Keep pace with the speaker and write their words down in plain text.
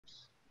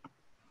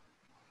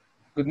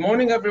Good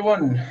morning,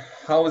 everyone.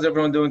 How is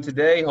everyone doing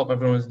today? Hope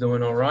everyone's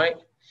doing all right.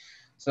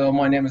 So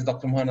my name is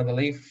Dr. Muhammad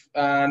Alif,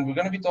 and we're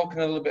going to be talking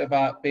a little bit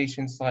about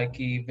patient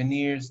psyche,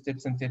 veneers,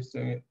 tips and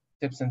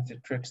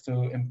tricks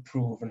to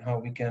improve, and how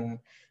we can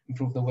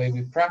improve the way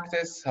we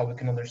practice, how we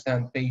can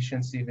understand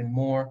patients even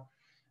more,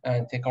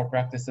 and take our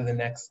practice to the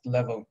next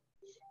level.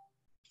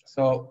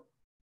 So,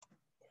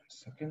 1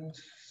 second,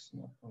 it's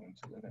not going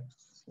to the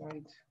next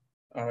slide.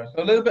 All right,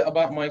 so a little bit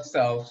about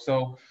myself.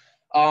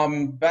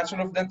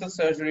 Bachelor of Dental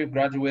Surgery,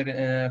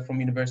 graduated from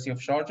University of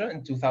Sharjah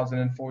in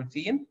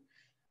 2014.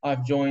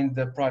 I've joined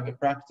the private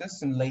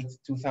practice in late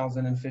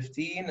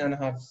 2015 and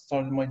have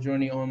started my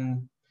journey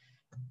on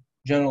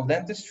general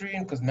dentistry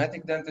and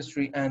cosmetic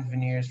dentistry and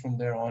veneers from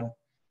there on.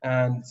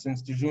 And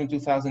since June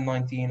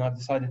 2019, I've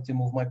decided to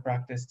move my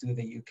practice to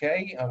the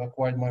UK. I've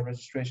acquired my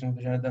registration with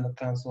the General Dental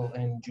Council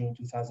in June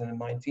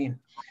 2019.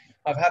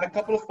 I've had a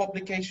couple of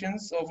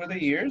publications over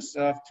the years.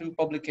 I have 2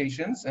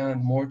 publications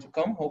and more to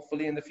come,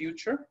 hopefully in the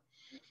future,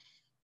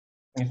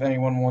 if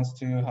anyone wants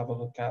to have a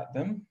look at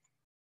them.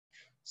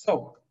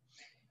 So,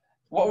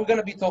 what we're going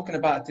to be talking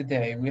about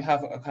today, we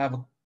have a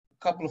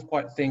couple of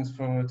quite things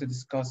to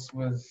discuss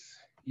with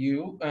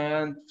you.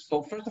 And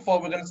so first of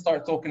all, we're going to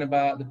start talking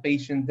about the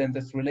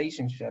patient-dentist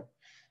relationship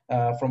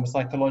from a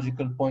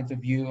psychological point of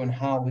view and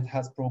how it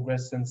has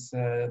progressed since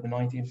the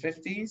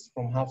 1950s,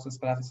 from House's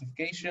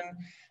classification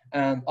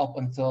and up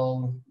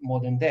until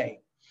modern day.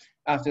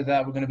 After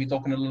that, we're going to be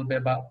talking a little bit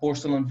about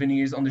porcelain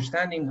veneers,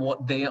 understanding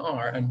what they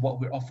are and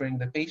what we're offering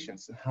the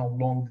patients and how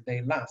long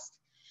they last.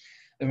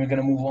 Then we're going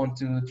to move on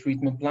to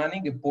treatment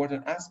planning,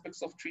 important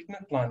aspects of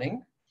treatment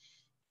planning.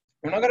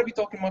 We're not going to be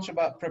talking much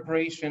about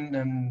preparation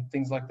and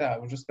things like that.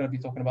 We're just going to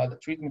be talking about the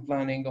treatment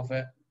planning of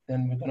it.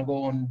 Then we're going to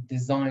go on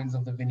designs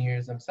of the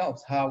veneers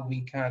themselves, how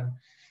we can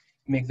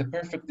make the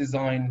perfect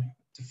design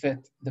to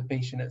fit the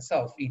patient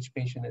itself. Each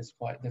patient is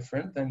quite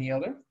different than the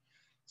other.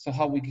 So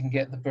how we can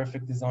get the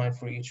perfect design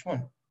for each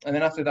one. And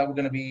then after that, we're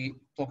going to be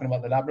talking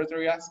about the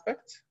laboratory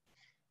aspect,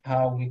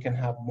 how we can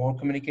have more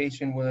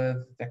communication with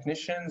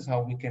technicians,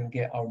 how we can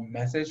get our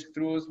message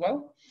through as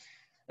well.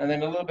 And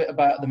then a little bit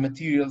about the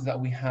materials that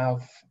we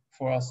have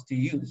for us to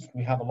use.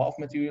 We have a lot of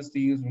materials to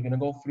use. We're going to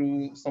go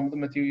through some of the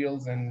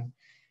materials and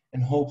in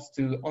hopes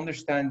to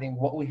understanding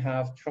what we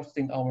have,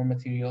 trusting our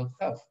material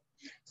itself.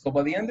 So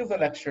by the end of the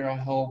lecture, I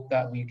hope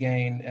that we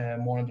gain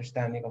more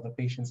understanding of the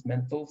patient's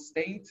mental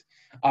state,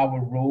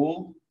 our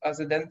role as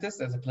a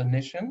dentist, as a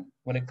clinician,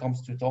 when it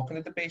comes to talking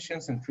to the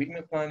patients and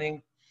treatment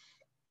planning,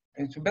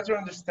 and to better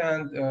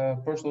understand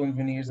porcelain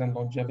veneers and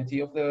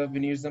longevity of the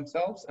veneers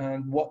themselves,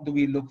 and what do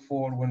we look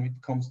for when it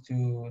comes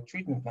to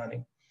treatment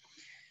planning.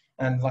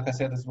 And like I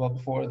said as well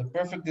before, the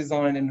perfect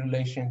design in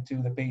relation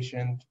to the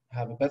patient,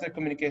 have a better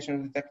communication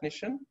with the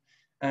technician,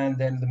 and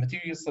then the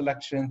material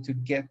selection to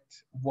get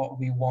what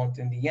we want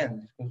in the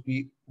end, because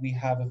we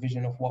have a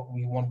vision of what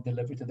we want to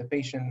deliver to the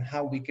patient and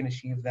how we can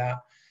achieve that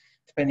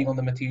depending on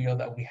the material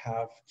that we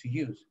have to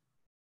use.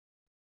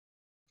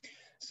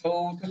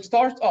 So to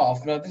start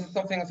off, now this is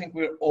something I think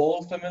we're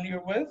all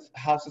familiar with,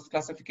 House's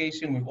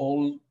classification. We've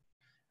all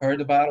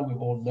heard about it,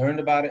 we've all learned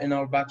about it in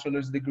our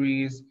bachelor's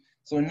degrees.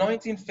 So in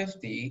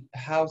 1950,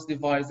 House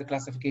devised a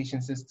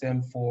classification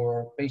system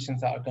for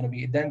patients that are going to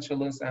be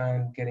edentulous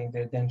and getting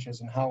their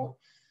dentures and how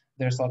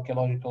their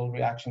psychological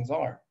reactions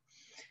are.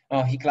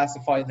 He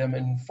classified them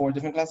in 4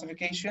 different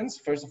classifications.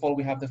 First of all,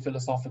 we have the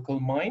philosophical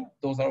mind.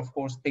 Those are, of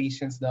course,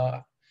 patients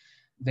that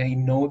they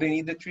know they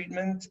need the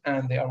treatment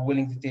and they are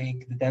willing to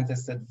take the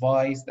dentist's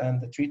advice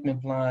and the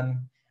treatment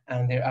plan,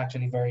 and they're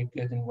actually very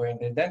good in wearing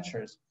their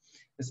dentures.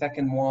 The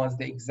second was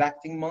the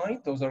exacting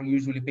mind. Those are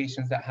usually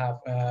patients that have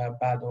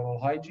bad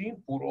oral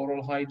hygiene, poor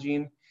oral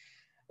hygiene.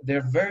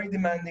 They're very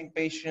demanding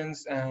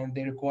patients and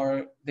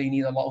they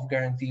need a lot of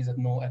guarantees at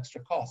no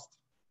extra cost.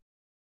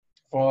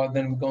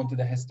 Then we go into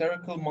the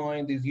hysterical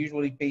mind. There's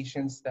usually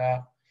patients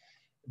that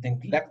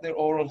neglect their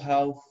oral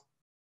health.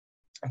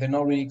 They're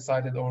not really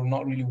excited or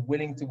not really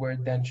willing to wear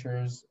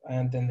dentures.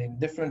 And then the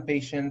indifferent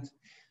patient,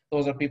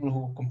 those are people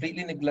who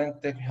completely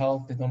neglect their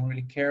health. They don't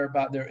really care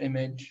about their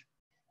image,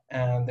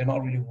 and they're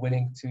not really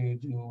willing to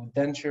do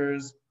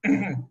dentures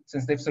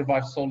since they've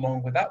survived so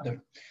long without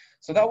them.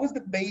 So that was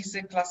the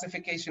basic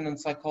classification in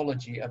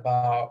psychology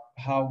about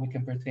how we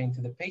can pertain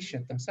to the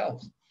patient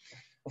themselves.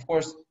 Of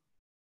course,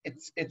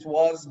 it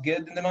was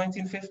good in the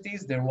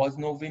 1950s. There was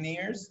no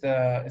veneers.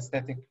 The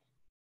aesthetic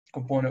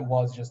component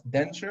was just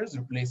dentures,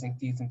 replacing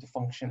teeth into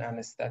function and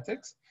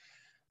aesthetics.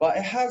 But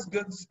it has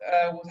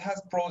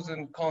pros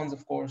and cons,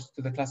 of course,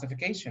 to the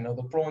classification. Now,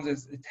 the pros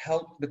is it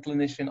helped the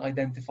clinician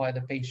identify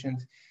the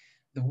patient.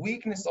 The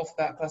weakness of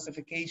that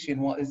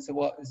classification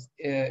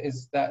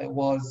is that it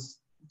was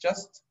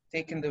just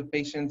taking the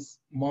patient's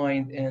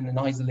mind in an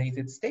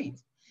isolated state.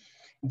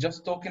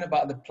 Just talking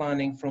about the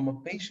planning from a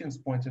patient's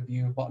point of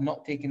view, but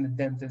not taking the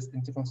dentist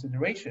into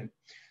consideration.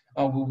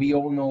 We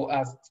all know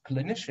as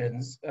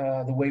clinicians,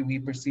 the way we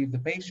perceive the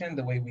patient,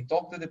 the way we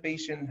talk to the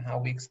patient, how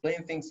we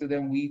explain things to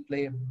them, we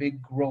play a big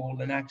role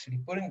in actually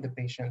putting the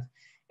patient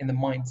in the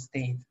mind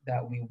state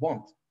that we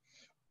want.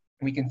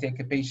 We can take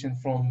a patient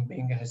from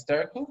being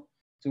hysterical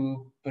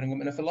to putting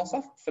them in a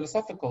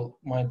philosophical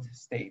mind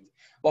state.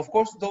 But of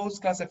course, those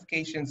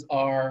classifications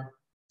are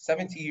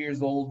 70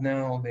 years old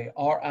now. They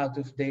are out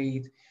of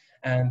date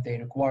and they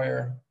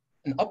require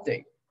an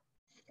update.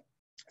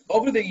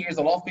 Over the years,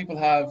 a lot of people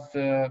have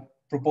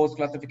proposed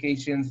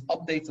classifications,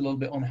 updates a little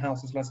bit on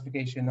House's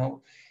classification.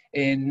 Now,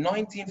 in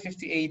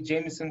 1958,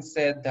 Jameson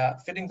said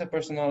that fitting the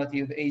personality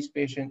of the aged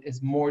patient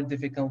is more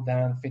difficult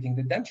than fitting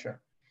the denture.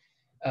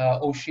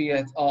 O'Shea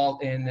et al.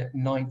 In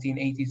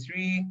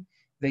 1983,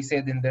 they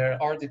said in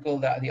their article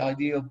that the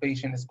ideal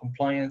patient is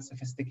compliant,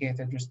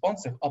 sophisticated,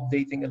 responsive,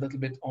 updating a little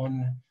bit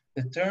on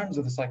the terms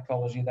of the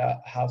psychology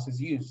that House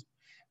has used.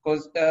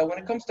 Because when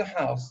it comes to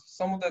House,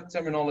 some of the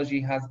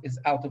terminology is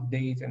out of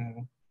date,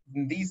 and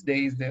these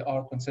days they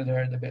are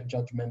considered a bit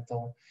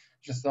judgmental,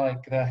 just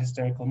like the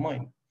hysterical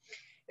mind.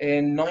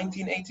 In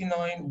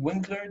 1989,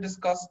 Winkler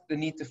discussed the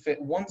need to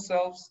fit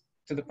oneself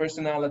to the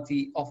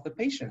personality of the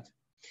patient.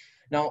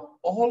 Now,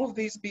 all of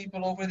these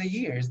people over the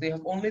years, they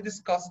have only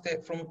discussed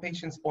it from a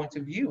patient's point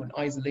of view, an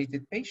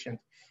isolated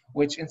patient,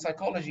 which in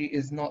psychology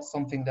is not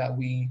something that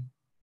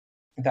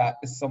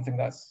is something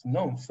that's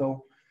known.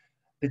 So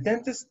the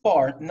dentist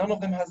part, none of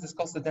them has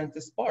discussed the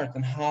dentist part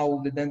and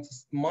how the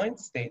dentist mind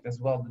state as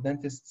well, the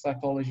dentist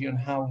psychology and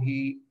how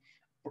he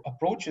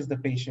approaches the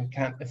patient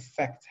can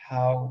affect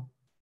how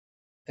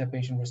the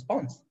patient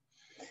responds.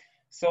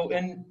 So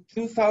in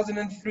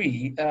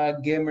 2003,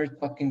 Gemert,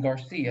 Tuck, and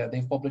Garcia,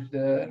 they published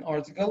an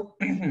article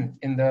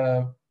in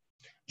the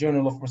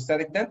Journal of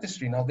Prosthetic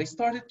Dentistry. Now they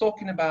started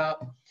talking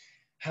about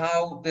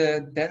how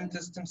the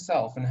dentist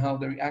himself and how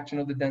the reaction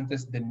of the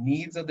dentist, the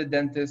needs of the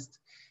dentist,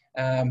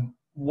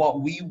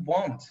 what we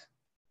want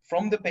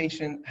from the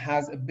patient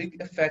has a big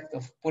effect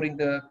of putting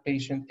the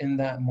patient in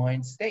that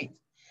mind state.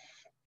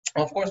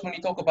 Of course, when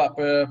you talk about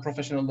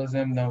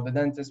professionalism, now the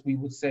dentist, we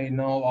would say,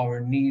 no,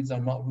 our needs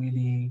are not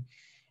really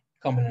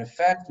coming in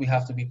effect. We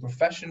have to be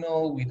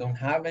professional. We don't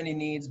have any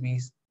needs.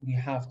 We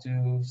have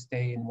to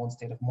stay in one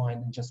state of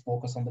mind and just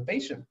focus on the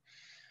patient.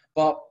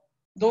 But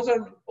those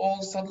are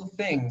all subtle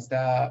things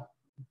that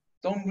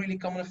don't really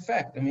come in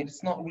effect. I mean,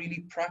 it's not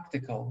really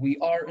practical. We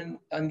are,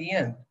 in the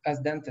end, as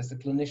dentists, as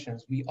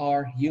clinicians, we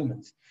are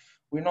humans.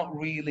 We're not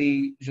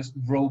really just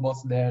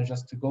robots there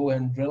just to go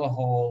and drill a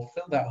hole,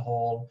 fill that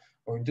hole,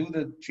 or do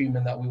the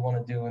treatment that we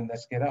want to do and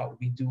let's get out.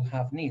 We do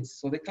have needs.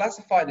 So they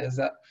classified it as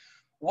that.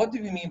 What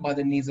do we mean by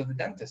the needs of the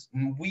dentist?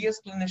 And we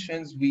as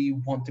clinicians, we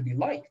want to be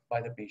liked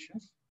by the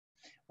patients.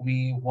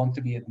 We want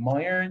to be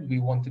admired. We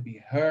want to be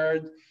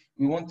heard.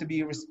 We want to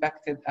be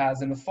respected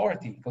as an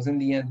authority, because in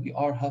the end, we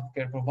are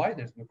healthcare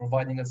providers. We're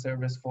providing a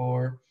service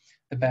for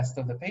the best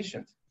of the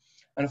patient.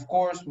 And of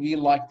course, we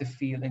like to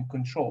feel in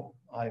control.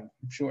 I'm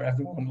sure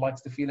everyone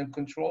likes to feel in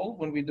control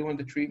when we're doing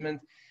the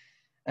treatment.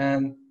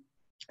 And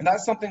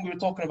that's something we were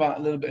talking about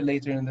a little bit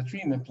later in the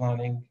treatment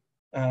planning.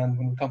 And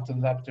when we come to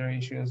the laboratory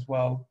issue as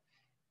well,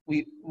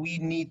 we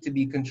need to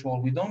be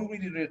controlled. We don't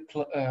really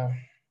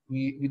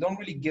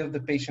give the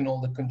patient all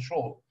the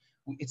control.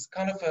 It's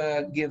kind of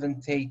a give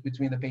and take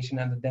between the patient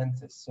and the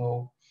dentist.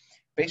 So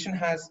patient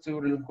has to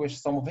relinquish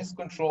some of his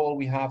control.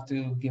 We have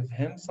to give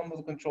him some of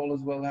the control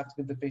as well. We have to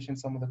give the patient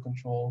some of the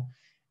control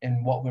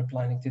in what we're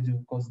planning to do,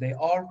 because they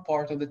are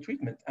part of the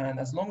treatment. And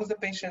as long as the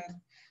patient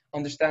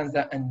understands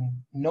that and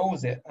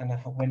knows it, and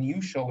when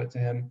you show it to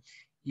him,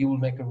 you will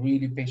make a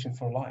really patient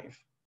for life.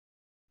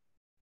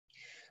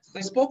 So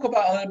they spoke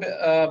about a little bit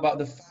about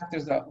the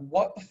factors that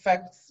what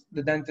affects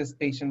the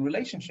dentist-patient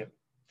relationship.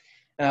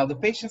 Now, the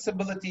patient's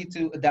ability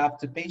to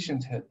adapt to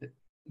patienthood,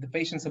 the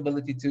patient's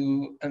ability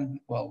to,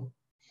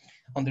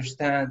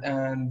 understand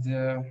and,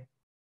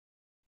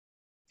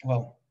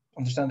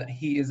 understand that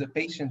he is a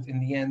patient in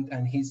the end,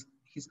 and he's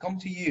come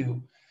to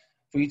you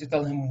for you to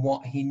tell him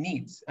what he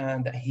needs,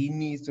 and that he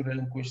needs to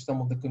relinquish some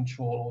of the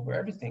control over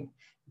everything.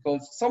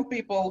 Because some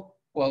people,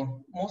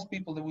 most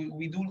people,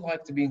 we do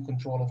like to be in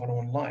control of our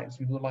own lives.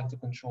 We do like to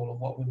control of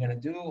what we're going to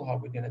do, how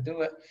we're going to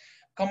do it.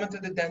 Coming to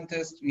the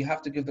dentist, we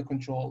have to give the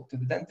control to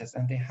the dentist,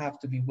 and they have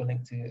to be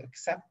willing to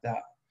accept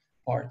that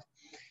part.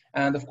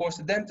 And of course,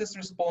 the dentist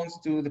responds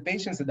to the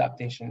patient's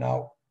adaptation.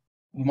 Now,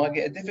 we might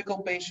get a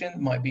difficult patient,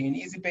 might be an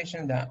easy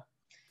patient that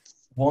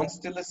wants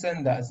to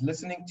listen, that is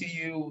listening to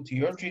you, to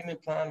your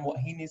treatment plan, what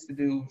he needs to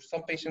do.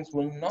 Some patients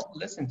will not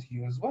listen to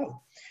you as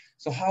well.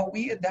 So how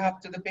we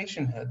adapt to the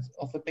patienthood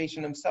of the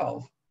patient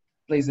himself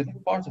plays a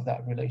big part of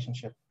that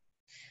relationship.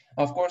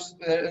 Of course,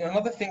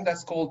 another thing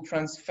that's called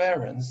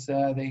transference,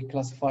 they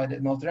classified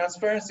it. Now,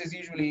 transference is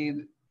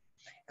usually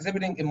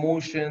exhibiting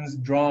emotions,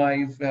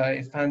 drive,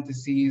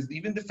 fantasies,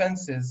 even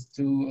defenses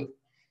to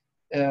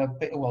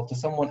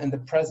someone in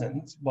the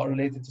present, but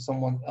related to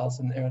someone else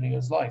in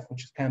earlier life,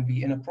 which can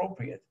be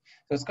inappropriate.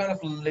 So it's kind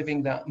of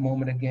living that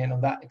moment again,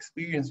 or that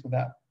experience with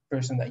that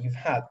person that you've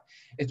had.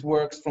 It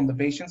works from the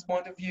patient's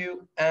point of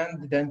view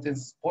and the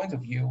dentist's point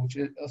of view, which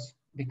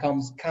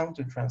becomes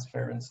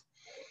counter-transference.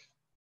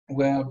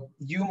 where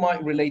you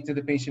might relate to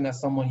the patient as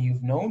someone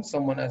you've known,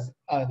 someone as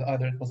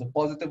either it was a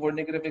positive or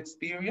negative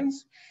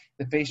experience.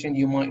 The patient,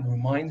 you might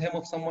remind him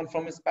of someone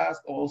from his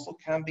past, also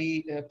can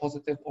be a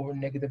positive or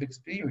negative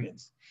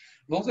experience.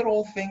 Those are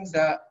all things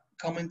that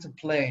come into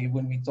play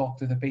when we talk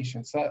to the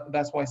patient. So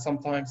that's why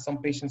sometimes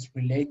some patients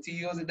relate to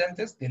you as a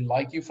dentist. They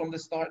like you from the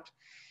start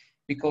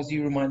because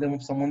you remind them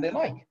of someone they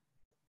like.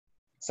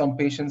 Some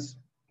patients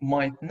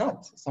might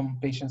not. Some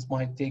patients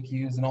might take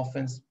you as an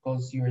offense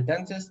because you're a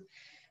dentist.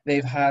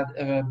 They've had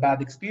a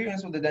bad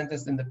experience with the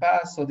dentist in the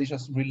past, so they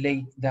just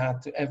relate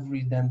that to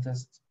every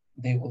dentist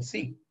they will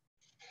see.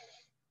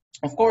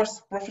 Of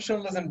course,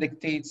 professionalism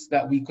dictates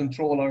that we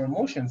control our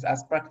emotions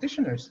as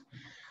practitioners,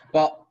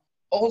 but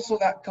also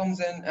that comes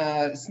in,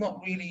 it's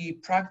not really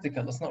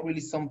practical. It's not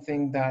really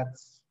something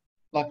that's,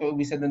 like what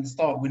we said in the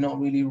start, we're not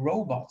really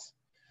robots.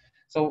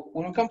 So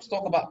when we come to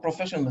talk about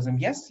professionalism,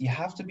 yes, you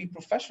have to be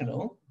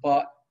professional,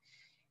 but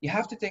you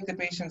have to take the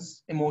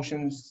patient's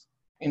emotions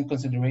in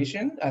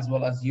consideration, as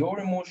well as your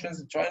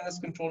emotions, trying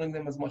to controlling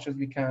them as much as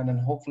we can. And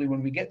hopefully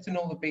when we get to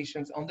know the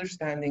patients,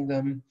 understanding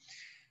them,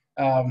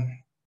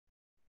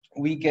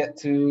 we get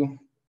to,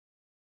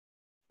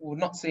 we're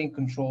not saying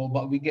control,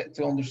 but we get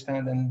to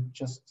understand and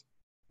just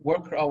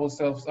work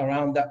ourselves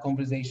around that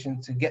conversation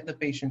to get the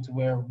patient to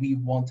where we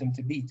want him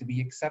to be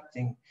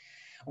accepting.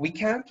 We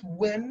can't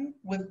win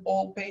with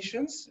all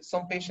patients.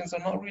 Some patients are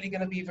not really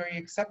going to be very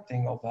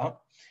accepting of that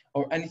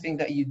or anything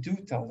that you do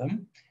tell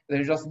them.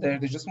 They're just there,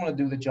 they just want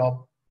to do the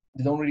job.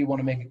 They don't really want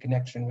to make a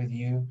connection with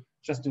you,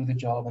 just do the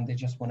job, and they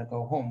just want to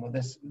go home. Well,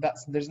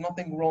 there's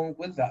nothing wrong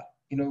with that.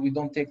 You know, we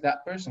don't take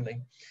that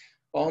personally.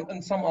 But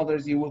on some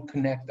others, you will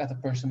connect at a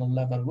personal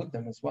level with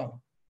them as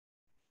well.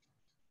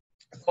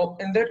 So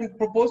in their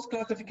proposed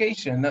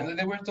classification,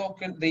 they were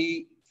talking,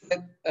 they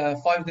said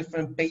 5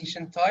 different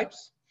patient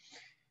types.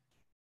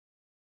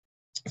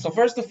 So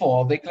first of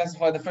all, they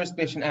classify the first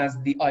patient as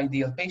the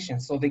ideal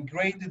patient. So they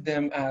graded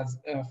them as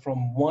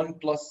from 1+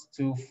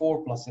 to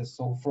 4+.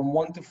 So from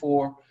 1 to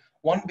 4,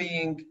 1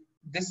 being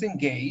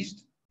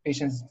disengaged,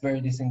 patient's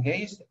very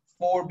disengaged,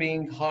 4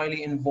 being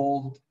highly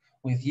involved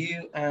with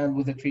you and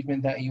with the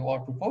treatment that you are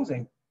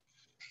proposing.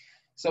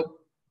 So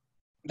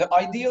the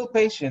ideal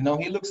patient, now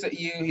he looks at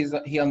you,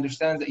 he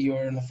understands that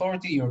you're an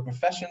authority, you're a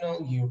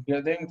professional,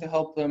 you're there to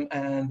help them,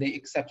 and they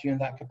accept you in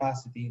that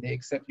capacity. They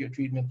accept your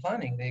treatment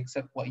planning, they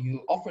accept what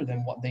you offer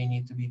them, what they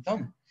need to be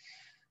done.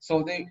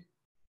 So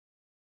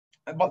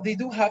but they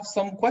do have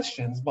some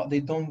questions, but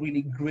they don't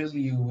really grill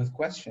you with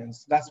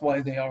questions. That's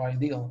why they are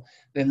ideal.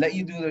 They let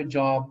you do their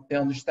job, they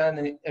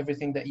understand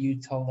everything that you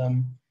tell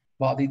them,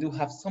 but they do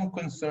have some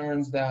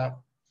concerns that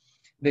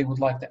they would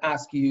like to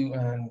ask you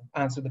and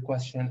answer the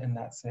question, and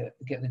that's it,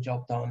 get the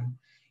job done.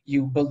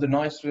 You build a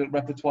nice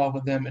repertoire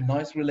with them, a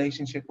nice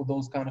relationship with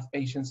those kind of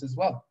patients as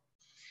well.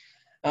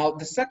 Now,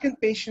 the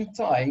second patient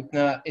type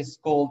is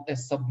called a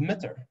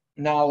submitter.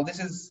 Now,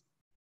 this is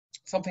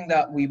something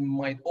that we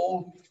might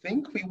all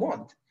think we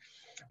want.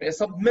 A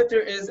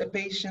submitter is a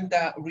patient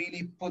that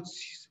really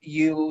puts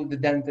you, the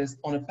dentist,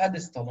 on a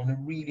pedestal, on a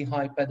really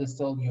high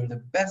pedestal. You're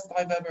the best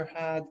I've ever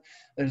had.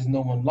 There's no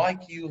one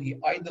like you. He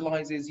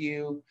idolizes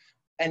you.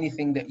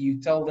 Anything that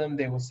you tell them,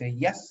 they will say,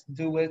 yes,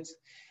 do it.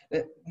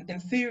 In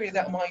theory,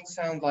 that might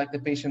sound like the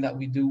patient that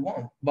we do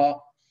want,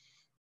 but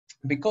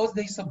because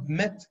they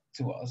submit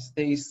to us,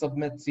 they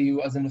submit to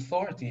you as an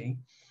authority,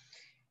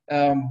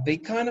 they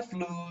kind of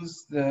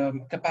lose the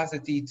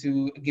capacity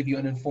to give you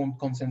an informed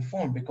consent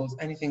form, because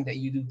anything that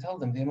you do tell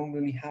them, they don't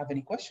really have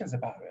any questions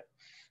about it.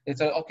 They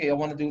say, okay, I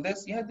want to do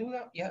this. Yeah, do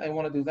that. Yeah, I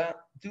want to do that.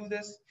 Do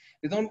this.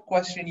 They don't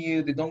question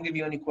you. They don't give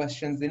you any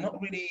questions. They're not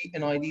really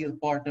an ideal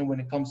partner when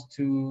it comes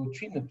to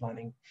treatment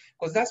planning,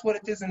 because that's what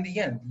it is in the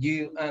end.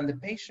 You and the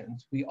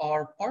patient, we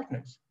are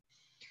partners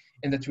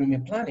in the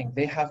treatment planning.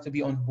 They have to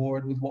be on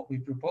board with what we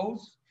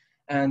propose,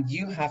 and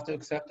you have to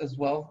accept as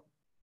well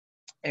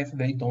if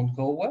they don't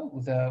go well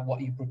with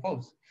what you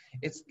propose.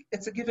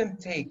 It's a give and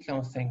take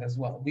kind of thing as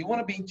well. We want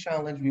to be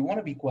challenged, we want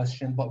to be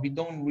questioned, but we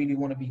don't really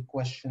want to be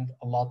questioned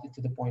a lot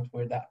to the point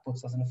where that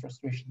puts us in a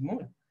frustration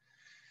mood.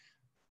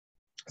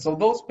 So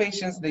those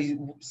patients, they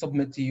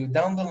submit to you.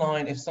 Down the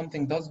line, if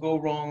something does go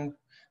wrong,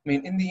 I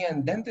mean, in the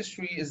end,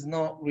 dentistry is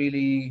not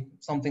really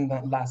something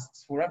that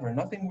lasts forever.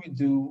 Nothing we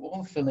do,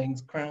 all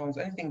fillings, crowns,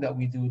 anything that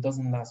we do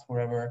doesn't last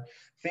forever.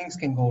 Things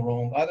can go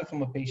wrong, either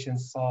from a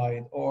patient's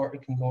side, or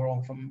it can go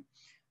wrong from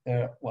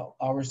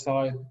our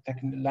side,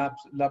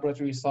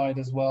 laboratory side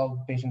as well.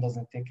 The patient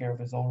doesn't take care of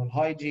his oral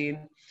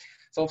hygiene.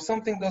 So if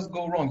something does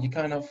go wrong, you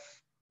kind of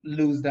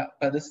lose that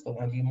pedestal,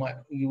 and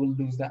you will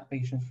lose that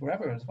patient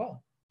forever as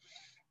well.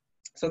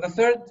 So the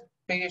third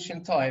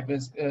patient type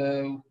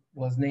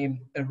was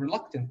named a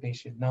reluctant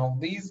patient. Now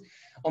these,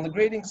 on the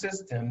grading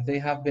system, they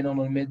have been on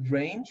a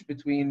mid-range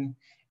between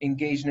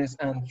engagedness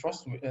and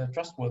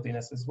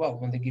trustworthiness as well,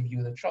 when they give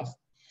you the trust.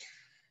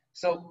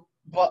 So,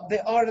 but they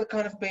are the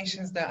kind of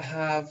patients that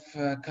have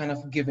kind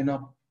of given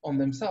up on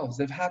themselves.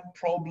 They've had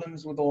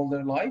problems with all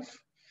their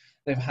life.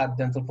 They've had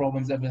dental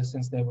problems ever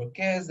since they were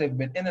kids. They've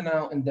been in and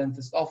out in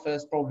dentist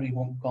office, probably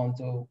gone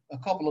to a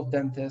couple of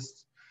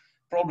dentists,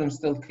 problems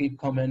still keep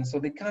coming. So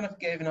they kind of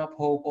given up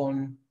hope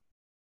on,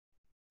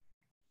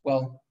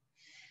 well,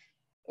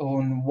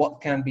 on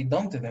what can be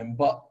done to them.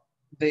 But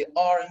they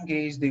are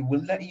engaged, they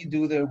will let you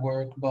do their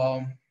work,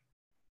 but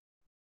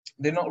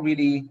they're not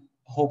really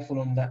hopeful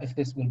on that if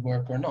this will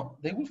work or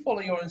not. They will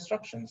follow your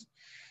instructions.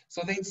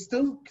 So they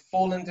still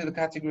fall into the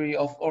category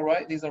of, all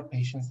right, these are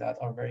patients that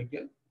are very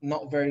good,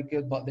 not very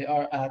good, but they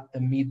are at the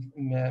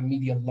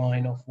median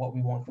line of what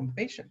we want from the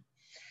patient.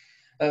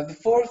 The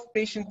fourth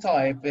patient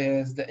type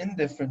is the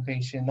indifferent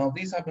patient. Now,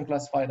 these have been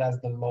classified as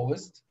the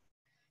lowest.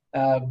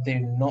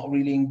 They're not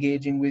really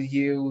engaging with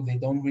you. They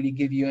don't really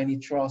give you any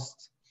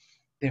trust.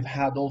 They've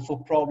had also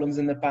problems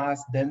in the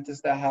past,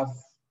 dentists that have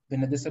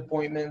been a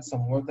disappointment,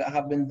 some work that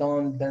have been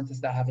done,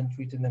 dentists that haven't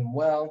treated them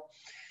well.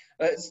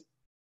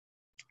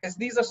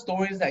 These are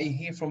stories that you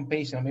hear from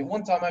patients. I mean,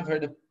 one time I've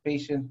heard a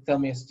patient tell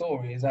me a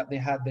story is that they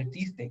had their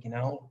teeth taken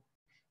out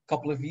a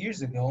couple of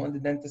years ago, and the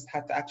dentist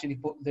had to actually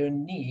put their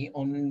knee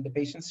on the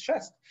patient's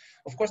chest.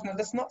 Of course, now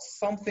that's not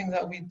something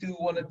that we do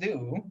want to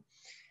do,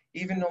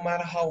 even no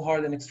matter how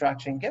hard an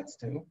extraction gets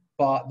to,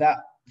 but that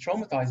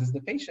traumatizes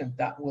the patient.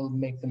 That will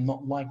make them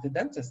not like the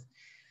dentist.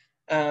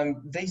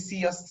 They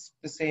see us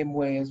the same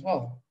way as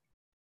well.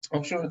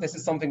 I'm sure this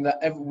is something that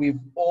we've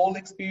all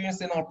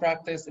experienced in our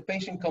practice. The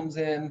patient comes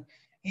in,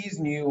 he's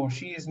new or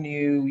she is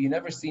new, you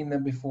never seen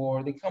them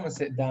before, they come and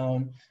sit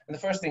down, and the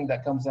first thing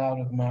that comes out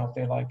of the mouth,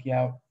 they're like,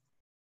 yeah,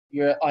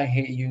 I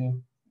hate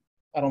you,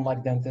 I don't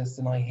like dentists,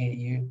 and I hate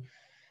you.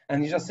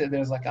 And you just sit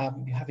there, it's like,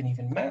 you haven't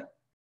even met.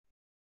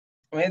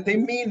 I mean, they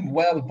mean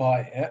well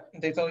by it.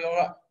 They tell you, all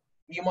right,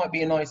 you might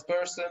be a nice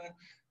person,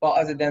 but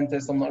as a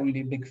dentist, I'm not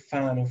really a big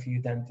fan of you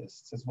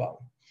dentists as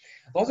well.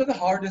 Those are the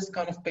hardest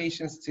kind of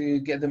patients to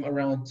get them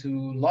around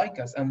to like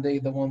us, and they're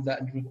the ones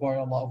that require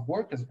a lot of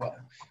work as well,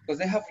 because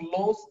they have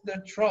lost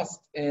their trust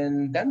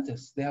in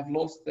dentists. They have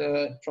lost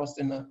the trust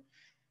in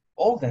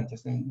all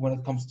dentists when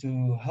it comes to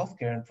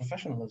healthcare and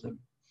professionalism.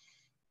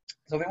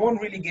 So they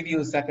won't really give you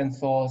a second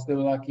thought. They're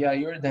like, yeah,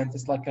 you're a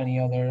dentist like any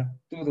other.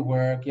 Do the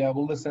work. Yeah,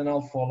 well, listen,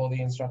 I'll follow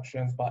the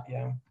instructions. But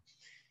yeah,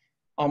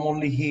 I'm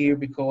only here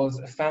because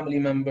a family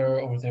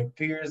member or their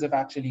peers have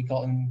actually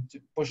gotten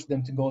to push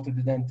them to go to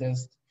the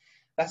dentist.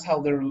 That's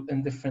how their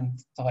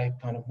indifferent type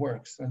kind of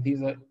works. And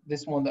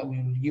this one that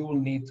you will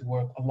need to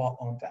work a lot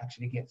on to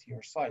actually get to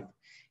your side.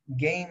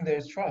 Gain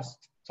their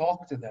trust.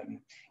 Talk to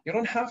them. You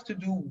don't have to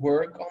do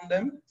work on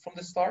them from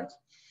the start.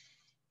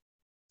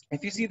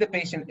 If you see the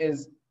patient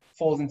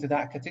falls into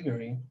that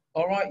category,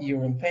 all right,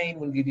 you're in pain,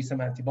 we'll give you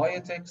some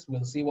antibiotics,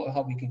 we'll see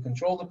how we can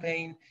control the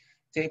pain,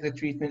 take the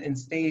treatment in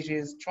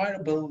stages, try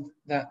to build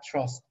that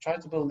trust, try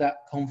to build that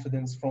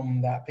confidence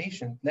from that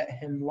patient, let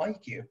him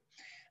like you.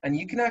 And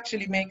you can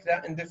actually make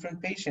that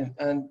indifferent patient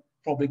and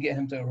probably get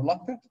him to a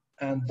reluctant,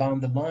 and down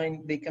the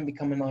line, they can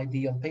become an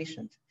ideal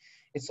patient.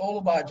 It's all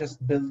about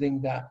just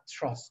building that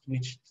trust,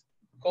 which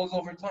goes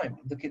over time.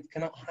 It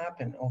cannot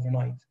happen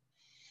overnight.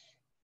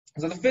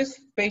 So the fifth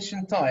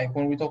patient type,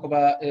 when we talk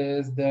about,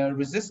 is the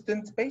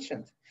resistant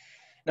patient.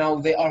 Now,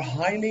 they are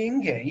highly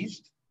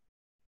engaged,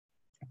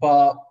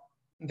 but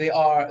they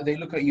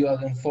look at you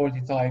as an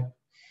authority type.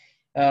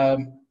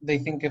 They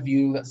think of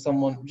you as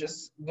someone,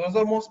 those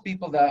are most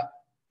people that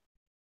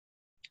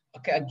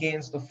are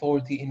against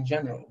authority in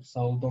general.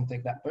 So don't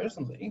take that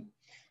personally.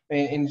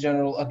 In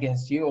general,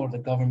 against you or the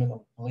government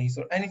or police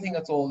or anything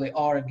at all, they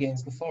are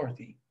against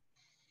authority.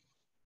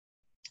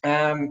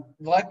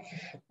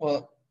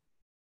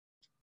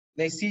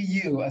 They see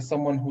you as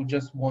someone who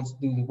just wants to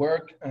do the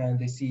work, and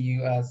they see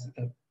you as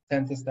a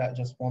dentist that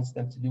just wants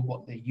them to do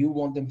what you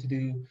want them to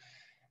do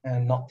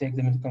and not take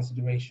them into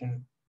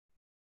consideration.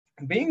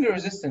 Being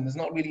resistant is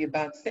not really a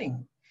bad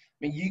thing. I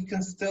mean, you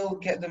can still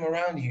get them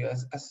around you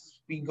as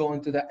we go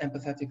into that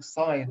empathetic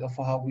side of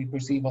how we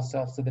perceive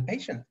ourselves to the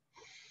patient.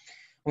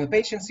 When the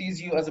patient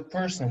sees you as a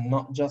person,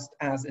 not just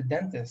as a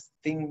dentist,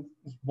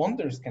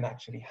 wonders can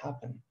actually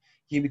happen.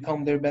 You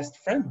become their best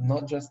friend,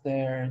 not just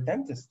their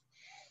dentist.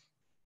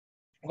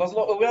 Because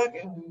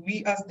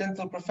we as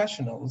dental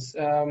professionals,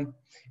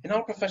 in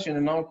our profession,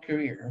 in our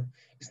career,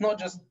 it's not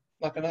just,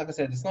 like I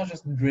said, it's not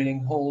just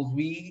drilling holes.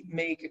 We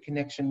make a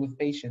connection with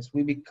patients.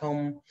 We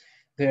become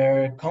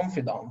their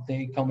confidant.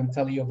 They come and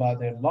tell you about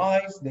their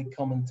lives. They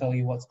come and tell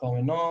you what's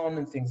going on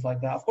and things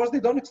like that. Of course, they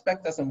don't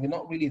expect us, and we're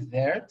not really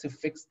there to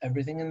fix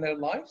everything in their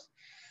lives.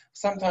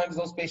 Sometimes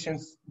those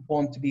patients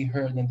want to be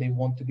heard and they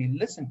want to be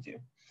listened to.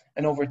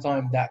 And over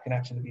time, that can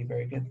actually be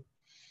very good.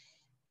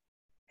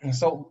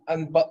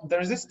 But the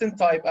resistant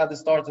type at the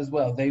start as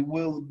well, they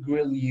will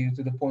grill you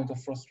to the point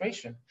of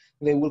frustration.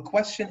 They will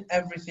question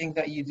everything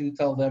that you do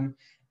tell them.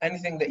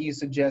 Anything that you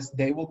suggest,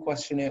 they will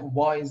question it.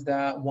 Why is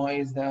that? Why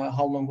is that?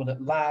 How long will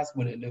it last?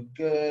 Will it look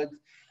good?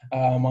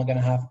 Am I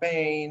gonna have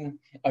pain?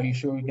 Are you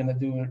sure you're gonna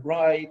do it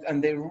right?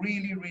 And they're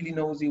really, really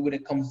nosy when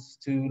it comes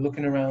to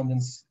looking around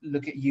and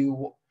look at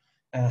you,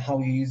 how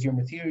you use your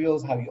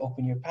materials, how you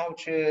open your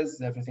pouches,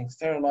 everything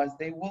sterilized.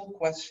 They will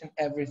question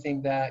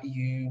everything that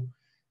you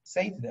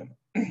say to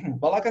them.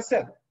 But like I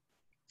said,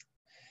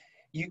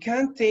 you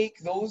can take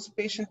those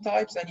patient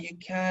types and you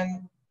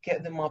can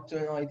get them up to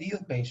an ideal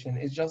patient.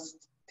 It just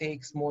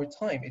takes more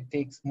time. It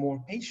takes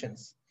more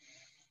patience.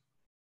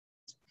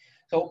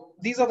 So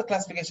these are the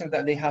classifications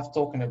that they have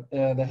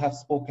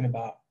spoken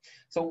about.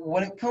 So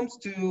when it comes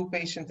to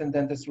patient and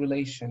dentist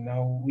relation,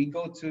 now we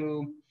go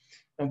to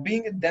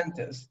being a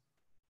dentist.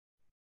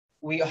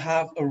 We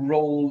have a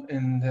role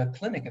in the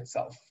clinic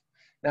itself.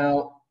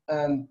 Now,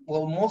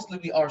 well, mostly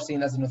we are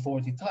seen as an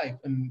authority type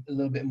and a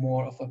little bit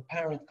more of a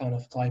parent kind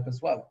of type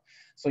as well.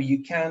 So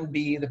you can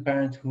be the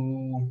parent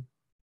who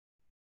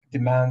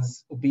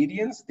demands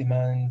obedience,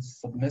 demands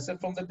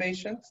submissive from the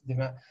patient,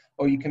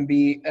 or you can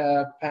be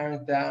a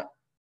parent that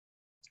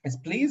is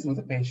pleased with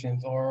the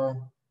patient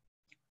or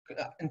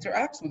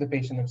interacts with the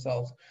patient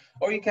themselves.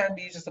 Or you can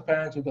be just a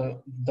parent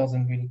who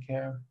doesn't really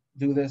care.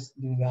 Do this,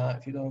 do that.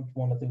 If you don't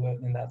want to do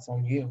it, then that's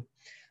on you.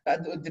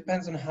 That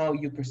depends on how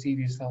you perceive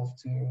yourself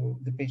to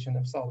the patient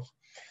themselves.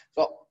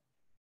 So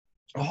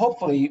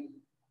hopefully,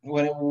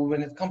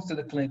 when it comes to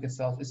the clinic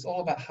itself, it's all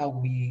about how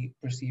we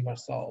perceive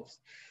ourselves.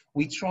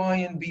 We try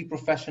and be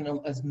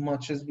professional as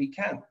much as we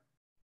can.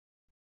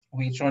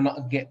 We try not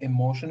to get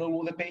emotional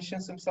with the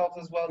patients themselves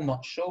as well,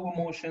 not show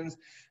emotions,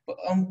 but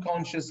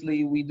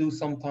unconsciously we do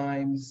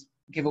sometimes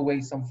give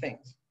away some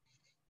things.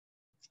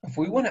 If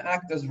we want to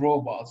act as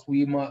robots,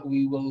 we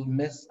will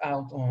miss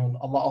out on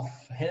a lot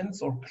of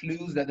hints or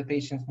clues that the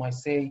patient might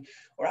say,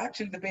 or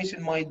actually the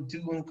patient might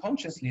do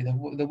unconsciously,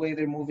 the way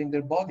they're moving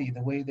their body,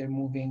 the way they're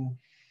moving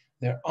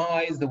their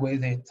eyes, the way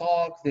they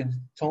talk, the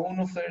tone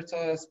of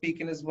their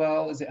speaking as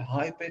well. Is it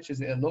high pitch?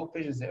 Is it a low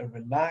pitch? Is it a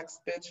relaxed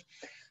pitch?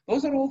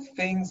 Those are all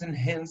things and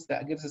hints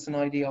that gives us an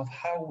idea of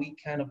how we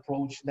can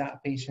approach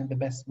that patient the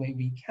best way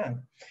we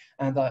can.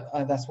 And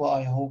that's what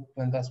I hope,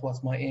 and that's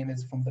what my aim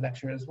is from the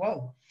lecture as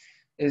well,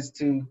 is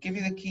to give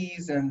you the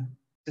keys and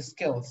the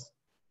skills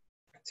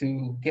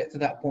to get to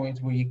that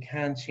point where you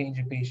can change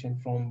a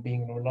patient from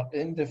being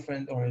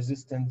indifferent or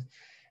resistant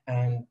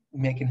and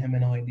making him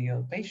an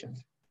ideal patient.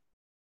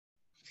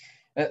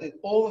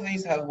 All of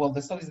these have, well,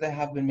 the studies that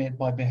have been made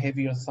by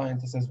behavioral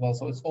scientists as well,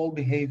 so it's all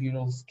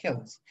behavioral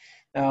skills.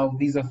 Now,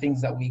 these are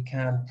things that we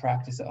can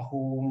practice at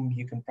home,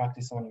 you can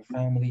practice on your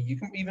family, you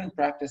can even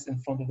practice in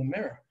front of the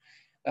mirror.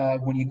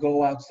 When you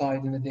go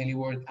outside in the daily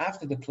world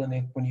after the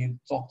clinic, when you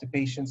talk to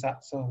patients,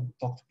 talk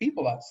to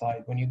people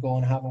outside, when you go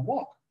and have a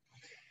walk.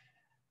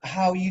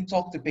 How you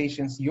talk to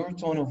patients, your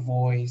tone of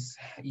voice,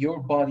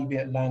 your body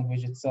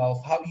language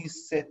itself, how you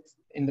sit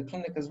in the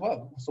clinic as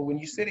well. So when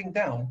you're sitting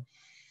down,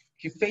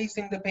 if you're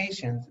facing the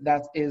patient,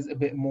 that is a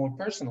bit more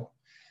personal.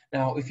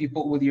 Now, if you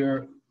put with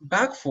your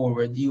back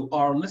forward, you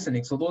are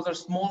listening. So those are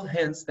small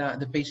hints that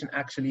the patient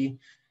actually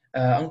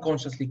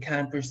unconsciously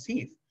can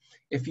perceive.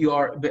 If you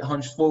are a bit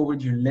hunched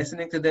forward, you're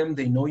listening to them,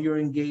 they know you're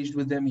engaged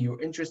with them,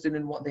 you're interested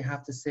in what they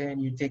have to say, and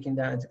you're taking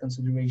that into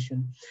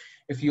consideration.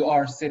 If you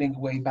are sitting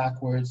way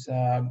backwards,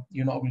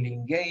 you're not really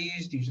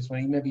engaged, you just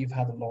want, maybe you've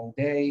had a long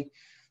day.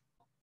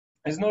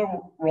 There's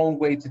no wrong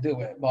way to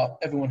do it, but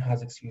everyone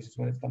has excuses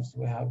when it comes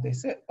to how they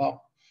sit. But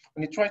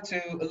when you try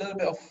to, a little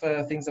bit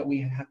of things that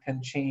we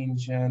can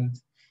change and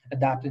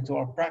adapt into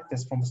our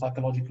practice from a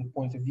psychological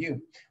point of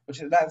view,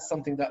 that's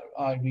something that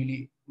I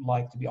really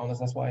like, to be honest.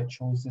 That's why I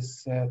chose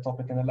this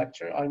topic in the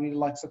lecture. I really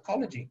like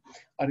psychology.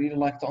 I really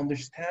like to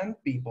understand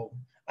people,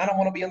 and I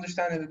want to be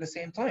understanding at the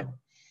same time.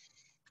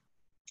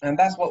 And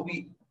that's what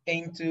we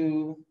aim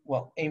to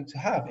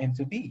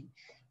be.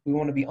 We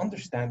want to be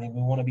understanding.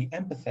 We want to be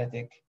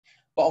empathetic.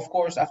 But of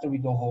course, after we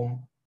go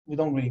home, we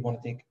don't really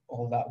want to take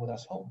all that with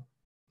us home.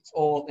 It's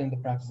all in the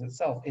practice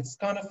itself. It's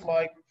kind of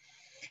like,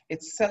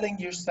 it's selling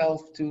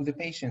yourself to the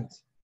patient.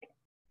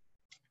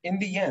 In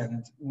the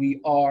end,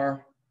 we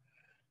are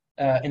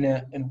in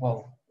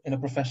a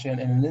profession,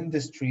 in an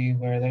industry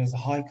where there's a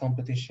high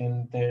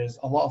competition. There's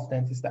a lot of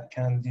dentists that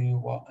can do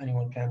what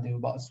anyone can do,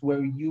 but it's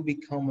where you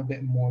become a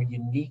bit more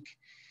unique.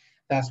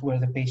 That's where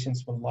the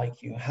patients will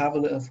like you. Have a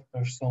little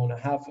persona,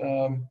 have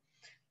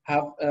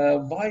a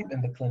vibe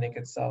in the clinic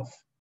itself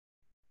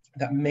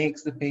that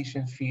makes the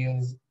patient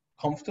feel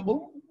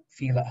comfortable,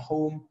 feel at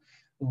home,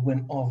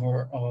 win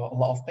over a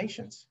lot of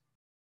patients.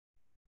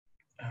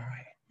 All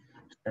right.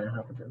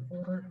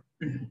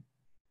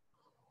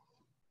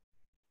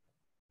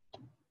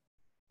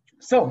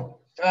 So,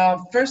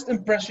 first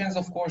impressions,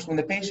 of course, when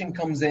the patient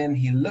comes in,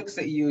 he looks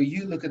at you,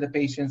 you look at the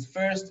patient's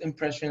first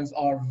impressions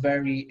are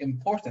very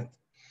important.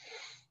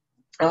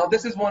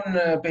 This is one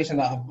patient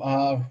that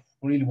I've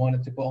really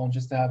wanted to put on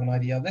just to have an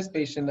idea. This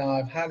patient,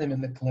 I've had him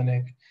in the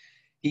clinic.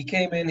 He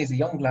came in, he's a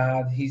young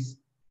lad.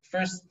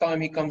 First time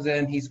he comes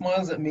in, he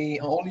smiles at me,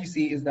 and all you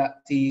see is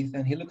that teeth,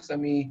 and he looks at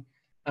me.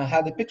 I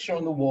had a picture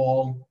on the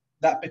wall,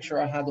 that picture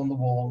I had on the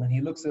wall, and he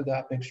looks at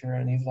that picture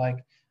and he's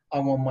like, I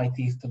want my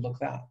teeth to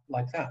look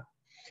like that.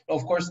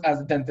 Of course,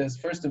 as a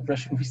dentist, first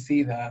impression we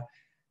see that,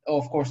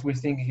 of course we're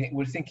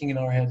thinking in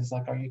our heads,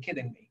 like, are you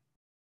kidding me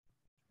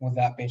with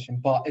that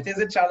patient? But it is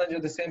a challenge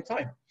at the same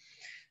time.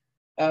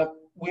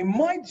 We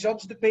might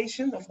judge the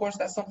patient. Of course,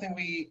 that's something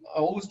I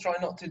always try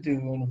not to do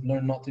and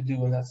learn not to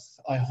do, and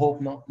I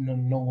hope no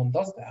one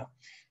does that.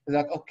 It's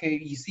like, okay,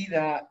 you see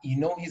that, you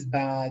know he's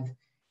bad.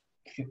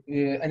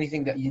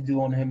 Anything that you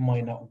do on him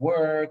might not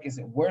work. Is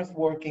it worth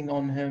working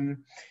on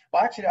him?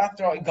 But actually,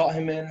 after I got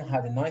him in,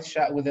 had a nice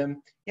chat with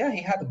him, yeah,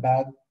 he had a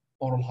bad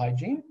oral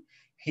hygiene.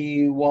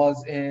 He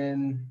was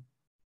in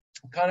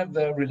kind of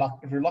the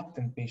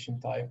reluctant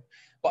patient type,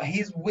 but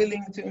he's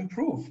willing to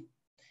improve.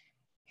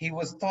 He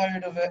was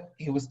tired of it.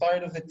 He was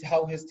tired of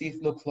how his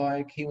teeth looked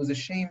like. He was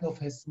ashamed of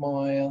his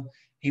smile.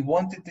 He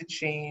wanted to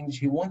change.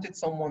 He wanted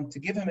someone to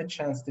give him a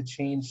chance to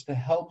change, to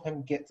help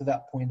him get to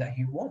that point that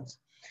he wants.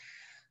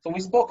 So we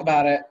spoke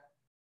about it,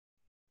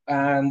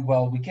 and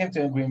well, we came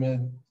to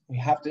agreement. We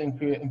have to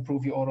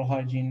improve your oral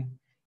hygiene.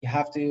 You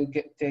have to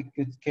take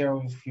good care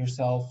of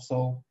yourself.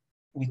 So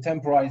we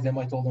temporized him.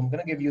 I told him, I'm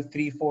going to give you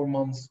 3-4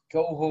 months.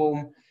 Go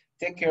home,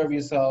 take care of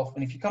yourself.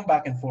 And if you come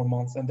back in 4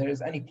 months and there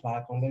is any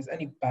plaque or there's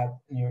any bad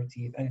in your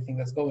teeth, anything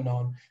that's going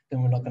on,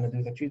 then we're not going to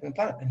do the treatment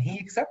plan. And he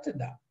accepted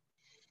that.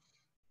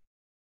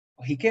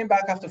 He came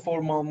back after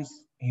 4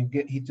 months.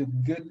 He took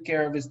good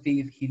care of his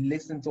teeth. He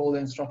listened to all the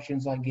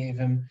instructions I gave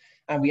him.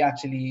 And we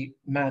actually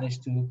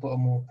managed to put a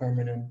more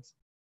permanent,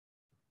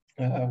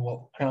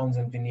 crowns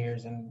and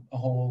veneers and a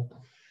whole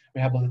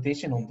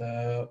rehabilitation on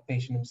the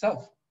patient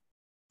himself.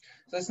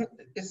 So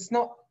it's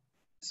not,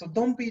 so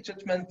don't be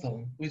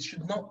judgmental. We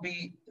should not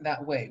be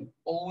that way.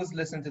 Always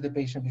listen to the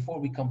patient before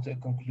we come to a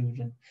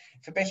conclusion.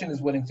 If a patient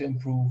is willing to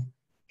improve,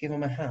 give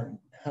him a hand,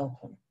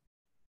 help him.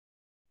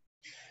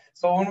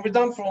 So when we're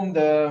done from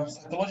the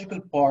psychological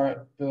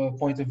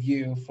point of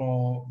view,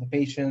 from the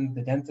patient,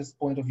 the dentist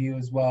point of view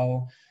as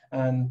well,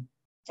 and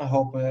I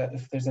hope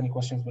if there's any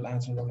questions, we'll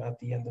answer them at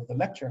the end of the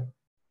lecture.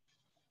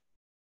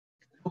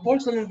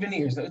 Porcelain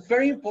veneers. So it's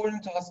very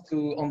important to us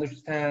to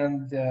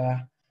understand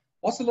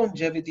what's the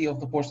longevity of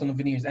the porcelain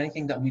veneers,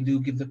 anything that we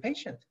do give the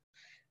patient.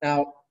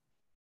 Now,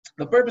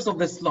 the purpose of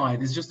this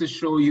slide is just to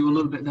show you a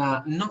little bit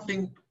that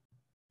nothing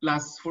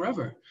lasts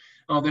forever.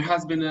 There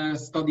has been a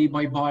study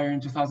by Bayer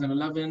in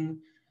 2011,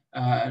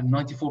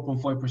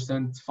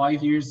 94.5%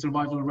 5 years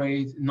survival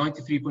rate,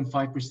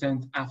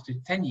 93.5% after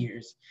 10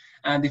 years.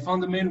 And they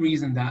found the main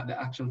reason that the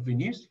actual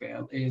veneers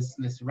fail is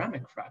the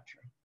ceramic fracture.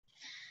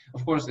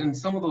 Of course, in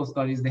some of those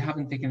studies, they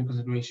haven't taken into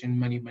consideration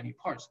many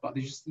parts, but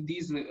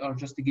these are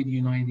just to give you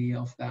an idea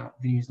of that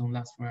veneers don't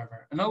last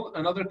forever.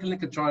 Another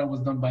clinical trial was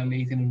done by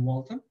Layton and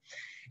Walton.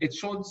 It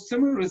showed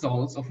similar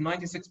results of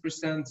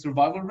 96%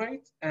 survival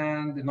rate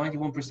and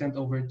 91%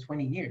 over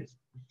 20 years,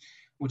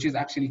 which is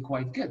actually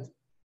quite good.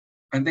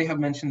 And they have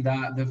mentioned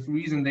that the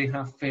reason they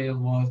have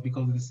failed was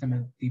because of the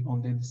cement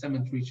debonded. The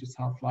cement reached its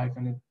half-life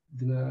and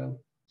the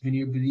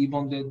veneer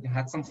debonded,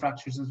 had some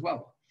fractures as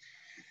well.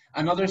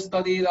 Another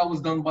study that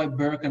was done by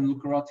Burke and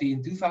Lucarotti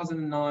in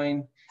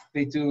 2009,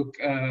 they took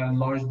a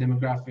large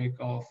demographic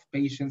of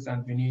patients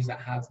and veneers that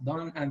has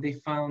done, and they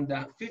found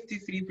that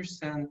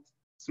 53%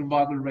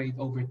 survival rate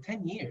over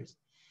 10 years.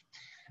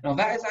 Now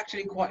that is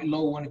actually quite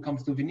low when it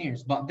comes to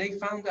veneers, but they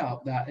found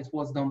out that it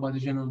was done by the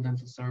General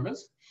Dental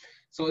Service.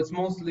 So it's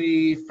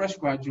mostly fresh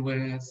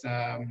graduates,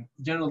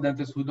 general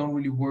dentists who don't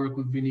really work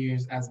with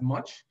veneers as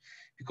much,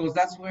 because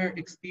that's where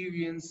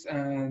experience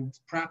and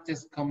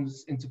practice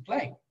comes into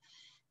play.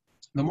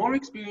 The more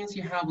experience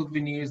you have with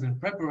veneers and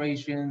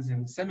preparations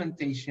and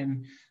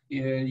cementation,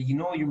 you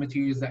know your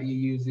materials that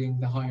you're using,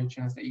 the higher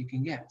chance that you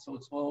can get. So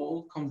it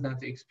all comes down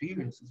to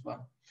experience as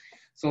well.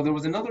 So there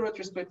was another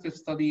retrospective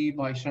study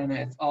by Shana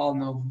et al.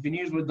 Now,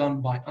 veneers were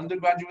done by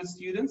undergraduate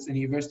students in the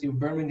University of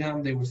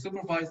Birmingham. They were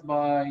supervised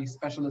by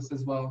specialists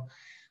as well.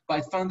 But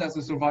it found that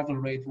the survival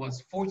rate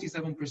was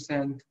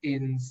 47%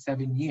 in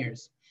 7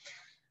 years.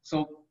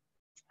 So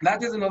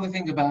that is another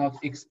thing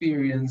about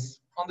experience.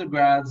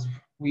 Undergrads,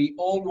 we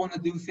all want to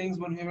do things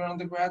when we were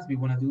undergrads. We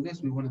want to do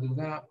this, we want to do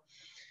that.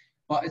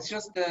 But it's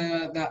just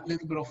that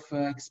little bit of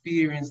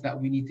experience that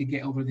we need to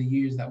get over the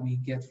years that we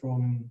get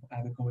from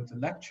either going to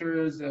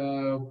lectures,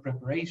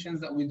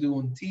 preparations that we do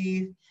on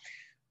teeth,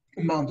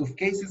 amount of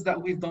cases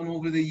that we've done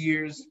over the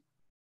years.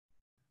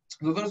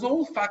 So there's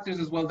all factors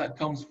as well that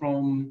comes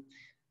from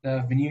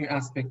the veneer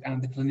aspect and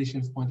the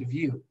clinician's point of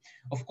view.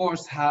 Of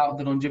course, how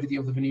the longevity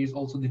of the veneers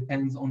also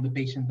depends on the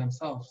patient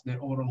themselves, their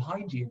oral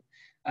hygiene.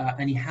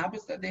 Any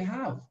habits that they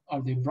have.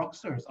 Are they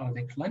bruxers? Are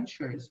they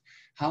clenchers?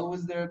 How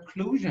is their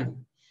occlusion?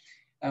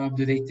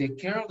 Do they take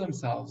care of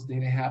themselves? Do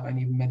they have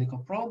any medical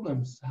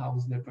problems? How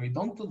is their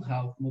periodontal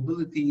health,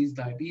 mobilities,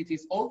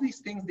 diabetes? All these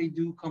things, they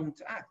do come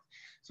into act.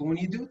 So when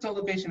you do tell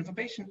the patient, if a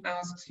patient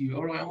asks you,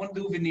 all right, I want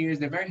to do veneers,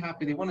 they're very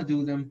happy, they want to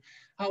do them,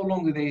 how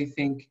long do you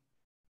think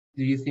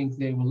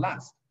they will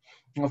last?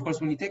 And of course,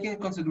 when you take into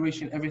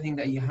consideration everything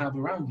that you have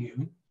around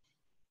you,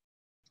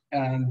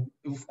 and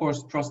of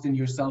course, trust in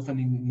yourself and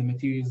in the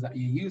materials that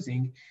you're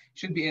using, you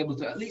should be able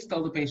to at least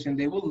tell the patient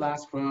they will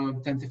last for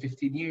 10 to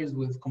 15 years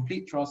with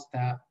complete trust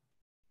that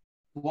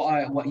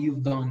what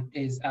you've done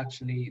is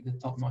actually the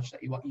top notch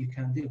that what you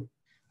can do.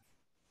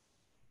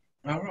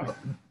 All right.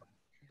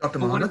 Dr.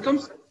 But when it Mohammed,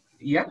 comes,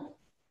 yeah?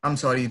 I'm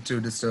sorry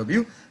to disturb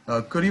you.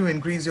 Could you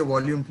increase your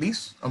volume,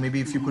 please? Or maybe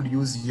if you could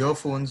use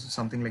earphones,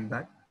 something like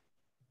that.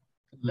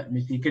 Let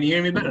me see. Can you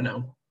hear me better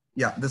now?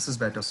 Yeah, this is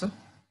better, sir.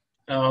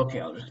 Okay,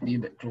 I'll just be a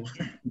bit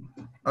closer.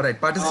 All right,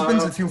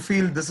 participants, if you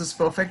feel this is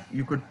perfect,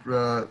 you could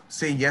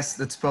say yes,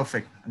 that's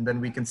perfect. And then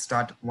we can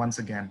start once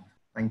again.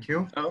 Thank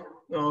you. Oh,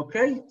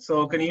 okay,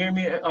 so can you hear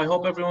me? I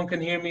hope everyone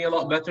can hear me a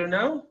lot better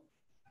now.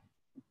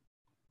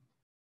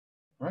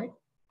 Right?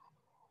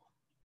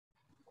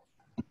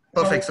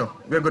 Perfect, so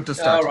we're good to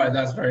start. All right,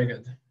 that's very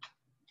good.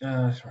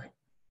 That's right.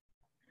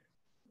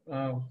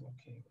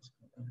 Okay.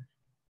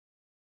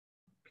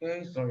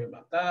 Okay, sorry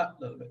about that.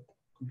 A little bit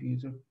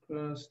computer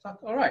stuck.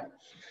 All right.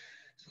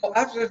 So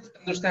after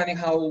understanding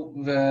how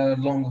the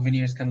long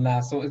veneers can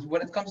last, so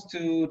when it comes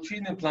to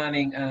treatment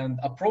planning and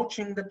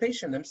approaching the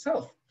patient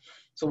themselves.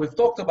 So we've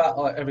talked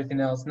about everything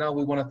else. Now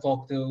we want to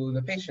talk to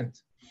the patient.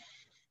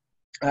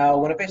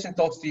 When a patient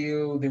talks to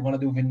you, they want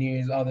to do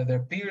veneers. Either their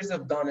peers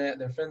have done it,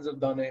 their friends have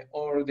done it,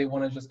 or they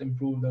want to just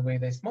improve the way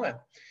they smile.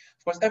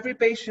 Of course, every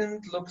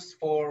patient looks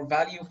for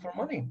value for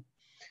money.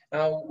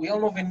 Now, we all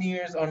know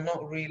veneers are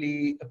not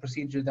really a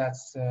procedure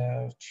that's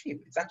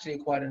cheap. It's actually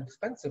quite an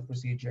expensive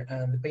procedure,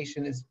 and the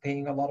patient is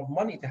paying a lot of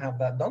money to have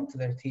that done to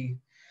their teeth.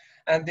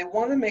 And they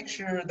want to make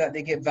sure that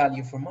they get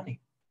value for money.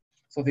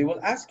 So they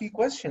will ask you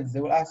questions.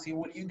 They will ask you,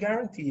 will you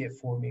guarantee it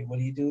for me? Will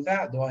you do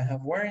that? Do I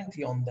have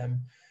warranty on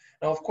them?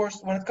 Now, of course,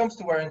 when it comes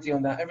to warranty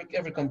on that,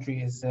 every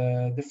country is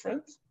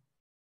different.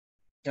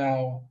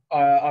 Now,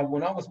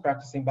 when I was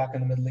practicing back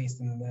in the Middle East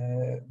in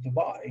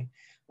Dubai,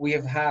 we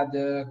have had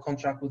a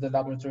contract with the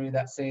laboratory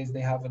that says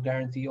they have a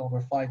guarantee over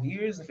 5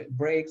 years. If it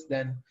breaks,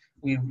 then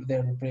they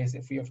replace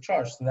it free of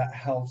charge. So that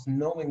helps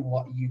knowing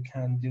what you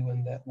can do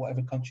in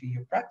whatever country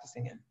you're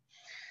practicing in.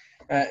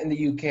 In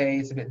the UK,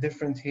 it's a bit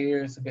different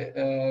here. It's a bit,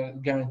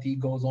 guarantee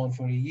goes on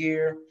for a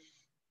year.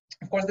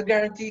 Of course, the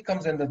guarantee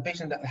comes in the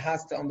patient that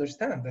has to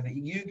understand that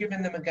you're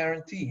giving them a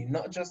guarantee,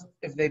 not just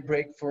if they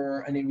break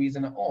for any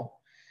reason at all.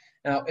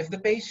 Now, if the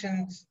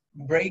patient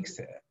breaks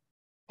it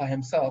by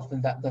himself,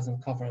 then that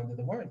doesn't cover under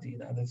the warranty.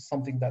 Now, that's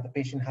something that the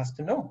patient has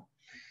to know.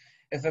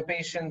 If a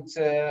patient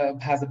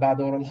has a bad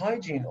oral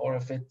hygiene, or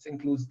if it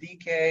includes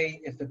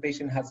decay, if the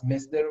patient has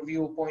missed their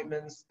review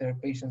appointments, their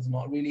patient's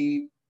not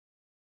really,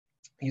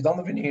 he's done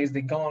the veneers,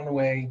 they've gone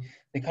away,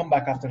 they come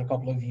back after a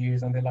couple of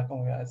years and they're like,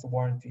 oh yeah, it's a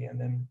warranty. And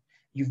then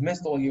you've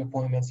missed all your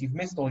appointments, you've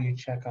missed all your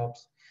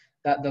checkups.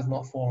 That does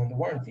not fall under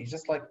warranty.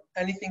 Just like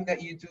anything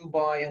that you do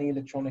buy, any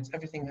electronics,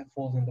 everything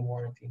falls under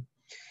warranty.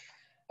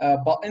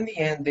 But in the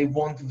end, they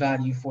want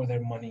value for their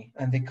money,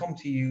 and they come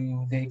to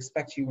you, they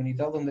expect you, when you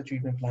tell them the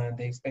treatment plan,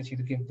 they expect you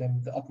to give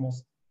them the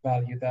utmost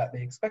value that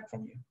they expect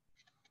from you.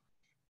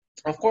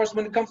 Of course,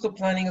 when it comes to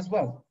planning as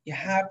well, you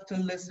have to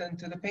listen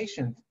to the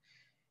patient.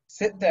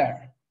 Sit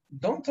there,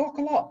 don't talk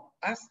a lot.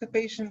 Ask the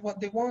patient what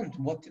they want,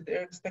 what are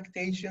their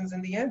expectations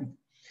in the end.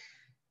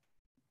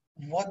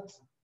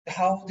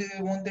 How do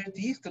they want their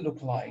teeth to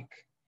look like?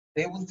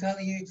 They will tell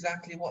you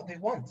exactly what they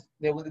want.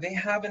 They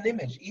have an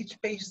image. Each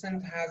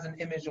patient has an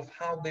image of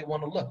how they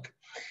want to look.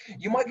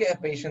 You might get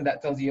a patient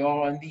that tells you,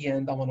 oh, in the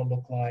end, I want to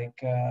look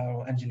like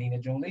Angelina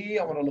Jolie.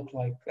 I want to look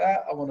like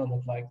that. I want to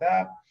look like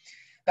that.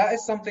 That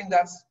is something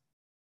that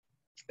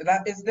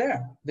is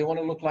there. They want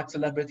to look like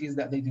celebrities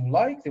that they do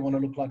like. They want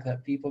to look like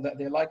that people that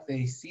they like.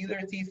 They see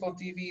their teeth on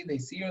TV. They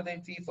see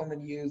their teeth on the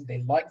news.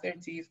 They like their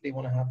teeth. They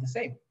want to have the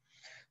same.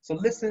 So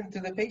listen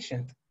to the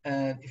patient,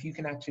 and if you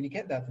can actually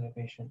get that to the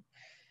patient.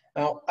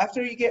 Now,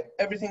 after you get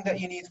everything that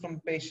you need from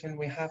the patient,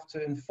 we have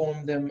to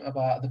inform them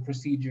about the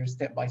procedure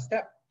step by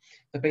step.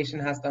 The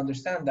patient has to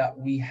understand that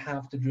we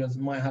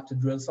might have to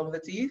drill some of the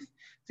teeth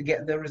to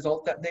get the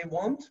result that they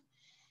want.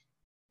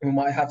 We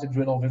might have to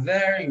drill over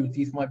there. Your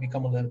teeth might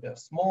become a little bit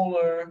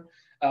smaller.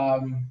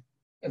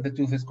 If the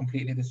tooth is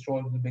completely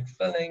destroyed with a big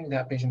filling,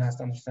 that patient has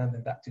to understand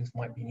that that tooth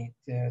might need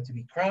to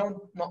be crowned,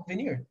 not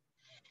veneered.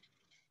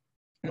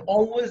 And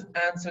always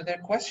answer their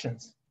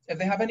questions. If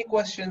they have any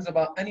questions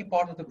about any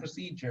part of the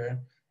procedure,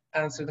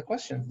 answer the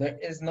questions. There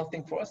is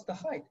nothing for us to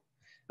hide.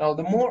 Now,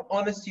 the more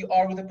honest you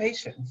are with the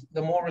patient,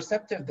 the more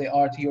receptive they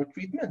are to your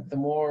treatment, the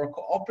more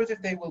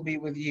cooperative they will be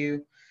with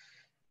you,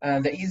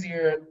 and the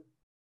easier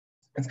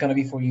it's going to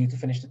be for you to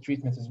finish the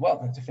treatment as well,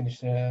 and to finish,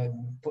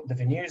 put the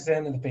veneers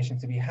in and the patient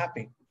to be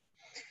happy.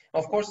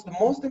 Of course, the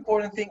most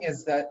important thing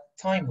is that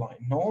timeline.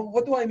 Now,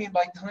 what do I mean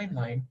by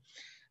timeline?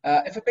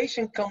 If a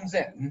patient comes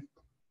in,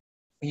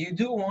 you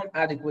do want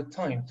adequate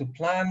time to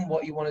plan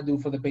what you want to do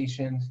for the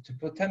patient,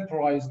 to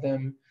temporize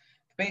them.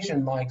 The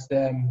patient likes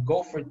them,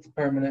 go for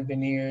permanent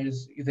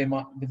veneers. There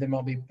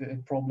might be a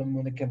problem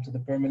when it comes to the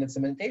permanent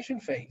cementation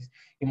phase.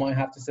 You might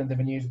have to send the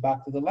veneers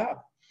back to the lab.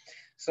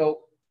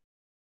 So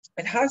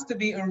it has to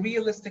be a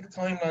realistic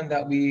timeline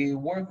that we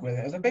work with.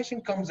 If a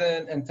patient comes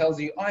in and tells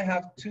you, I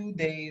have 2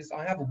 days,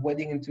 I have a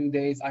wedding in 2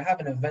 days, I have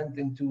an event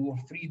in 2 or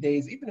 3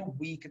 days, even a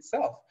week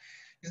itself,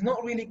 he's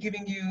not really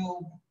giving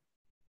you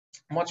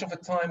much of a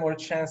time or a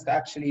chance to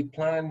actually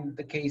plan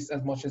the case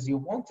as much as you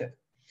want it.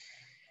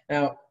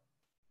 Now,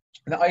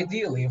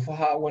 ideally,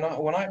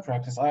 when I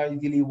practice, I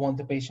ideally want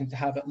the patient to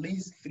have at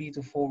least 3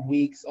 to 4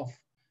 weeks of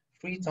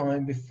free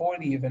time before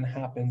the event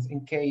happens.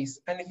 In case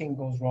anything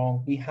goes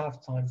wrong, we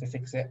have time to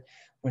fix it.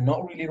 We're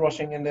not really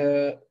rushing in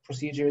the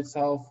procedure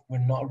itself. We're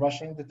not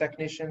rushing the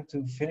technician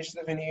to finish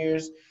the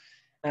veneers,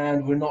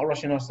 and we're not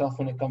rushing ourselves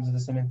when it comes to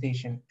the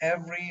cementation.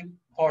 Every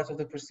part of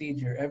the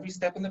procedure, every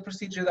step in the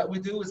procedure that we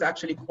do is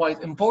actually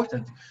quite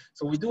important.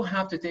 So we do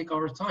have to take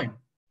our time.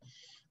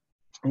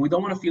 And we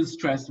don't want to feel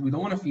stressed. We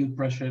don't want to feel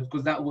pressured,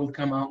 because that will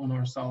come out on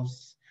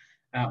ourselves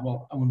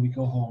when we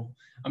go home.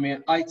 I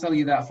mean, I tell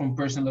you that from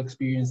personal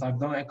experience. I've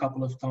done it a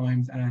couple of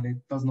times and it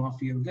does not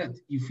feel good.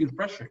 You feel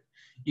pressured.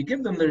 You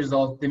give them the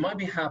result. They might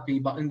be happy,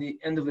 but in the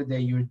end of the day,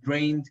 you're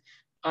drained,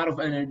 out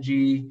of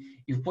energy.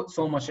 You've put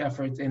so much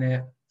effort in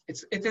it.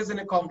 It is an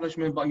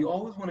accomplishment, but you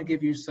always want to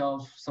give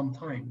yourself some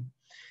time.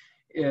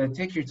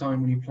 Take your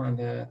time when you plan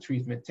the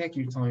treatment. Take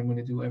your time when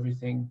you do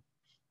everything.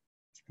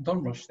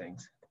 Don't rush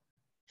things.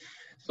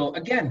 So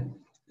again,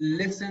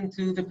 listen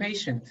to the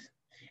patient.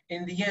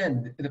 In the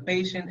end, the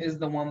patient is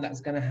the one that's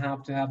going to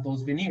have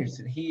those veneers.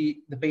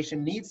 The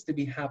patient needs to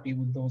be happy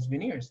with those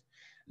veneers.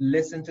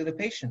 Listen to the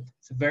patient.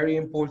 It's a very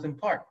important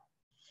part.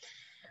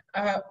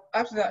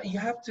 After that,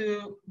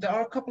 there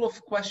are a couple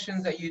of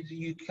questions that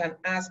you can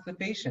ask the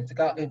patient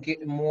to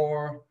get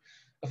more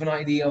of an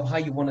idea of how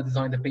you want to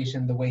design the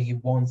patient the way he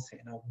wants it.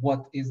 Now,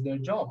 what is their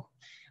job?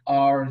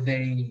 Are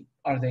they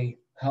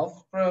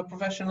health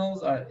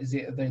professionals? Is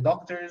it their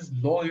doctors,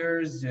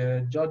 lawyers,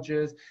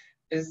 judges?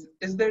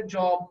 Is their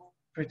job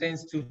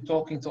pertains to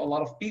talking to a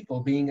lot of people,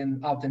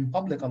 being out in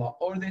public a lot,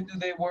 or do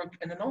they work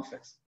in an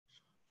office?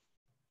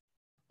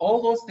 All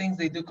those things,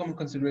 they do come in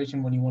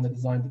consideration when you want to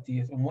design the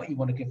teeth and what you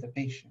want to give the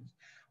patient.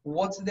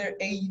 What's their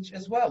age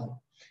as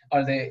well?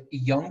 Are they a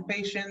young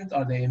patient?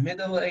 Are they a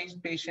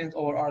middle-aged patient?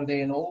 Or are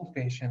they an old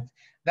patient?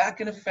 That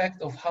can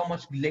affect of how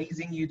much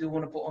glazing you do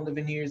want to put on the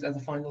veneers as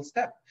a final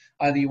step.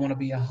 Either you want to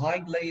be a high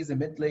glaze, a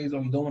mid glaze,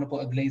 or you don't want to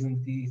put a glaze on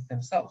the teeth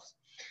themselves.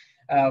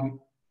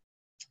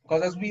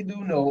 Because as we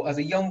do know, as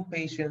a young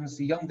patient,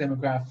 a young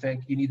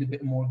demographic, you need a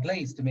bit more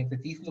glaze to make the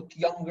teeth look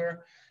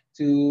younger,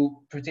 to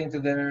pertain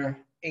to their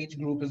age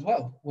group as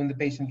well. When the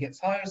patient gets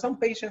higher, some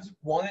patients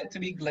want it to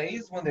be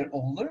glazed when they're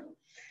older,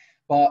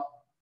 but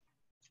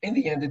in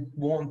the end, it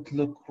won't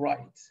look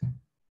right.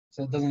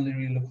 So it doesn't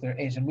really look their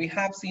age. And we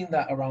have seen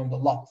that around a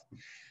lot.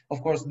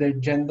 Of course, their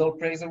gender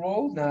plays a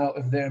role. Now,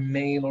 if they're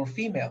male or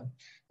female,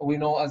 we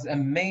know as a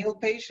male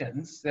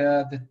patient,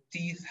 the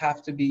teeth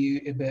have to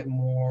be a bit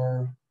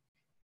more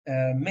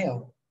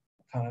male,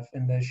 kind of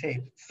in their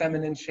shape.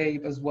 Feminine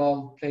shape as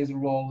well plays a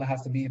role. It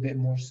has to be a bit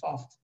more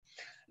soft.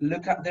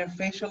 Look at their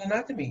facial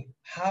anatomy.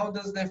 How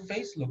does their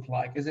face look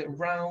like? Is it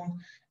round?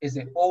 Is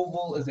it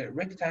oval? Is it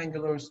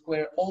rectangular,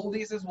 square? All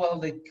these as well,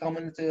 they come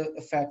into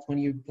effect when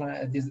you're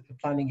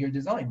planning your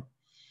design.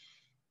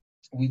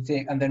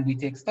 Then we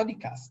take study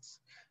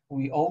casts.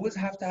 We always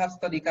have to have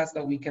study casts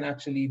that we can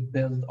actually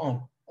build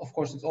on. Of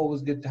course, it's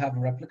always good to have a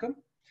replica,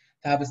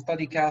 to have a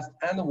study cast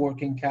and a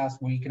working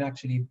cast where you can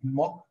actually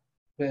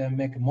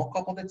make a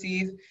mock-up of the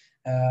teeth,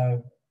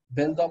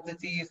 build up the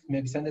teeth,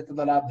 maybe send it to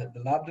the lab, let the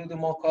lab do the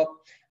mock-up,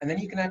 and then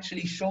you can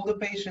actually show the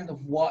patient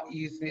of what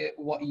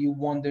you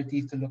want their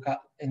teeth to look at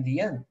in the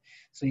end.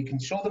 So you can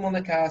show them on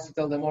the cast, you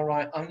tell them, all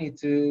right,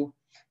 if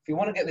you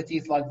want to get the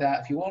teeth like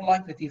that, if you won't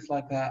like the teeth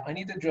like that, I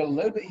need to drill a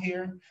little bit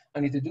here, I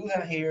need to do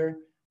that here,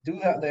 do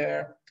that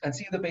there, and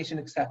see if the patient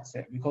accepts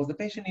it. Because the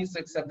patient needs to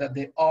accept that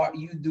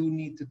you do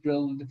need to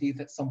drill the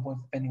teeth at some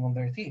point depending on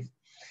their teeth.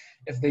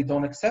 If they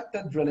don't accept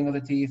that drilling of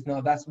the teeth,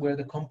 now that's where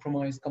the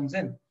compromise comes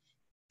in.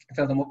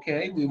 Tell them,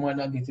 okay, we might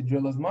not need to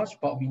drill as much,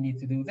 but we need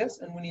to do this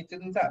and we need to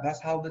do that. That's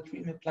how the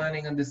treatment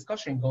planning and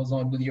discussion goes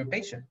on with your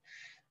patient.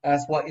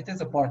 That's why it is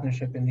a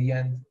partnership in the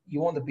end. You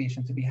want the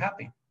patient to be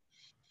happy.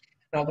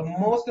 Now, the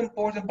most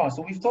important part,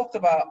 so we've talked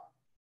about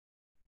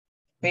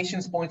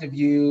patient's point of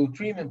view,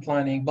 treatment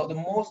planning, but the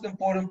most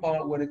important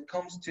part when it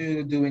comes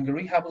to doing the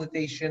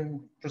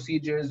rehabilitation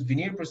procedures,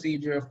 veneer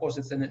procedure, of course,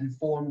 it's an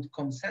informed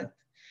consent.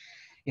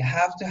 You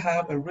have to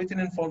have a written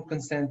informed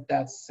consent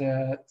that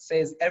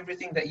says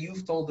everything that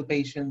you've told the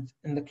patient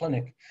in the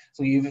clinic.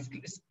 So you've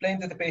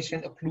explained to the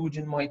patient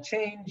occlusion might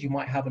change, you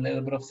might have a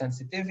little bit of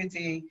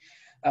sensitivity,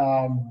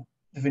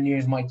 the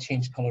veneers might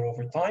change color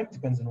over time,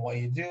 depends on what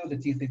you do, the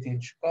teeth they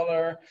change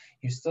color,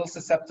 you're still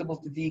susceptible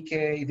to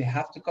decay, they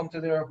have to come to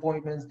their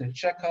appointments, their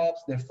checkups,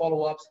 their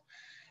follow-ups.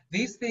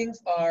 These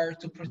things are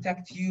to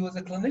protect you as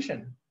a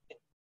clinician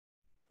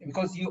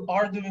because you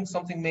are doing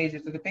something major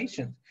to the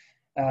patient.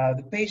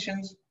 The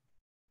patients,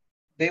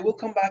 they will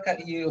come back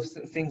at you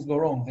if things go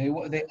wrong.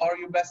 They are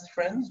your best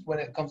friends when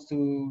it comes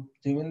to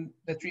doing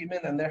the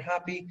treatment and they're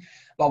happy.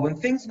 But when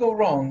things go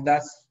wrong,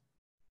 that's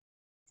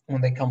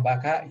when they come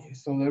back at you.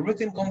 So the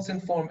written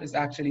consent form is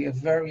actually a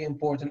very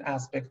important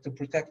aspect to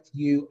protect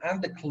you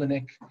and the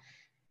clinic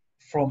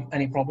from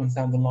any problems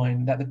down the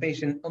line, that the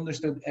patient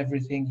understood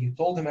everything, you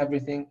told him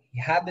everything, he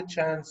had the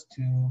chance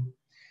to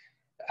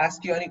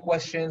ask you any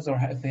questions, or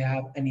if they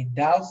have any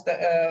doubts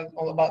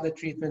about the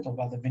treatment or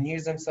about the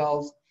veneers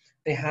themselves,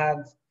 they had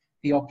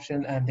the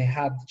option and they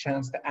had the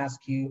chance to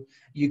ask you.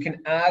 You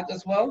can add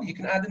as well, you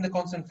can add in the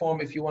consent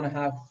form if you want to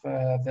have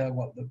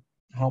the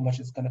how much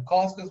it's going to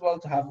cost as well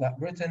to have that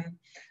written.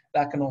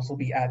 That can also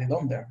be added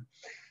on there.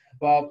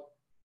 But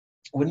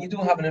when you do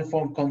have an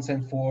informed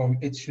consent form,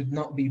 it should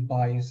not be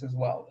biased as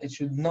well. It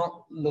should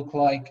not look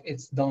like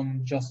it's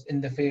done just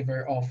in the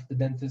favor of the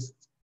dentist,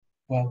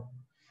 well,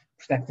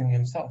 protecting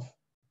himself.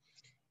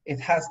 It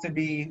has to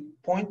be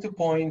point to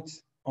point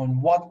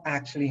on what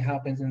actually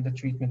happens in the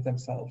treatment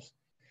themselves.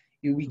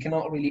 We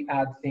cannot really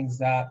add things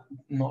that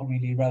not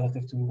really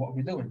relative to what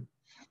we're doing.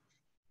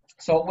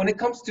 So when it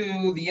comes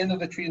to the end of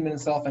the treatment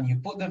itself and you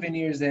put the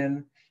veneers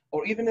in,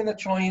 or even in the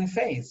try-in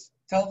phase,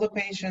 tell the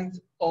patient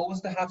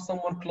always to have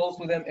someone close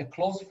with them, a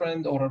close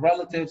friend or a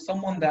relative,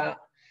 someone that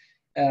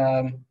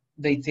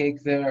they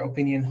take their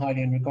opinion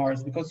highly in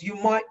regards, because you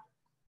might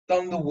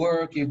done the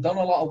work, you've done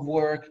a lot of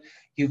work,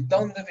 you've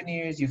done the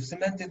veneers, you've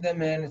cemented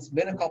them in, it's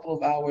been a couple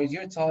of hours,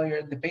 you're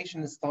tired, the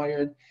patient is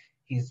tired,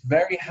 he's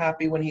very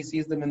happy when he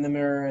sees them in the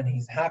mirror and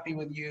he's happy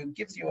with you,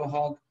 gives you a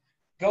hug,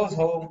 goes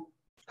home,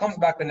 comes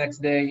back the next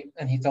day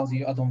and he tells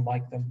you, I don't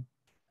like them.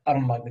 I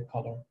don't like the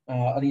color.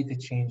 I need to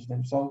change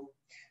them. So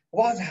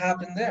what has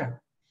happened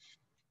there?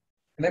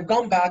 And they've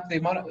gone back.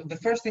 The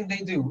first thing they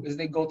do is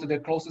they go to their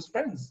closest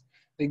friends.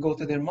 They go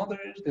to their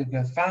mothers,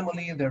 their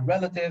family, their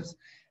relatives,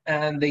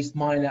 and they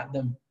smile at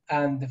them.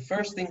 And the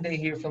first thing they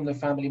hear from their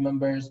family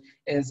members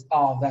is,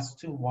 oh, that's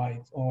too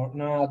white, or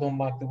no, I don't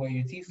like the way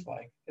your teeth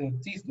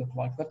look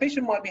like. The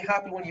patient might be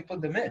happy when you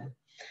put them in,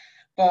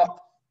 but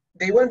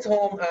they went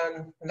home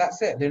and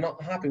that's it. They're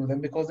not happy with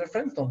them because their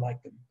friends don't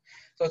like them.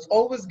 So it's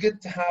always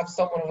good to have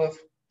someone with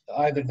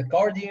either the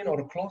guardian or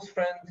a close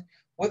friend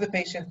with the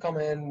patient come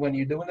in when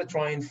you're doing the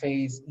try-in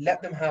phase,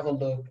 let them have a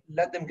look,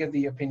 let them give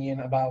the opinion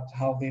about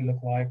how they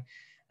look like.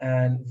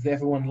 And if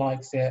everyone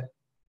likes it,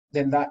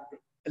 then that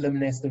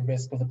eliminates the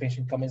risk of the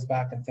patient coming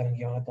back and telling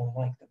you, I don't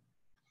like them.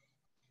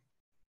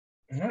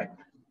 All right.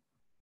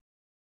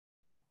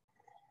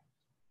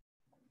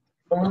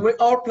 When we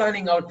are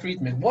planning our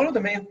treatment, what are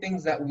the main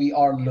things that we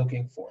are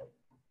looking for?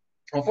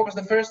 Well, focus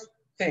the first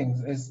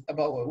things is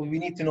about what we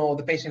need to know if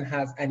the patient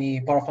has any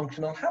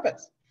parafunctional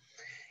habits.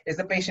 Is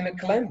the patient a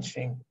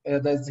clenching?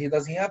 Does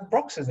he have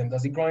bruxism?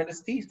 Does he grind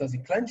his teeth? Does he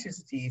clench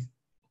his teeth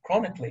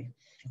chronically?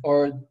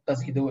 Or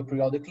does he do it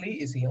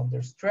periodically? Is he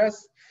under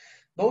stress?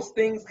 Those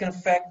things can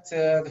affect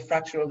the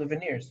fracture of the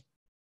veneers.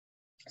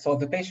 So if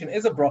the patient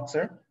is a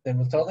bruxer, then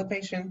we'll tell the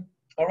patient,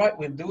 all right,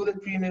 we'll do the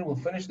treatment, we'll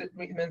finish the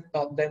treatment,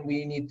 but then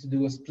we need to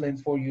do a splint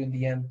for you in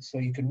the end so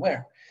you can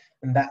wear.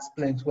 And that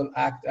splint will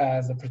act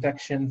as a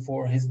protection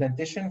for his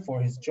dentition,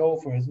 for his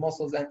jaw, for his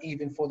muscles, and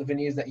even for the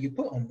veneers that you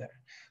put on there.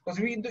 Because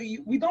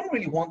we don't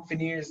really want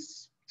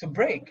veneers to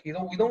break. We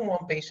don't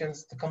want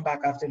patients to come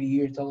back after a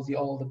year, tells you,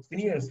 oh, the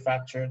veneer is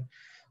fractured.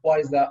 Why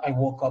is that? I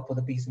woke up with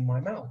a piece in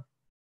my mouth.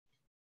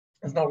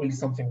 It's not really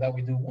something that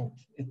we do want.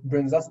 It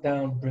brings us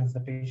down, brings the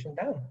patient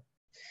down.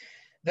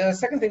 The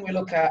second thing we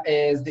look at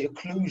is the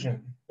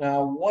occlusion.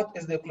 Now, what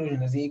is the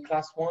occlusion? Is he a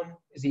class 1?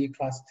 Is he a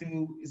class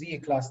 2? Is he a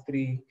class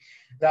 3?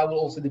 That will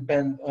also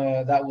depend,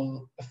 that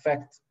will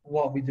affect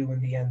what we do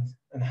in the end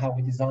and how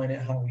we design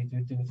it, how we do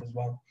it as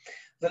well.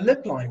 The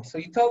lip line. So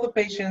you tell the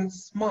patient,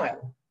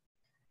 smile.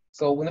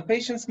 So when the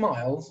patient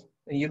smiles,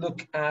 and you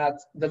look at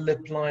the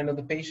lip line of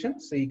the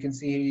patient, so you can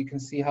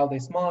see how they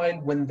smile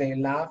when they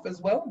laugh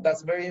as well.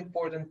 That's very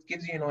important.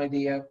 Gives you an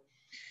idea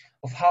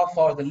of how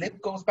far the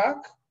lip goes back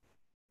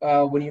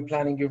when you're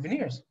planning your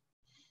veneers.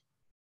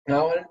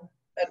 Now,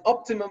 an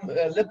optimum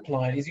lip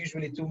line is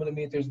usually 2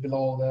 millimeters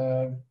below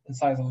the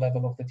incisal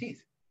level of the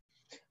teeth,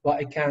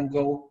 but it can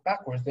go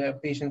backwards. There are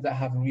patients that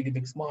have really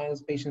big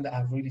smiles, patients that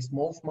have really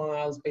small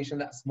smiles, patients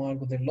that smile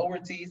with their lower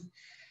teeth.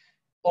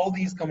 All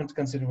these come into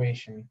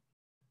consideration.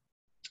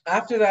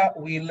 After that,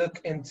 we look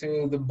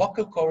into the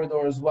buccal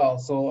corridor as well.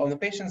 So on the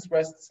patient's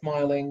breast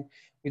smiling,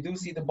 we do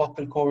see the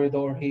buccal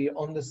corridor here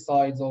on the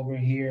sides over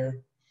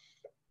here.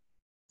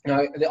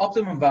 Now, the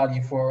optimum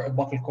value for a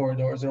buccal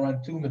corridor is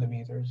around 2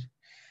 millimeters.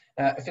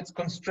 If it's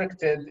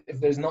constricted, if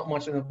there's not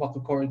much in the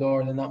buccal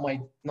corridor, then that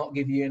might not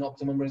give you an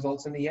optimum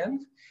results in the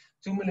end.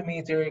 2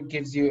 millimeter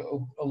gives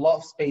you a lot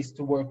of space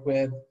to work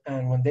with,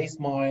 and when they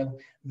smile,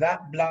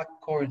 that black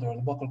corridor,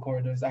 the buccal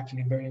corridor, is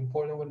actually very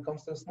important when it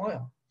comes to a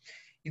smile.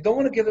 You don't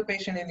want to give the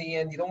patient in the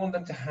end, you don't want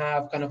them to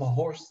have kind of a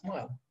horse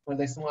smile. When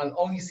they smile,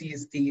 all you see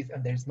is teeth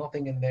and there's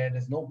nothing in there,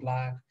 there's no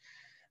black,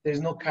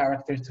 there's no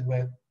character to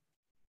it.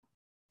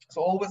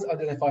 So always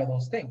identify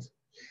those things.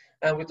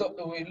 And we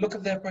look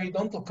at their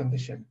periodontal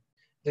condition.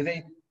 Do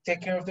they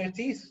take care of their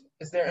teeth?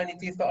 Is there any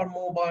teeth that are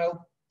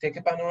mobile? Take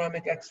a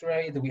panoramic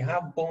x-ray. Do we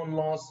have bone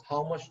loss?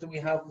 How much do we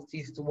have the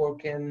teeth to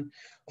work in?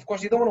 Of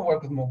course, you don't want to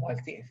work with mobile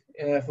teeth.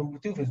 If a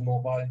tooth is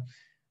mobile,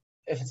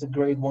 if it's a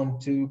grade 1,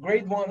 2.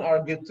 Grade 1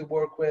 are good to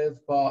work with,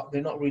 but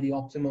they're not really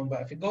optimum.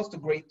 But if it goes to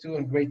grade 2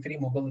 and grade 3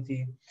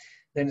 mobility,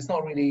 then it's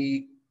not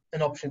really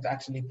an option to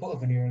actually put a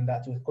veneer in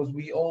that tooth, because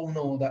we all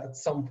know that at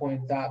some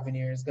point that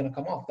veneer is going to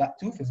come off, that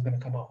tooth is going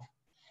to come off.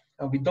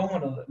 And we don't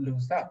want to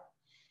lose that.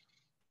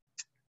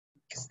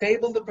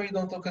 Stable the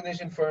periodontal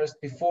condition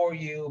first before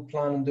you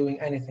plan on doing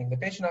anything. The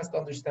patient has to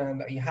understand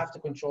that you have to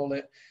control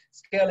it.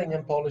 Scaling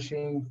and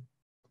polishing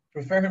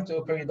refer him to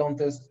a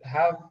periodontist,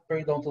 have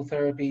periodontal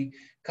therapy,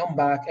 come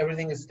back,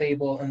 everything is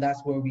stable, and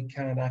that's where we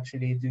can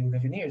actually do the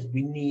veneers.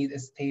 We need a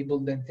stable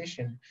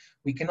dentition.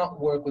 We cannot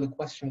work with a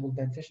questionable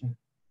dentition.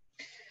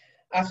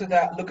 After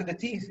that, look at the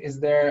teeth. Is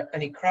there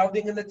any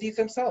crowding in the teeth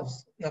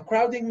themselves? Now,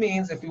 crowding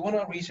means if we want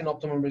to reach an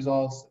optimum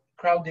results,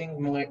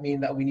 crowding might mean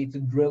that we need to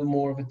drill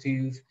more of a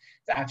tooth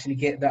to actually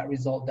get that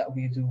result that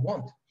we do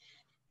want.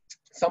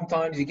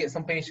 Sometimes you get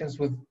some patients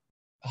with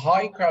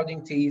high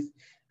crowding teeth,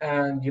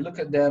 and you look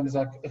at them, it's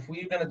like, if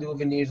we're going to do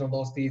veneers on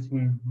those teeth,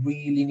 we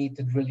really need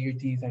to drill your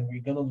teeth, and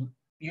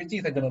your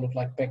teeth are going to look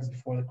like pegs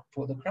before they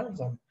put the crowns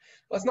on.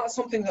 But it's not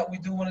something that we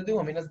do want to do.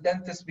 I mean, as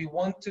dentists, we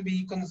want to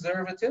be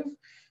conservative.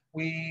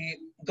 We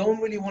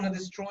don't really want to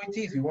destroy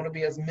teeth. We want to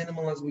be as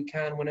minimal as we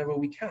can whenever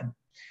we can.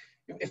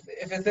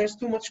 If there's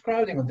too much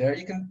crowding on there,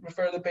 you can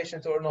refer the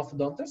patient to an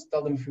orthodontist.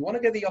 Tell them if you want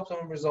to get the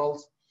optimum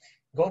results,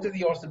 go to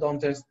the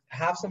orthodontist,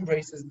 have some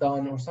braces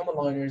done or some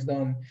aligners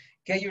done,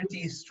 get your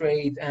teeth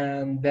straight,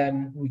 and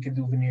then we can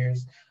do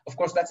veneers. Of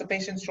course, that's a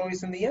patient's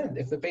choice in the end.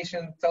 If the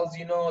patient tells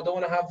you, no, I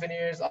don't want to have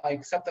veneers, I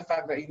accept the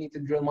fact that you need to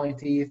drill my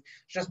teeth,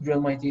 just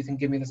drill my teeth and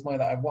give me the smile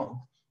that I want,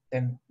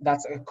 then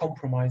that's a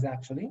compromise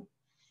actually.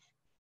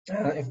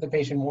 If the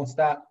patient wants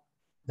that,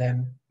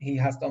 then he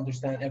has to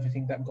understand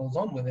everything that goes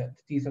on with it.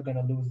 The teeth are going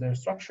to lose their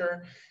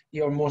structure.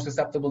 You're more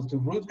susceptible to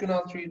root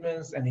canal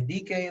treatments, any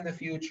decay in the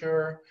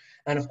future.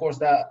 And of course,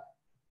 that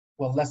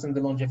will lessen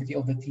the longevity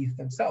of the teeth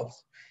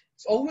themselves.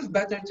 It's always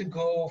better to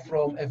go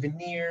from a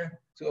veneer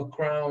to a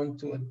crown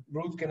to a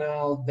root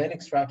canal, then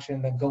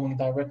extraction, than going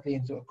directly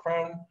into a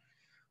crown,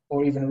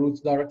 or even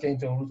directly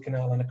into a root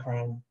canal and a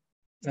crown.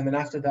 And then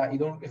after that,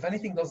 if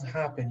anything does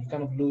happen, you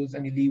kind of lose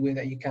any leeway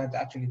that you can to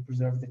actually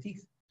preserve the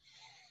teeth.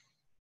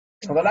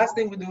 Now, the last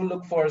thing we do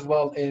look for as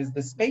well is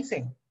the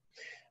spacing.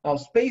 Now,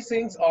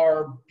 spacings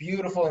are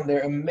beautiful and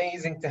they're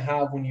amazing to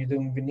have when you're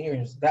doing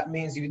veneers. That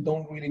means you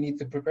don't really need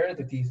to prepare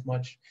the teeth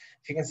much.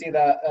 If you can see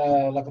that,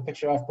 like a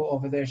picture I've put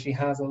over there, she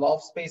has a lot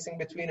of spacing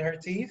between her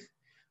teeth,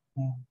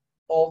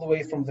 all the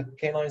way from the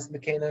canines to the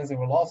canines. There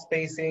were a lot of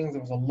spacings.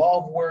 There was a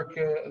lot of work,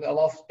 a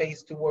lot of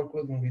space to work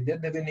with when we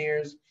did the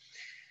veneers.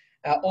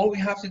 All we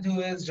have to do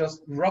is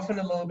just roughen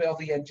a little bit of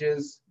the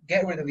edges,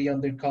 get rid of the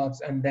undercuts,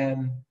 and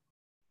then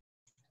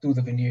do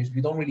the veneers.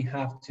 We don't really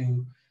have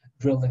to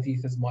drill the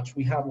teeth as much.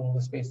 We have all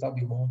the space that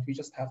we want. We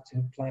just have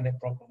to plan it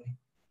properly.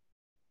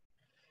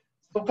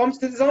 So it comes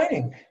to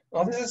designing.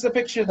 Now, this is a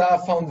picture that I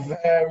found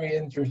very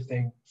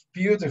interesting. It's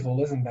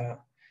beautiful, isn't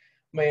that?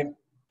 I mean,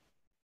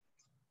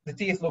 the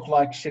teeth look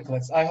like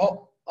chiclets.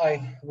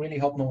 I really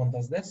hope no one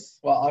does this.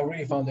 Well, I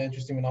really found it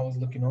interesting when I was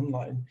looking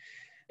online.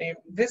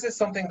 This is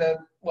something that,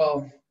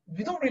 well,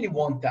 we don't really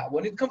want that.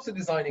 When it comes to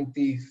designing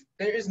teeth,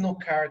 there is no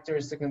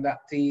characteristic in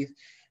that teeth.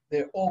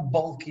 They're all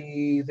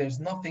bulky. There's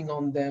nothing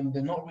on them.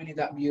 They're not really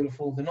that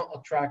beautiful. They're not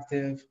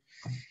attractive.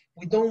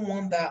 We don't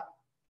want that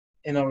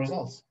in our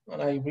results.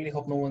 And I really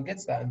hope no one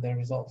gets that in their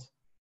results.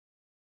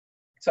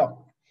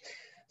 So,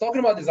 talking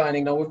about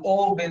designing, now we've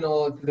all been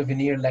to the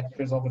veneer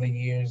lectures over the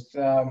years.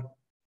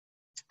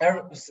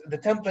 This is the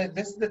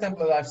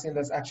template I've seen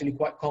that's actually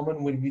quite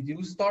common when we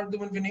do start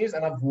doing veneers,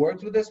 and I've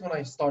worked with this when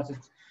I started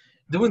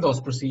doing those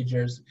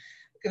procedures.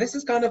 This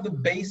is kind of the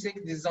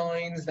basic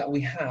designs that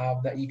we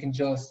have that you can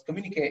just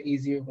communicate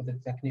easier with the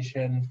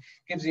technician.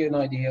 Gives you an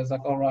idea. It's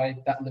like, all right,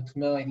 that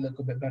might look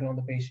a bit better on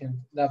the patient.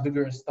 That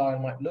vigorous style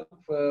might look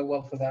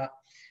well for that.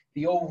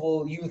 The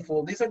oval,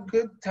 youthful, these are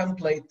good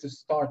templates to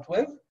start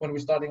with when we're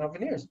starting our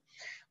veneers.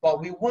 But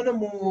we want to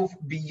move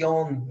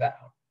beyond that.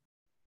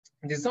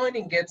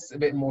 Designing gets a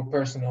bit more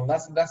personal.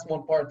 That's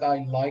one part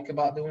I like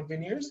about doing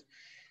veneers,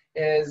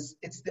 is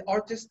it's the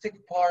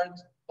artistic part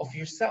of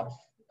yourself.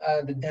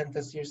 The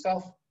dentist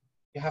yourself,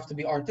 you have to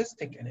be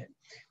artistic in it.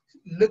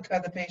 Look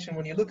at the patient.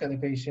 When you look at the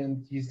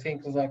patient, you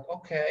think like,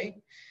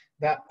 okay,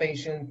 that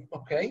patient,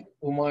 okay,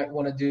 we might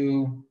want to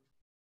do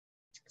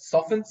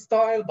softened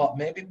style, but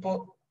maybe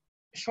put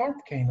sharp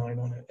canine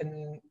on it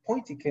and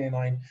pointy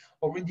canine,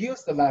 or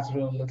reduce the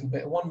lateral a little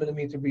bit, 1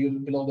 millimeter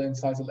below the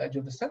incisal edge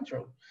of the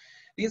central.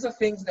 These are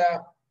things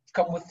that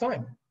come with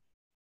time.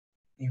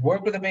 You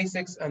work with the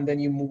basics and then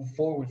you move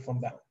forward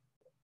from that.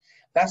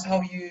 That's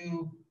how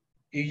you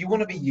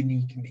want to be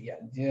unique in the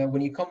end. Yeah,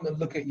 when you come and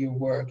look at your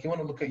work, you want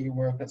to look at your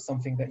work as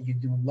something that you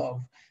do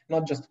love,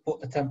 not just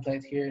put a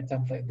template here, a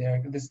template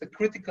there. This is the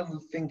critical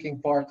thinking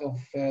part of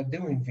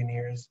doing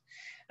veneers,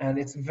 and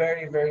it's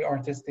very, very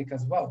artistic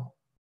as well.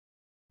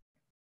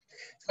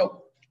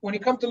 So when you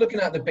come to looking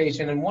at the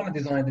patient and want to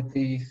design the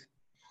teeth,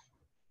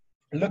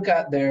 look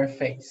at their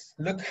face.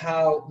 Look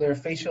how their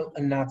facial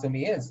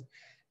anatomy is.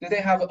 Do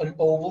they have an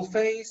oval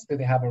face? Do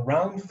they have a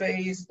round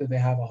face? Do they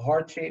have a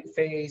heart-shaped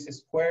face, a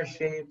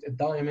square-shaped, a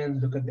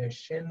diamond? Look at their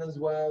chin as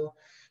well.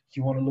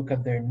 You want to look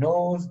at their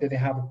nose. Do they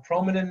have a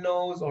prominent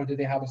nose or do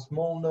they have a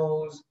small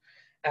nose?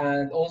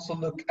 And also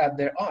look at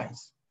their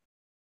eyes.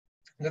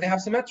 Do they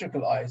have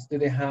symmetrical eyes? Do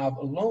they have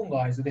long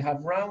eyes? Do they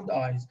have round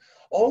eyes?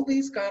 All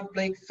these kind of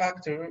play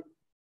factor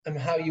and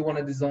how you want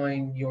to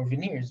design your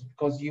veneers,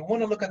 because you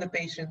want to look at the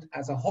patient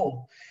as a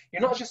whole.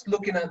 You're not just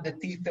looking at the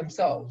teeth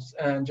themselves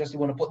and just you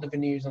want to put the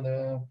veneers on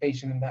the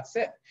patient and that's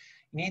it.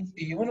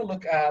 You want to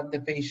look at the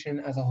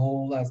patient as a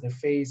whole, as their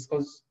face,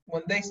 because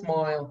when they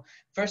smile,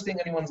 first thing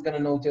anyone's going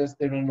to notice,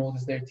 they're going to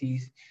notice their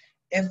teeth.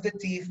 If the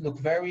teeth look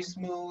very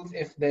smooth,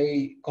 if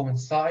they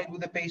coincide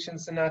with the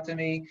patient's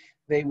anatomy,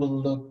 they will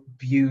look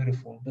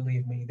beautiful.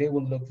 Believe me, they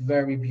will look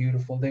very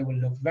beautiful. They will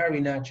look very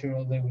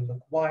natural. They will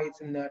look white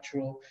and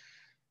natural.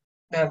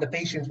 And the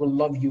patients will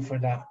love you for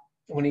that.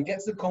 When he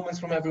gets the comments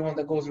from everyone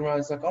that goes around,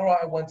 it's like, all right,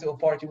 I went to a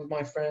party with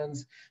my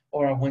friends,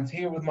 or I went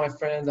here with my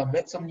friends, I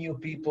met some new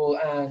people,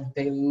 and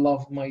they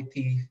loved my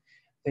teeth.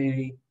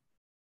 They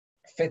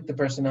fit the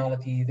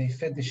personality, they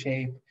fit the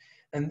shape.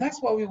 And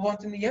that's what we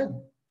want in the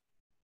end.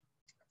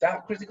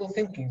 That critical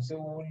thinking. So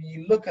when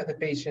you look at the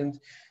patient,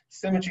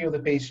 symmetry of the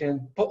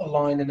patient, put a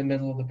line in the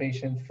middle of the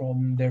patient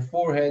from their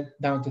forehead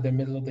down to the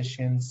middle of the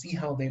shin, see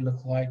how they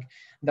look like.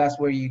 That's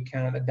where you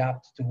can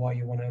adapt to why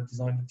you want to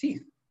design the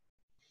teeth.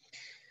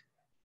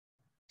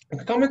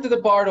 And coming to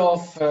the part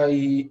of,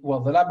 the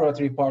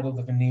laboratory part of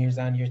the veneers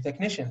and your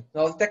technician.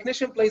 Now, the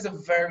technician plays a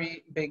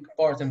very big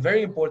part and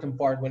very important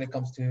part when it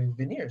comes to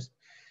veneers.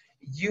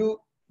 You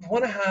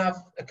want to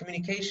have a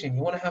communication.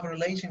 You want to have a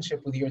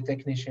relationship with your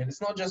technician. It's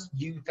not just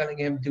you telling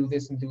him do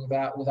this and do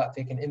that without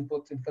taking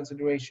input in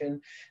consideration.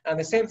 And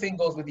the same thing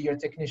goes with your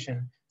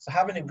technician. So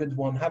having a good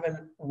one, having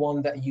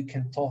one that you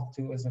can talk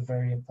to is a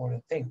very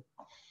important thing.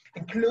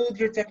 Include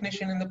your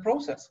technician in the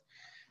process.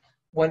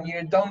 When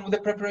you're done with the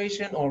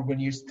preparation or when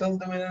you're still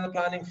doing it in the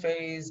planning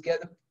phase,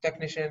 get the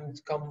technician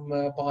to come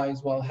by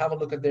as well, have a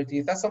look at their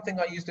teeth. That's something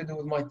I used to do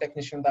with my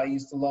technician that I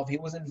used to love. He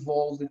was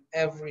involved in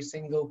every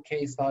single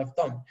case that I've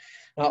done.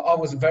 Now, I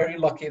was very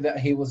lucky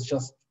that he was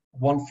just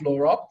one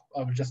floor up.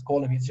 I would just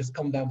call him, he'd just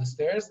come down the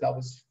stairs. That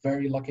was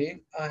very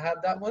lucky I had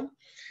that one.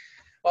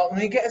 Well, when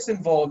he gets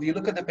involved, you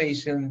look at the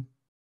patient,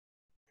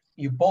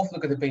 you both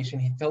look at the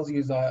patient, he tells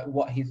you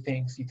what he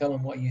thinks, you tell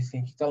him what you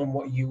think, you tell him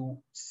what you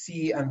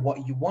see and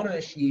what you want to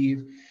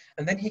achieve,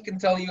 and then he can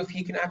tell you if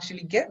he can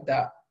actually get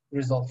that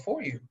result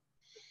for you.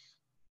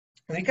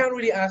 And you can't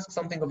really ask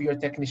something of your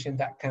technician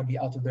that can be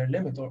out of their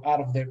limit or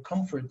out of their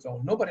comfort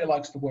zone. Nobody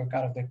likes to work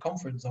out of their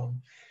comfort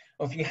zone.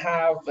 If you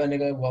have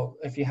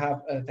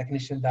a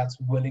technician that's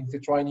willing to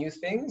try new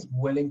things,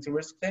 willing to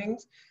risk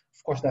things,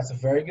 of course, that's a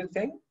very good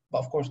thing, but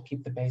of course,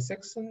 keep the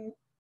basics, and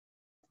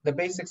the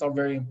basics are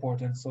very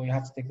important, so you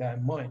have to take that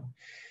in mind.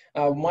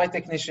 My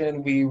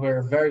technician, we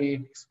were very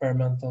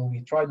experimental.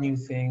 We tried new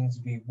things.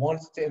 We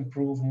wanted to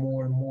improve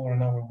more and more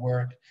on our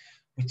work.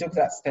 We took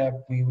that step.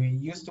 We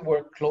used to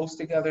work close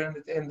together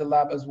in the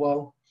lab as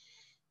well.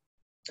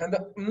 And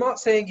I'm not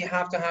saying you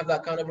have to have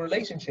that kind of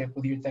relationship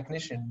with your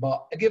technician,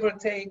 but a give or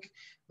take,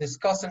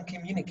 discuss and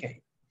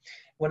communicate.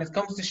 When it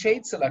comes to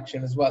shade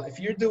selection as well, if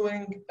you're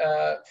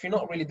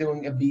not really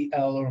doing a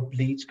BL or a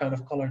bleach kind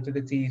of color to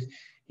the teeth,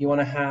 you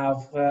want to have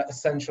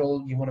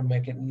essential, you want to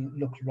make it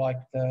look like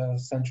the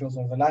centrals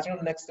or the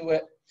lateral next to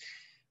it.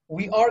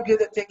 We are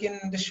good at taking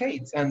the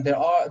shades, and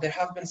there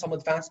have been some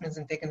advancements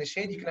in taking the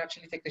shade. You can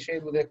actually take the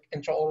shade with an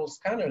intraoral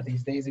scanner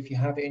these days if you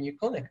have it in your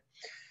clinic.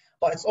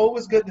 But it's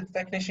always good that the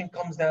technician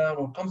comes down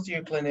or comes to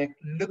your clinic,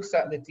 looks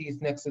at the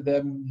teeth next to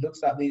them,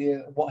 looks at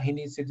what he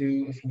needs to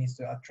do, if he needs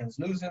to add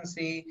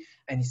translucency,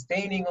 any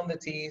staining on the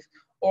teeth,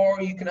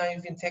 or you can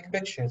even take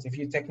pictures if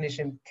your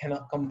technician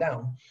cannot come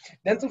down.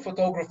 Dental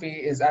photography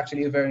is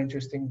actually a very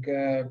interesting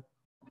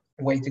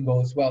way to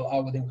go as well. I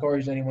would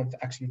encourage anyone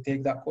to actually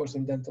take that course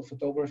in dental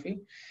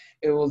photography.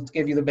 It will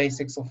give you the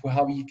basics of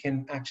how you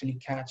can actually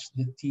catch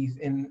the teeth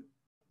in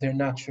their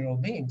natural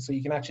being. So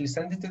you can actually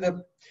send it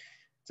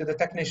to the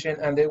technician,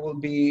 and there will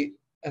be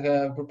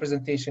a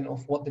representation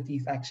of what the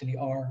teeth actually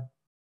are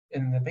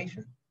in the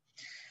patient.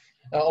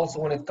 Also,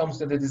 when it comes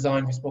to the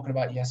design, we've spoken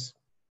about, yes,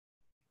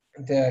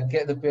 get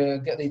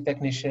the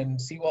technician,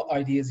 see what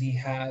ideas he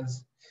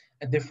has,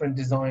 different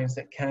designs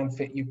that can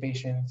fit your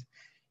patient.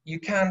 You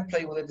can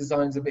play with the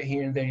designs a bit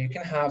here and there. You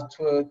can have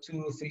two,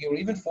 3, or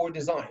even 4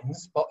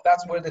 designs, but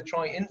that's where the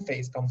try-in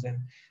phase comes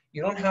in.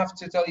 You don't have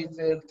to tell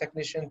the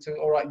technician to,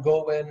 all right,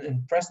 go in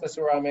and press the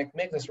ceramic,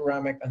 make the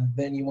ceramic, and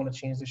then you want to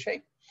change the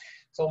shape.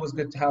 It's always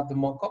good to have the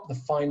mock-up, the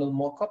final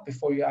mock-up,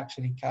 before you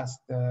actually cast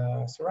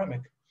the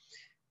ceramic.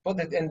 Put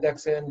the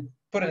index in,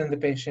 put it in the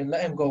patient,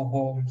 let him go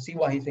home, see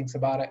what he thinks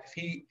about it.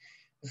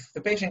 If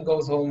the patient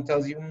goes home,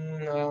 tells you,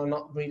 no,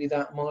 not really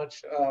that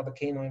much, the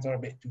canines are a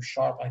bit too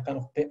sharp, I kind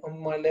of bit on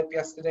my lip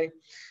yesterday.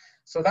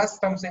 So that's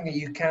something that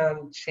you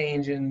can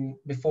change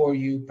before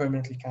you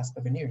permanently cast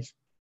the veneers.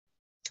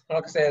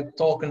 Like I said,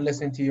 talk and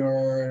listen to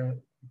your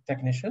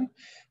technician,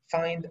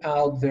 find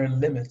out their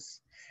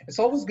limits. It's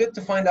always good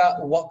to find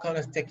out what kind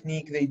of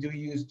technique they do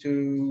use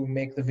to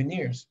make the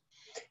veneers.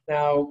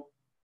 Now,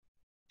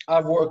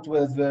 I've worked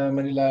with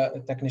many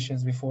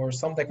technicians before.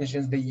 Some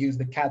technicians, they use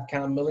the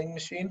CAD/CAM milling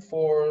machine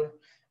for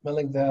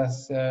milling the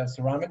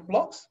ceramic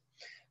blocks.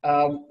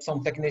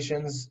 Some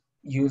technicians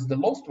use the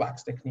low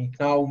wax technique.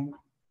 Now,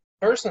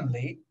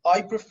 personally,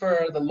 I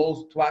prefer the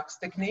low wax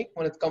technique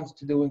when it comes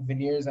to doing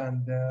veneers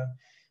and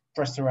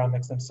pressed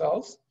ceramics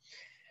themselves,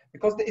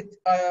 because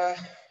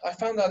I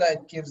found out that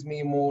it gives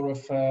me more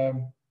of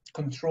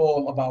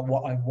control about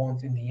what I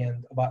want in the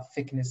end, about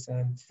thickness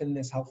and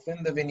thinness, how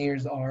thin the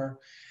veneers are.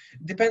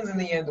 It depends in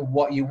the end of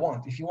what you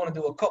want. If you want to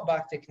do a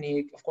cutback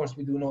technique, of course,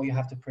 we do know you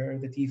have to prepare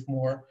the teeth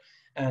more,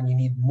 and you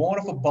need more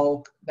of a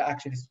bulk that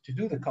actually is to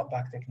do the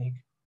cutback technique.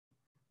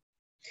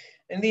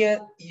 In the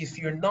end, if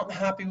you're not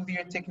happy with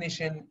your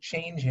technician,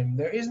 change him.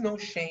 There is no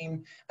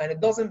shame, and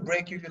it doesn't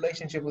break your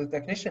relationship with the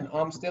technician.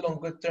 I'm still on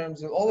good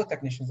terms with all the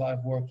technicians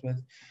I've worked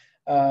with.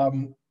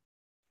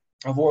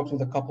 I've worked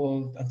with a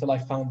couple until I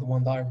found the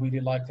one that I really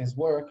liked his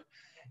work.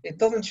 It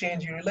doesn't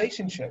change your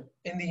relationship.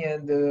 In the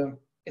end,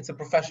 it's a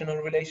professional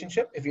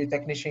relationship. If your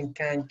technician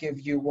can't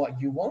give you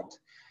what you want,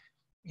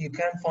 you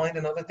can find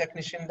another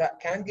technician that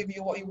can give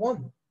you what you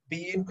want.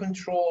 Be in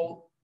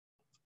control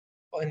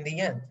in the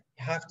end.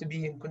 You have to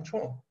be in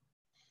control.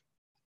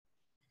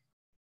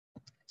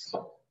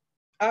 So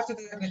after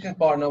the technician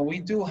part, now we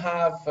do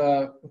have,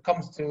 when it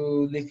comes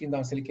to lithium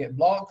down silicate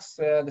blocks,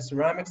 the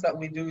ceramics that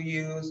we do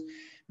use,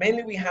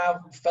 mainly we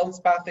have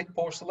feldspathic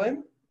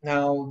porcelain.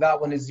 Now that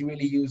one is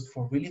really used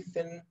for really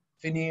thin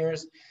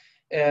veneers.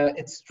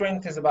 Its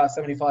strength is about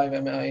 75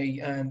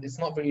 MA, and it's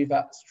not very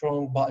that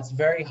strong, but it's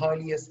very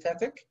highly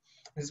aesthetic.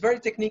 It's very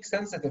technique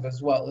sensitive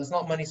as well. There's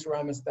not many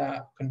ceramics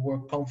that can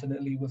work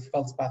confidently with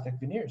feldspathic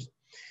veneers.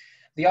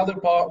 The other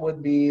part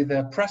would be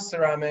the pressed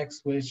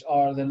ceramics, which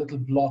are the little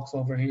blocks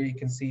over here. You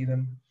can see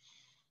them.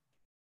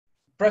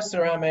 Pressed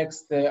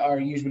ceramics, they are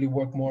usually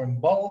work more in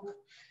bulk.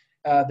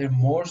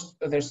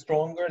 They're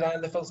stronger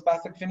than the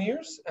feldspathic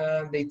veneers,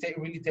 and they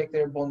really take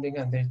their bonding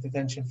and their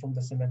retention from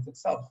the cement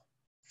itself.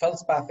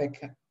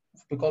 Feldspathic,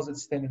 because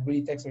it's thin, it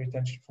really takes the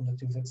retention from the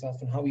tooth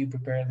itself and how you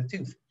prepare the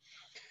tooth.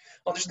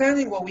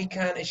 Understanding what we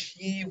can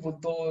achieve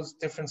with those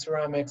different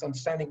ceramics,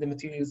 understanding the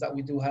materials that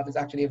we do have is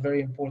actually a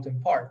very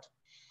important part.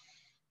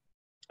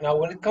 Now,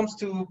 when it comes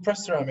to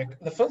pressed ceramic,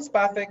 the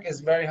feldspathic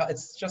is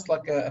it's just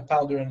like a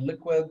powder and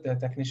liquid. The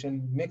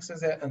technician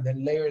mixes it and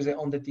then layers it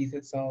on the teeth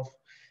itself.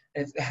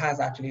 It has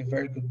actually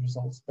very good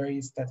results, very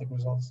aesthetic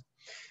results.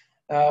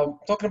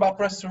 Talking about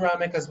pressed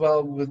ceramic as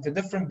well, with the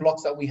different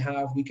blocks that we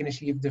have, we can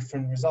achieve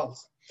different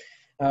results.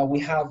 We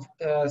have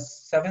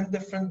 7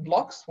 different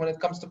blocks when it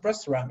comes to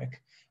pressed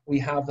ceramic. We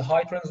have the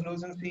high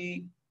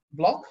translucency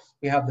blocks,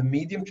 we have the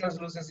medium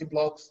translucency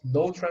blocks,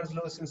 low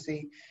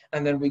translucency,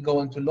 and then we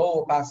go into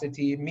low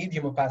opacity,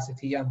 medium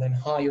opacity, and then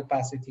high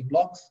opacity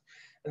blocks.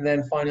 And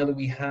then finally,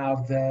 we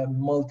have the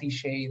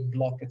multi-shade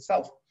block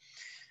itself.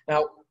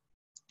 Now,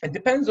 it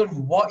depends on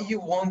what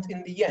you want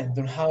in the end,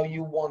 on how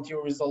you want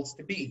your results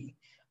to be,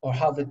 or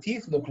how the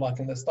teeth look like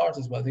in the start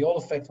as well. They all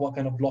affect what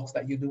kind of blocks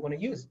that you do want to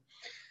use.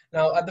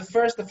 Now, at the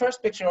first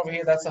picture over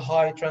here, that's a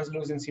high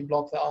translucency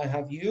block that I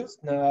have used.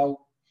 Now,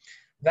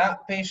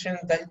 that patient,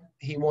 that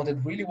he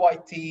wanted really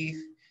white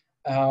teeth,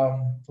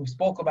 we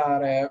spoke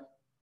about it,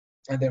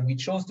 and then we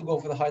chose to go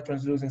for the high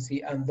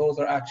translucency, and those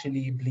are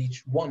actually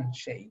bleach 1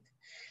 shade.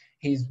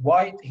 He's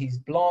white, he's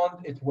blonde,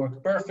 it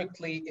worked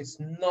perfectly. It's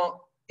not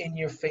in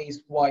your face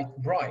white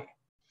bright.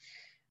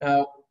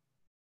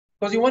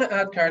 Because you want to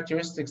add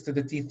characteristics to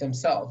the teeth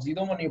themselves. You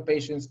don't want your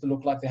patients to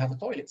look like they have a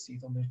toilet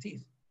seat on their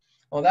teeth.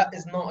 Well, that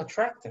is not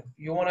attractive.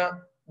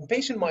 The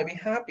patient might be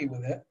happy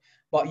with it,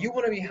 but you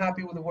want to be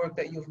happy with the work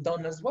that you've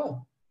done as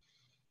well.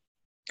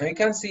 And you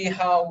can see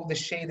how the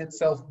shade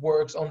itself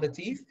works on the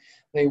teeth.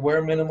 They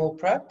wear minimal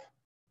prep.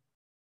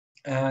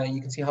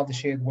 You can see how the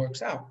shade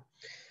works out.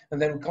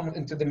 And then come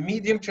into the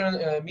medium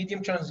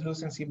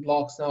translucency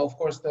blocks. Now, of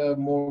course, the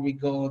more we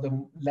go,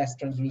 the less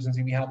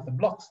translucency we have the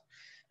blocks.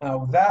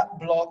 That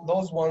block,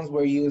 those ones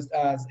were used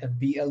as a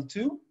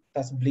BL2,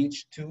 that's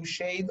bleach 2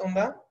 shade on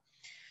that.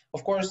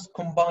 Of course,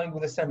 combined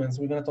with the cements,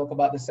 we're going to talk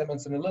about the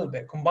cements in a little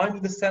bit. Combined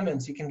with the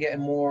cements, you can get a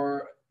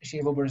more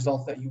achievable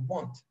result that you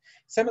want.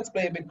 Cements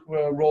play a big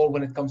role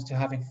when it comes to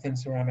having thin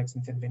ceramics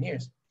and thin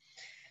veneers.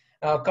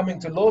 Coming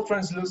to low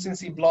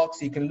translucency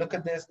blocks, you can look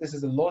at this. This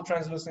is a low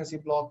translucency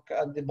block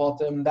at the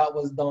bottom. That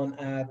was done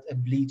at a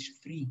bleach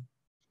 3.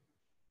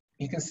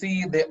 You can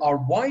see they are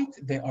white,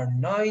 they are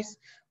nice,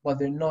 but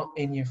they're not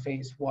in your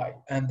face white,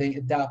 and they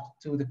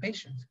adapt to the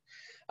patient.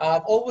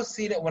 I've always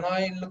seen it when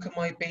I look at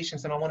my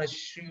patients and I want to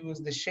choose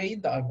the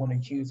shade that I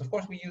want to use. Of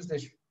course, we use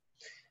the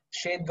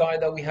shade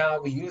guide that we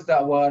have. We use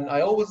that one.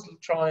 I always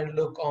try and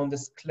look on the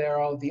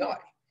sclera of the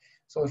eye.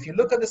 So if you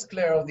look at the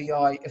sclera of the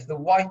eye, if the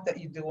white that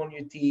you do on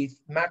your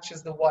teeth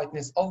matches the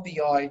whiteness of the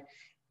eye,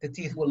 the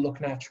teeth will look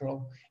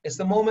natural. It's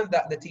the moment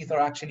that the teeth are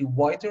actually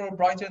whiter or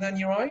brighter than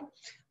your eye,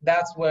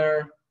 that's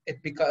where it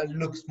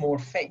looks more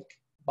fake.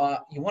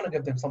 But you want to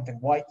give them something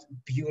white,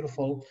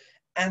 beautiful,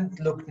 and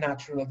look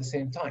natural at the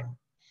same time.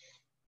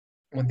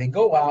 When they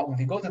go out, when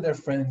they go to their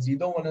friends, you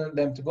don't want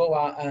them to go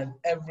out and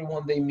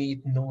everyone they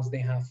meet knows they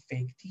have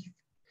fake teeth.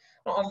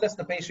 Now, unless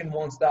the patient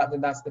wants that,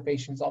 then that's the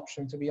patient's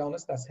option, to be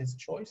honest. That's his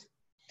choice.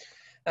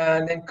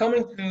 And then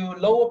coming to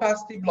low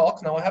opacity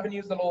blocks. Now, I haven't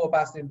used the low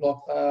opacity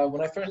block.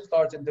 When I first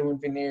started doing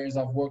veneers,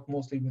 I've worked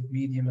mostly with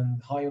medium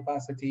and high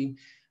opacity.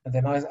 And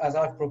then as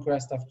I've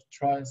progressed, I've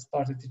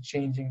started to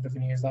changing the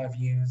veneers I've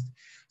used.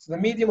 So the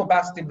medium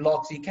opacity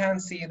blocks, you can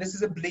see, this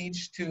is a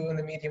bleach 2 in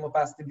the medium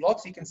opacity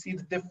blocks. You can see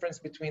the difference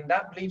between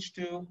that bleach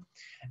 2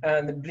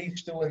 and the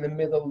bleach 2 in the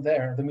middle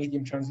there, the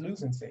medium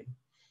translucency.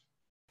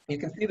 You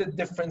can see the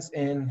difference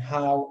in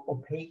how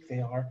opaque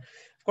they are.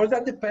 Of course,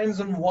 that depends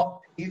on what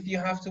teeth you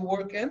have to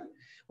work in.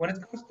 When it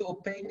comes to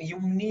opaque, you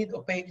need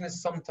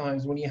opaqueness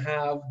sometimes when you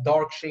have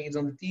dark shades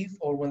on the teeth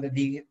or when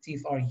the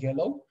teeth are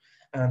yellow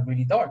and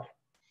really dark.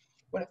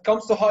 When it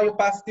comes to high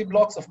opacity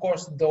blocks, of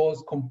course,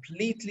 those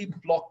completely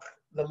block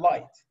the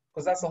light,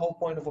 because that's the whole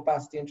point of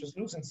opacity and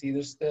translucency.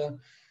 There's the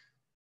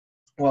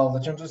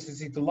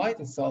translucency to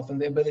light itself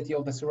and the ability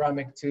of the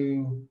ceramic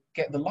to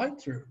get the light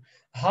through.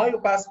 High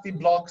opacity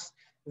blocks,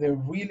 they're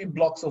really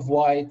blocks of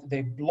white.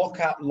 They block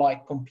out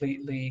light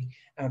completely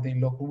and they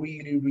look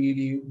really,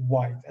 really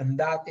white. And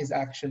that is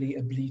actually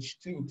a bleach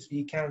too. So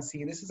you can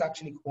see this is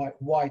actually quite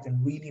white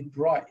and really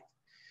bright.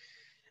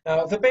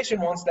 Now, if the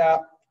patient wants that,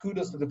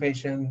 kudos to the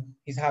patient.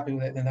 He's happy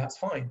with it, then that's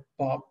fine.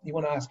 But you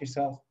want to ask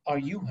yourself, are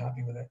you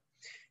happy with it?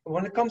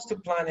 When it comes to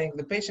planning,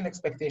 the patient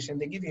expectation,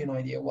 they give you an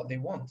idea of what they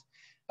want.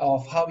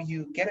 Of how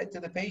you get it to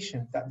the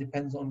patient, that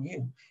depends on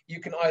you. You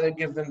can either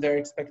give them their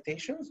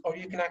expectations or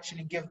you can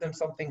actually give them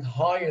something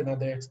higher than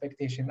their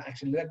expectation,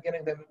 actually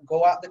getting them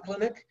go out the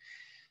clinic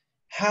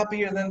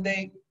happier than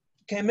they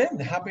came in,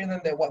 happier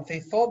than what they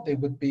thought they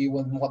would be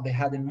when what they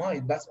had in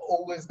mind. That's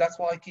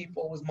why I keep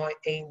always my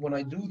aim when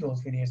I do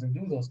those veneers and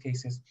do those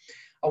cases.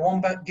 I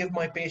want to give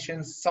my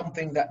patients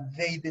something that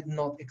they did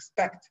not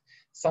expect,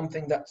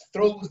 something that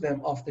throws them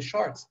off the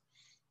charts.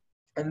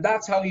 And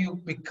that's how you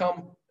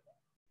become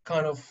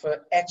kind of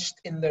etched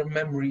in their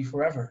memory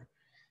forever.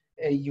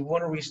 You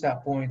want to reach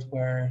that point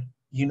where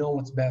you know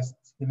what's best.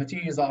 The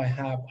materials I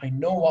have, I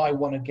know what I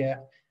want to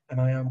get,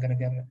 and I am going to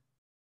get it.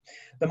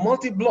 The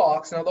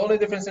multi-blocks, now the only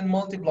difference in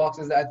multi-blocks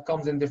is that it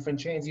comes in different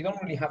chains. You don't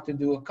really have to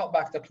do a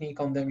cutback technique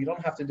on them. You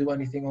don't have to do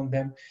anything on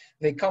them.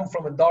 They come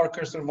from a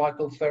darker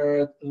cervical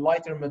third,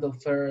 lighter middle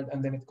third,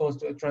 and then it goes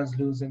to a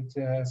translucent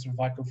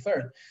cervical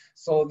third.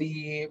 So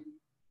the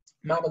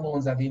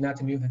mamelons and the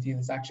anatomy of the teeth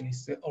is actually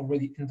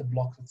already in the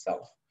block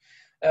itself.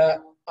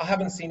 I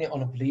haven't seen it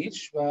on a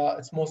bleach.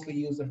 It's mostly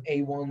used in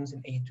A1s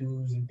and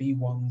A2s and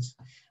B1s,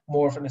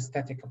 more of an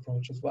aesthetic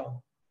approach as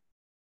well.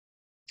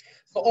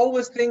 So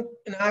always think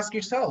and ask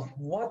yourself,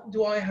 what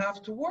do I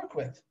have to work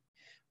with?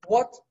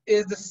 What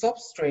is the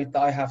substrate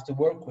that I have to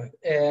work with?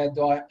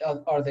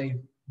 Are they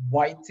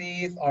white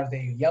teeth? Are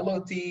they yellow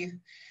teeth?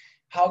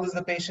 How does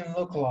the patient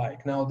look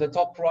like? Now, the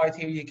top right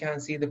here, you can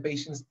see the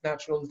patient's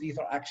natural teeth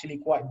are actually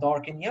quite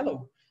dark and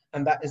yellow.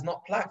 And that is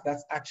not plaque.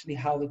 That's actually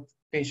how the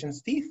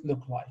patient's teeth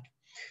look like.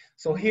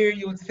 So here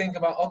you would think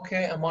about,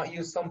 okay, I might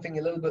use something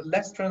a little bit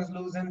less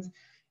translucent.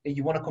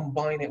 You want to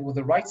combine it with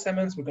the right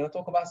cements. We're going to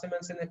talk about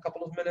cements in a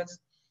couple of minutes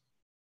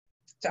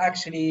to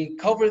actually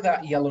cover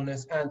that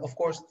yellowness. And of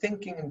course,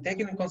 thinking and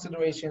taking in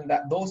consideration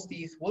that those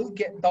teeth will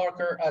get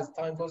darker as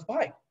time goes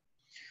by.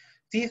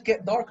 Teeth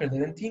get darker, the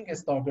dentine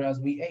gets darker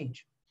as we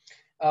age.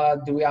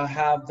 Do we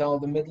have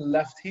down the middle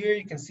left here?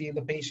 You can see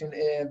the patient,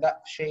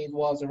 that shade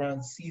was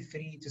around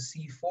C3 to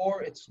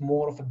C4. It's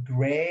more of a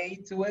gray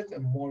to it, a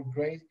more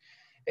gray,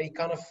 a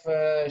kind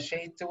of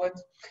shade to it.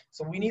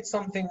 So we need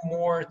something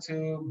more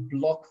to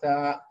block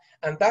that.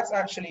 And that's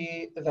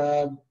actually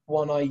the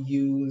one I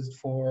used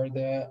for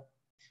the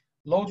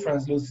low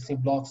translucency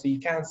block. So you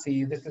can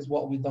see this is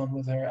what we've done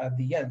with her at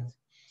the end.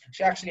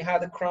 She actually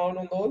had a crown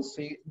on those.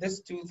 So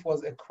this tooth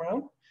was a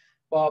crown,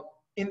 but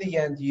in the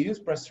end, you use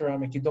pressed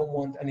ceramic. You don't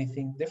want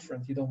anything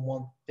different. You don't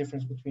want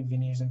difference between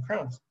veneers and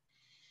crowns.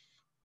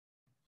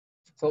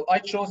 So I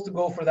chose to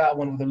go for that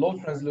one with the low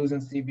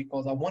translucency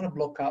because I want to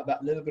block out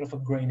that little bit of a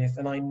grayness.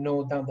 And I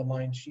know down the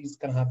line, she's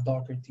going to have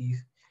darker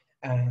teeth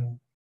and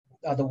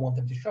I don't want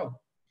them to show.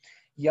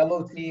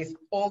 Yellow teeth,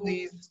 all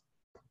these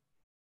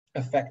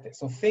affect it.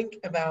 So think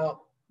about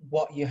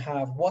what you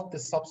have, what the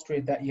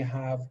substrate that you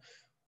have,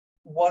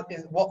 what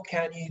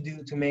can you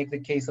do to make the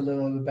case a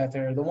little bit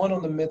better. The one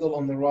on the middle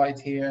on the right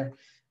here,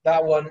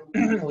 that one,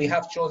 we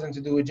have chosen to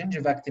do a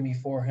gingivectomy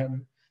for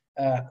him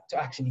to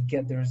actually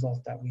get the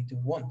result that we do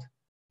want.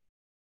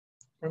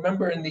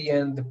 Remember, in the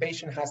end, the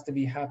patient has to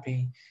be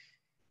happy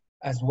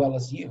as well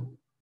as you.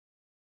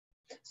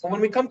 So when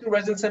we come to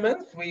resin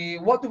cement,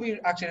 what do we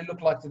actually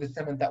look like to the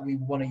cement that we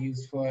want to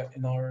use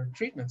in our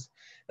treatments?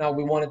 Now,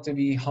 we want it to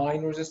be high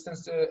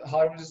resistance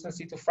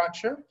to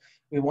fracture.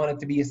 We want it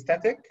to be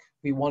aesthetic.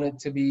 We want it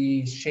to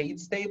be shade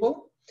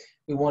stable.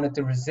 We want it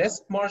to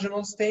resist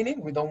marginal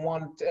staining. We don't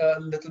want a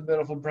little bit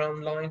of a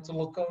brown line to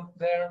look out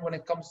there when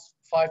it comes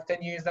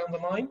 5-10 years down the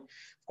line.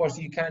 Of course,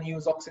 you can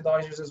use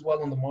oxidizers as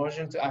well on the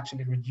margin to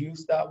actually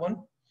reduce that one.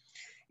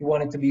 You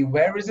want it to be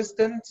wear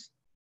resistant.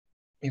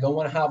 You don't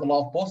want to have a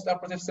lot of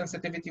post-operative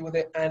sensitivity with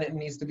it, and it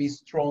needs to be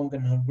strong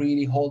and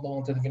really hold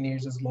on to the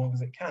veneers as long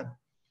as it can.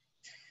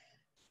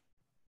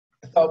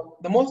 So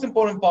the most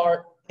important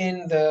part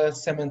in the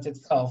cement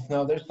itself,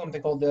 now there's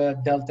something called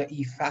the delta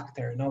E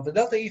factor. Now the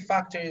delta E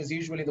factor is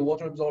usually the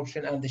water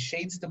absorption and the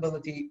shade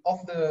stability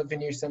of the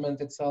veneer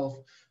cement itself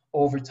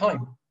over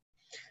time.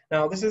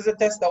 Now, this is a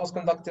test that was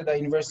conducted at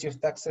University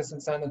of Texas in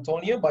San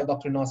Antonio by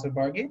Dr. Nasser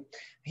Bargi.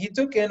 He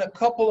took in a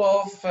couple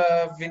of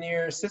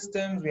veneer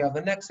systems. We have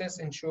the Nexus,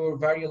 Ensure,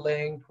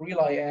 VariLink,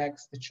 RealIX,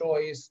 the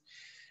Choice.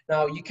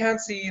 Now, you can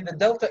see the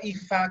delta E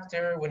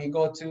factor when you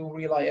go to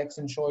RealIX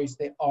and Choice,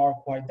 they are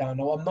quite down.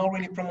 Now, I'm not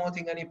really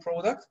promoting any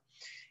product.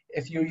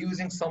 If you're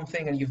using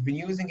something and you've been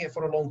using it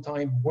for a long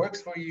time, works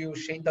for you,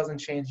 shade doesn't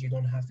change, you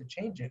don't have to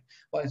change it.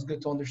 But it's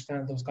good to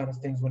understand those kind of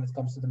things when it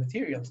comes to the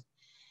materials.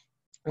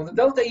 Well, the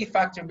delta E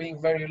factor being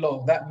very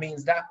low, that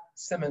means that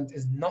cement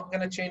is not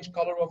going to change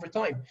color over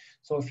time.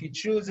 So if you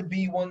choose a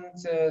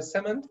B1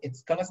 cement,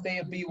 it's going to stay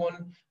a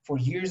B1 for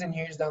years and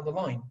years down the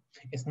line.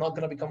 It's not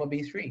going to become a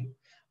B3.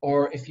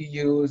 Or if you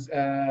use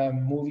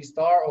Movie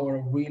Star or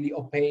a really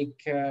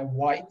opaque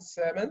white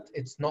cement,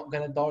 it's not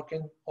going to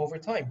darken over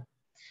time.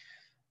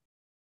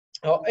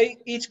 Now,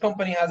 each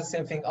company has the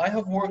same thing. I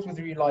have worked with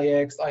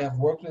RealIX, I have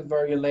worked with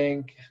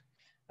VariLink,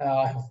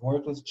 I have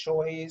worked with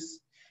Choice.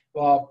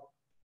 Well,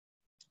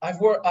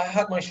 I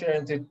had my share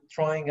into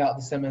trying out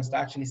the cements to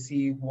actually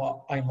see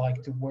what I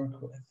like to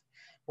work with.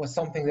 What's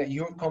something that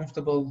you're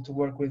comfortable to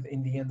work with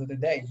in the end of the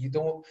day.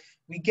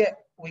 We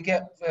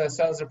get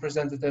sales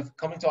representative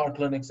coming to our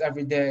clinics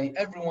every day,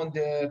 everyone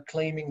there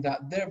claiming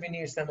that their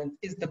veneer cement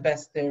is the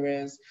best there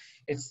is.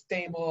 It's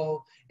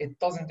stable, it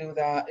doesn't do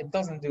that, it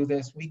doesn't do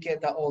this. We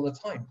get that all the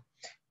time.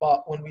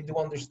 But when we do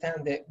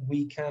understand it,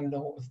 we can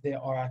know if they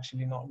are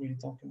actually not really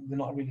talking, they're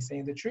not really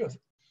saying the truth.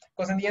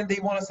 Because in the end, they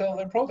want to sell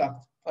their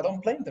product. I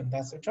don't blame them,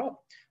 that's their job.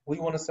 We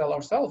want to sell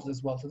ourselves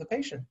as well to the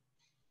patient.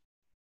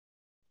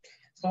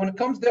 So when it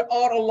comes, there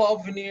are a lot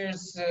of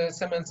veneers,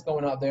 cements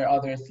going out there.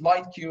 Either it's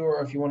light cure,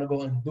 or if you want to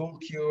go in dual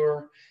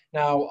cure.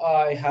 Now,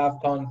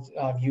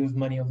 I've used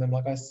many of them,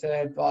 like I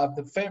said.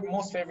 The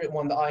most favorite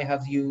one that I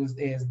have used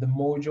is the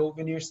Mojo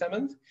veneer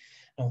cement.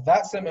 Now,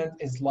 that cement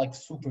is like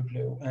super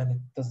glue, and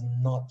it does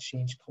not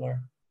change color.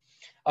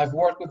 I've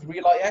worked with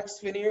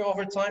RealIX veneer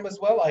over time as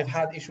well. I've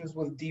had issues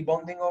with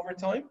debonding over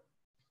time.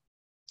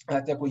 I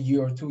think a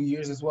year or 2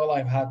 years as well.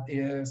 I've had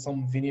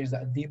some veneers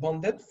that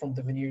debonded from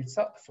the veneer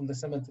itself, from the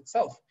cement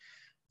itself.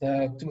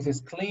 The tooth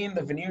is clean,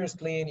 the veneer is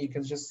clean. You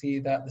can just see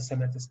that the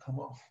cement has come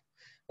off.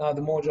 Now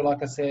the Mojo,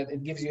 like I said,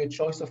 it gives you a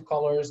choice of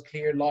colors: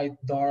 clear, light,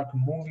 dark,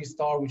 Movie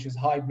Star, which is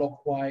high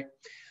block white.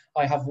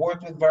 I have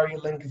worked with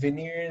VariLink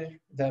veneer,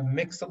 the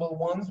mixable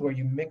ones where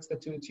you mix the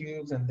two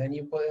tubes and then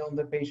you put it on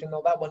the patient.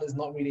 Now that one is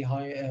not really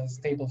high,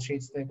 stable,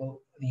 shade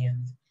stable at the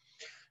end.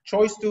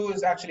 Choice 2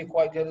 is actually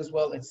quite good as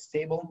well. It's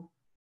stable.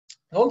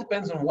 It all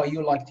depends on what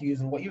you like to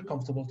use and what you're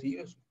comfortable to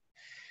use.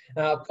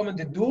 Coming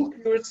to dual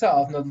cure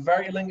itself, now the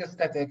VariLink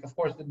aesthetic, of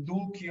course, the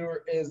dual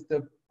cure is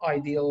the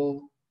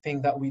ideal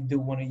thing that we do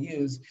want to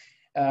use.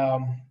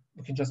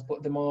 We can just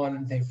put them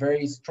on. They're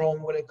very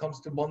strong when it comes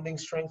to bonding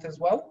strength as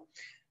well.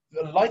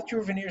 The light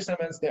cure veneer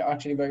cements, they're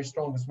actually very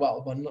strong as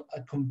well, but not,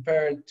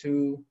 compared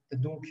to the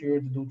dual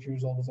cure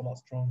is always a lot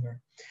stronger.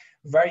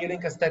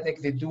 VariLink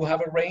aesthetic, they do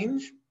have a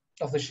range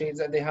of the shades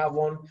that they have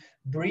on.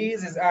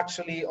 Breeze is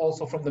actually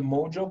also from the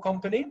Mojo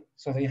company.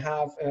 So they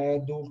have a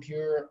dual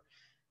cure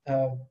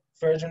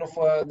version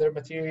of their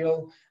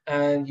material.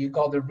 And you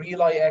got the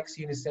RealIX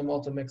Unisim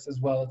Auto Mix as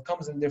well. It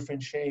comes in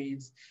different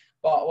shades.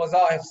 But as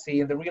I have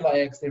seen, the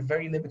RealIX, they're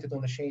very limited on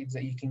the shades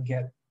that you can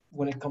get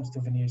when it comes to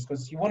veneers,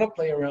 because you want to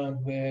play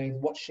around with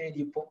what shade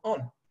you put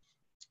on.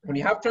 When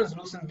you have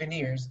translucent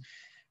veneers,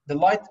 the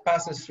light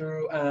passes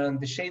through and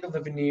the shade of the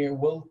veneer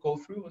will go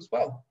through as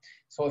well.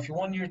 So if you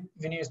want your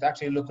veneers to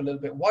actually look a little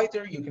bit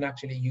whiter, you can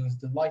actually use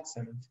the light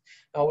cement.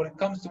 Now when it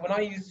comes to, when I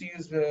used to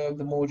use the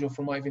Mojo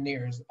for my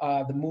veneers,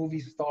 the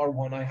Movie Star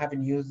one, I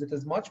haven't used it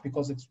as much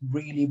because it's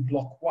really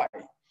block white.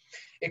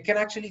 It can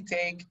actually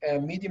take a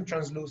medium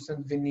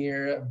translucent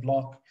veneer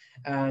block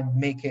and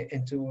make it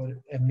into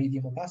a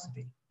medium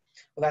opacity.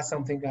 Well, that's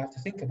something I have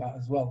to think about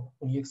as well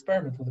when you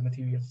experiment with the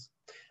materials.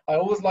 I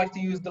always like to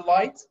use the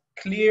light.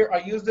 Clear, I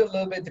used it a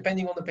little bit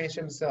depending on the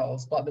patient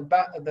themselves, but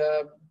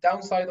the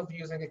downside of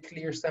using a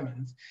clear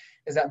cement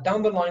is that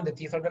down the line, the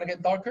teeth are going to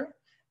get darker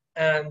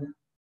and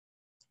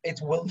it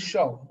will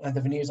show, and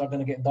the veneers are going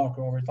to get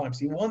darker over time.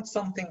 So you want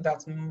something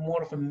that's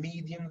more of a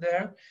medium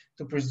there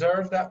to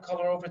preserve that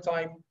color over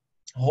time,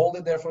 hold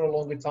it there for a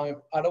longer time.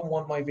 I don't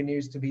want my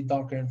veneers to be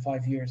darker in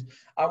 5 years.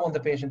 I want the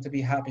patient to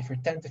be happy for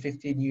 10 to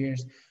 15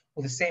 years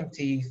with the same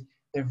teeth.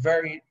 They're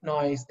very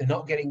nice. They're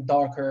not getting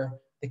darker.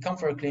 They come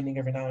for a cleaning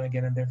every now and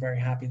again and they're very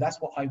happy. That's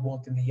what I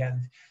want in the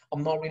end.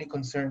 I'm not really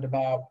concerned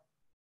about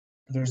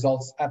the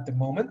results at the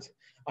moment.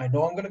 I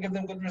know I'm going to give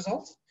them good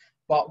results,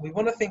 but we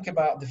want to think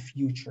about the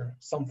future,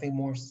 something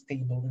more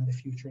stable in the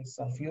future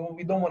itself.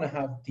 We don't want to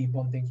have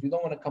debondings. We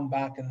don't want to come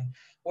back and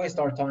waste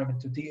our time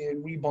into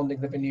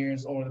rebonding the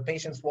veneers, or the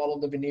patient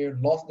swallowed the veneer,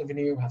 lost the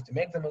veneer, we have to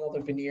make them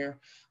another veneer.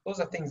 Those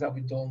are things that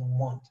we don't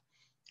want.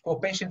 Well,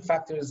 patient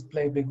factors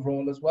play a big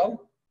role as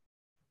well.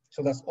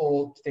 So that's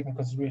all to take in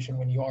consideration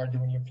when you are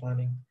doing your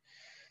planning.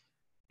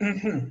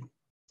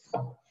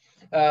 So,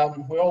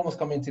 we're almost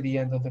coming to the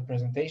end of the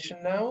presentation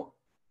now.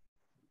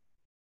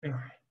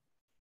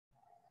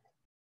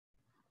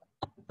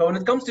 So when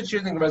it comes to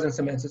choosing resin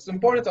cements, it's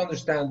important to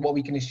understand what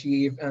we can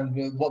achieve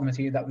and what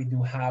material that we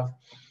do have.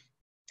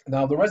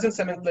 Now, the resin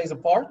cement plays a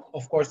part.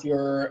 Of course,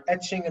 your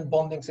etching and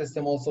bonding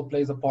system also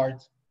plays a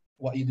part,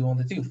 what you do on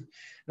the tooth.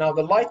 Now,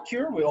 the light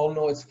cure, we all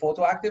know it's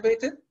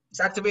photo-activated. It's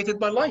activated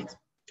by light.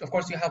 Of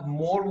course, you have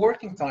more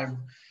working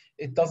time.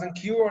 It doesn't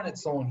cure on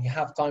its own. You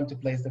have time to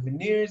place the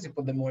veneers, you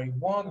put them where you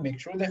want, make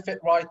sure they fit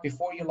right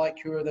before you light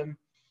cure them.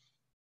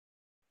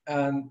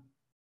 And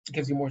it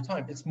gives you more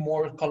time. It's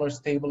more color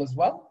stable as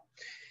well.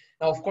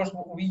 Now, of course,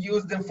 we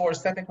use them for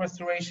aesthetic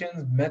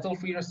restorations,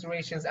 metal-free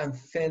restorations, and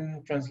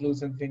thin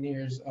translucent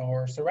veneers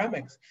or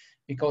ceramics.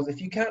 Because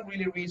if you can't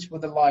really reach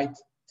with the light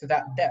to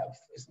that depth,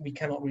 we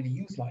cannot really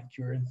use light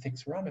cure in thick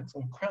ceramics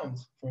or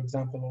crowns, for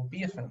example, or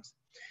BFMs.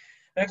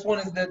 Next one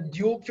is the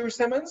dual cure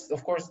cements.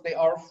 Of course, they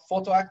are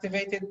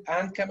photo-activated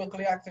and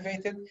chemically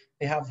activated.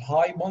 They have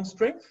high bond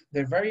strength.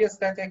 They're very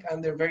aesthetic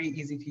and they're very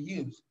easy to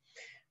use.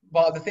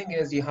 But the thing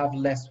is, you have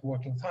less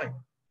working time.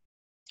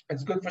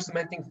 It's good for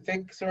cementing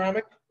thick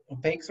ceramic,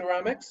 opaque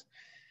ceramics,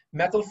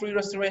 metal-free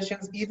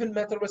restorations, even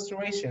metal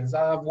restorations.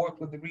 I've worked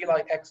with the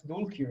Relight X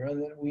Dual Cure,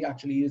 and we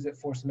actually use it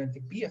for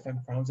cementing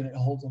BFM crowns, and it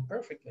holds on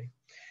perfectly.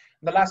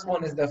 The last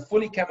one is the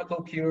fully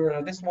chemical cure.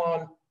 Now, this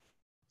one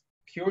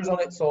cures on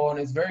its own.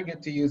 It's very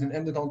good to use in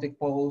endodontic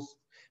posts,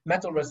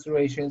 metal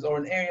restorations, or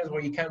in areas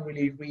where you can't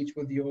really reach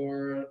with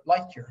your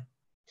light cure.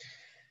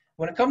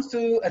 When it comes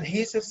to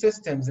adhesive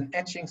systems and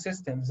etching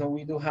systems, so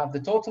we do have the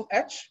total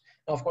etch.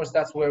 Now, of course,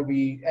 that's where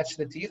we etch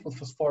the teeth with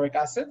phosphoric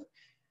acid.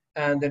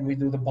 And then we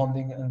do the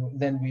bonding, and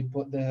then we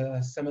put the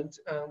cement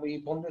and we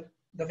bond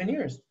the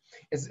veneers.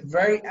 It's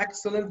very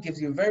excellent, gives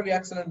you very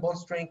excellent bond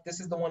strength. This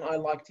is the one I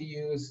like to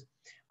use.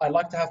 I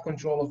like to have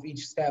control of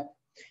each step.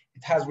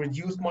 It has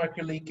reduced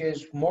micro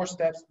leakage, more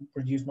steps,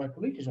 reduced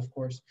micro leakage, of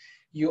course.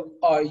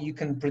 You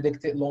can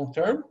predict it long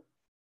term,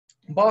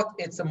 but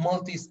it's a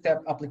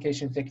multi-step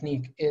application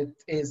technique. It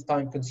is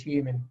time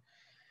consuming.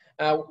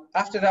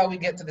 After that, we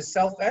get to the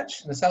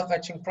self-etch. The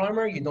self-etching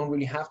primer, you don't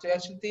really have to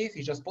etch the teeth.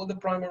 You just put the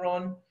primer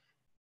on,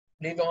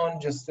 leave it on,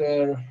 just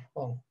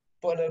well,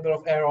 put a little bit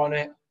of air on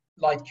it,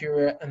 light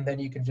cure it, and then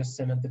you can just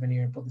cement the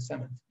veneer and put the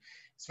cement.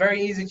 It's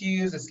very easy to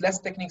use. It's less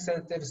technique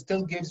sensitive. It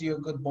still gives you a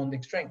good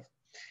bonding strength.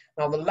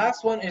 Now, the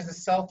last one is the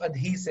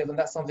self-adhesive, and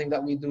that's something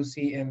that we do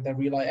see in the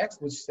Relight X,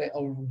 which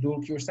are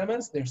dual cure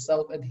cements. They're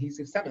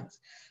self-adhesive cements.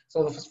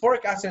 So the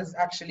phosphoric acid is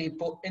actually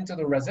put into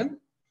the resin.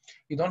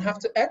 You don't have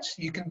to etch.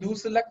 You can do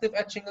selective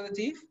etching of the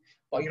teeth,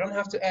 but you don't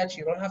have to etch.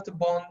 You don't have to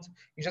bond.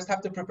 You just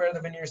have to prepare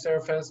the veneer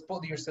surface,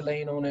 put your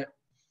silane on it,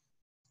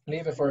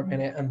 leave it for a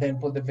minute, and then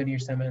put the veneer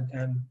cement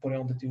and put it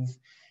on the tooth.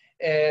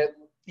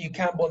 You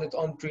can bond it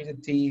on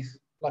treated teeth.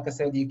 Like I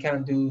said, you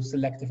can do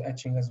selective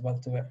etching as well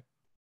to it.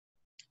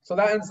 So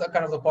that is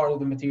kind of the part of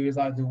the materials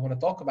I do want to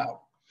talk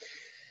about.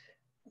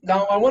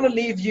 Now, I want to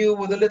leave you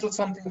with a little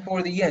something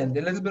for the end,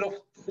 a little bit of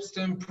tips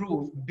to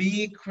improve.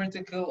 Be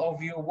critical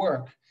of your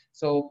work.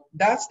 So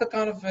that's the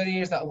kind of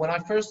veneers that when I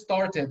first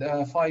started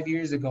 5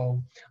 years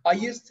ago, I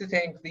used to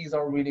think these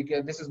are really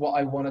good. This is what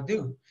I want to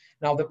do.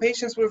 Now, the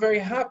patients were very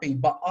happy,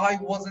 but I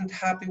wasn't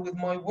happy with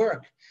my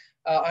work.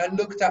 I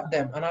looked at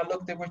them and I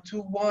looked, they were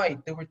too wide,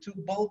 they were too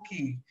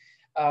bulky.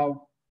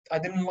 I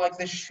didn't like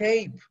the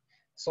shape.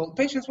 So the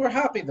patients were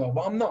happy though,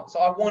 but I'm not. So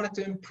I wanted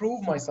to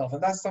improve myself.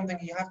 And that's something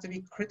you have to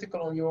be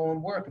critical on your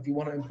own work if you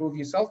want to improve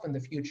yourself in the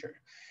future.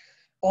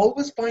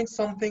 Always find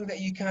something that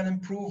you can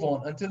improve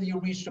on until you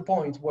reach the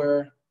point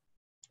where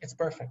it's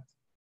perfect.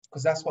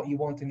 Because that's what you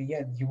want in the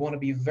end. You want to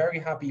be very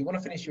happy. You want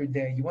to finish your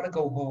day. You want to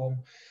go home.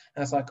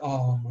 And it's like,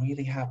 oh, I'm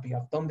really happy.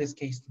 I've done this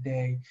case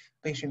today.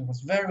 Patient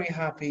was very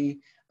happy.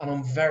 And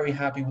I'm very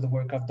happy with the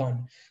work I've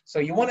done. So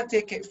you want to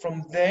take it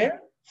from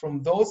there,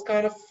 from those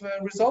kind of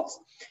results.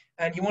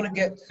 And you want to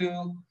get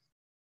to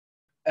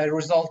a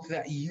result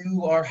that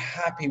you are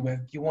happy with.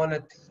 You want to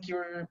take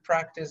your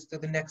practice to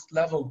the next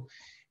level.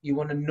 You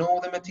want to know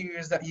the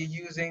materials that you're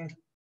using,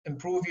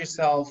 improve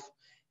yourself,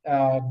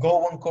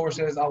 go on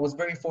courses. I was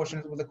very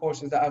fortunate with the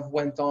courses that I've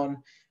went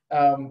on,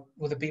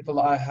 with the people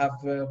I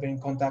have been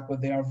in contact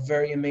with. They are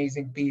very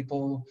amazing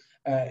people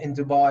in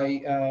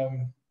Dubai.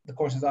 The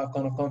courses I've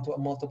gone to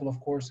multiple of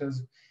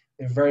courses.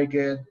 They're very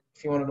good.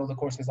 If you want to know the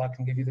courses, I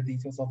can give you the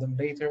details of them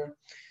later.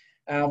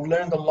 I've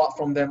learned a lot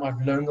from them.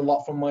 I've learned a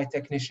lot from my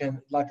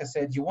technician. Like I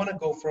said, you want to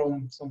go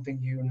from something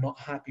you're not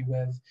happy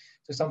with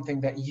to something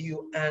that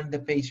you and the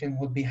patient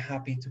would be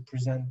happy to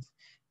present,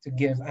 to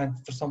give, and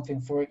for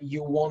something for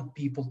you want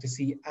people to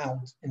see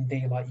out in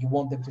daylight. You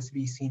want them to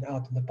be seen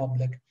out in the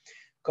public.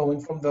 Going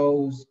from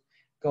those,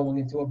 going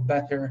into a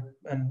better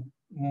and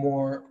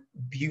more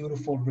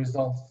beautiful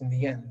result in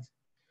the end.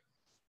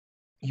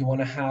 You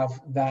want to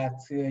have that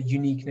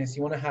uniqueness.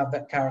 You want to have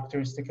that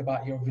characteristic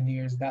about your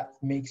veneers that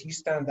makes you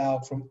stand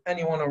out from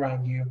anyone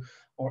around you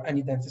or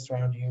any dentist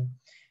around you.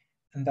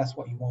 And that's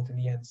what you want in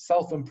the end.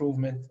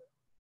 Self-improvement.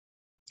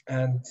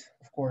 And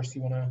of course,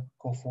 you want to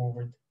go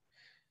forward.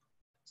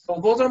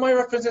 So those are my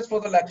references for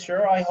the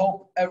lecture. I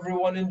hope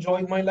everyone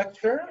enjoyed my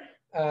lecture.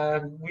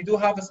 We do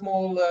have a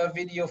small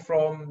video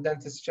from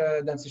Dentist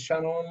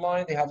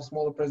Channel.Online. They have a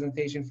smaller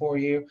presentation for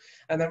you,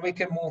 and then we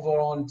can move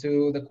on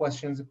to the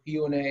questions,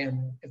 Q&A,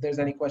 and if there's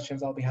any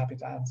questions, I'll be happy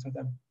to answer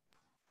them.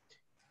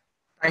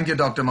 Thank you,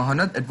 Dr.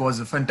 Mohanad. It was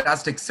a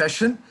fantastic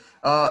session.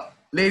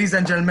 Ladies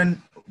and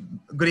gentlemen,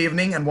 good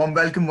evening and warm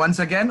welcome once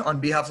again on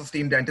behalf of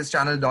Team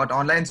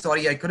DentistChannel.Online.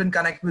 Sorry, I couldn't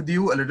connect with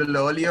you a little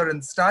earlier in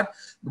the start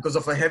because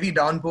of a heavy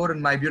downpour in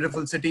my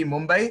beautiful city,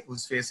 Mumbai,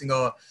 who's facing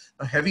a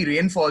heavy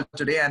rainfall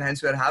today, and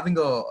hence we're having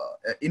a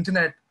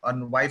internet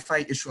and Wi-Fi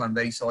issue. I'm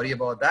very sorry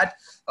about that.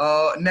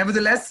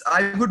 Nevertheless,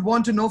 I would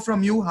want to know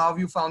from you how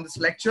you found this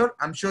lecture.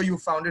 I'm sure you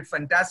found it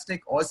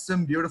fantastic,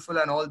 awesome, beautiful,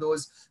 and all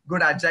those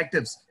good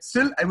adjectives.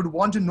 Still, I would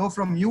want to know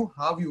from you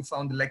how you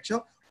found the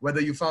lecture, whether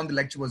you found the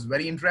lecture was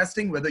very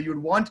interesting, whether you'd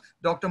want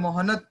Dr.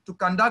 Mohanad to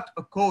conduct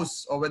a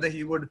course, or whether if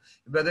you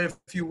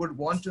would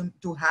want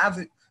to have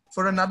it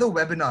for another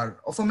webinar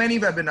or for many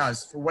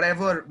webinars, for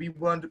whatever we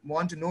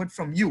want to know it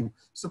from you.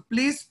 So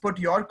please put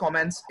your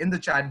comments in the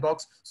chat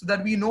box so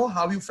that we know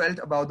how you felt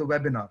about the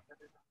webinar.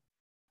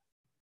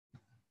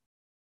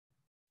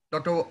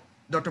 Dr.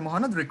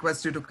 Mohanad,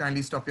 request you to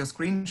kindly stop your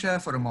screen share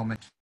for a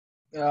moment.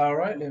 All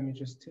right, let me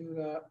just do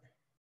that.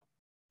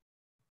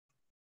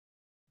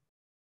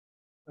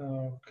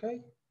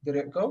 Okay, did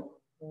it go?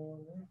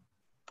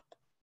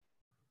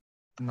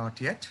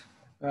 Not yet.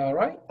 All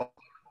right.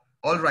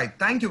 All right,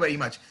 thank you very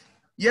much.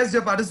 Yes,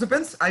 dear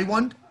participants, I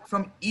want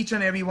from each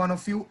and every one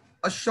of you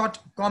a short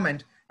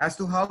comment as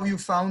to how you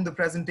found the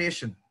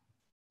presentation.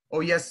 Oh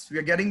yes, we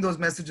are getting those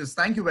messages.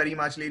 Thank you very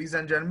much, ladies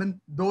and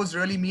gentlemen. Those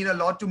really mean a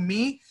lot to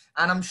me,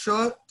 and I'm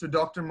sure to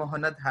Dr.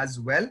 Mohanad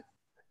as well.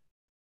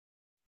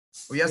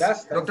 Oh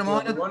yes, Dr.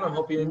 Mohanad, I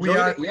hope you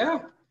enjoyed it. Yeah.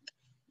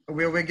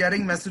 We're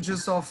getting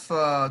messages of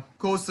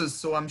courses.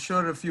 So I'm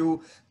sure if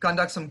you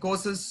conduct some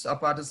courses, a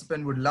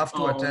participant would love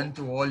to attend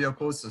to all your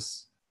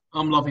courses.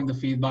 I'm loving the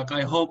feedback.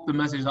 I hope the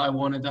message that I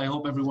wanted, I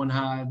hope everyone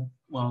had,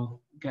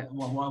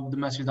 the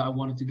message that I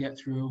wanted to get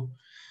through.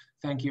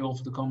 Thank you all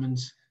for the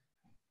comments.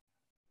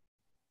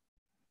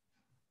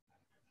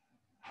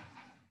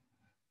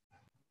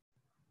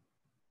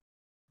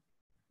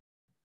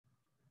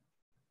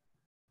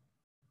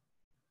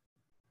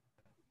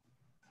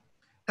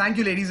 Thank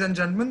you, ladies and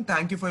gentlemen.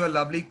 Thank you for your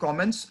lovely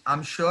comments.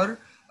 I'm sure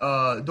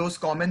those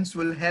comments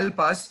will help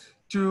us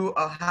to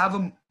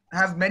have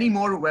many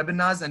more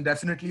webinars, and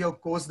definitely a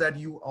course that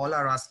you all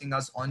are asking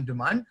us on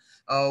demand.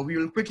 We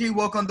will quickly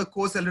work on the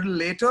course a little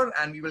later,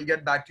 and we will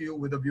get back to you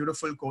with a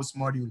beautiful course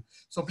module.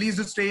 So please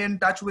do stay in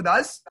touch with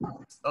us.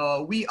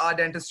 We are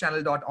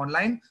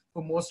DentistChannel.Online.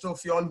 For most of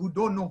y'all who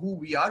don't know who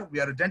we are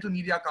a dental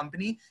media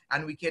company,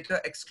 and we cater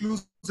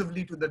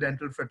exclusively to the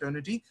dental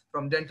fraternity,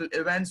 from dental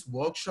events,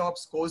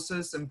 workshops,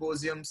 courses,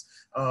 symposiums,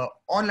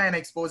 online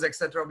expos,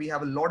 etc. We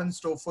have a lot in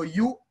store for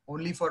you,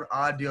 only for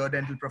our dear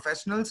dental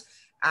professionals.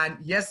 And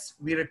yes,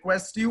 we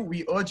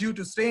urge you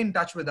to stay in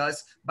touch with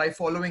us by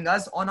following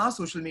us on our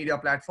social media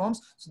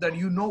platforms so that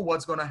you know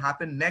what's going to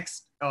happen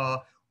next,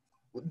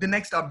 the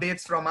next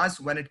updates from us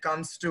when it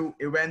comes to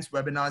events,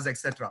 webinars,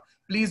 etc.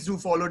 Please do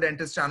follow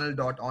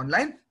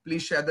DentistChannel.Online.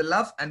 Please share the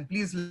love, and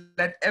please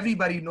let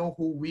everybody know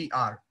who we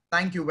are.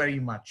 Thank you very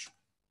much.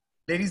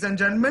 Ladies and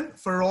gentlemen,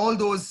 for all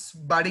those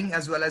budding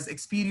as well as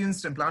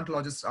experienced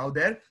implantologists out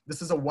there,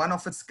 this is a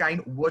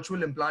one-of-its-kind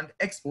virtual implant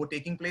expo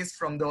taking place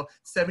from the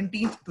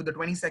 17th to the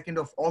 22nd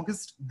of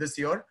August this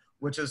year,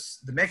 which is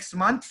the next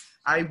month.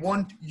 I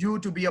want you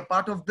to be a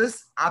part of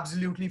this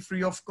absolutely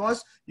free of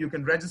cost. You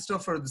can register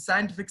for the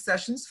scientific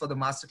sessions, for the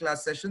masterclass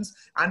sessions,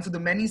 and for the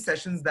many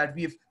sessions that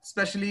we've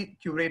specially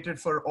curated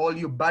for all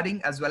you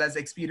budding as well as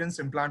experienced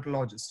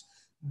implantologists.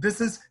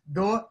 This is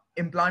the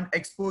implant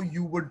expo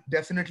you would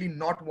definitely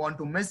not want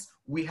to miss.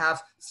 We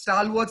have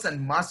stalwarts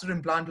and master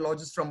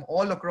implantologists from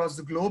all across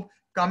the globe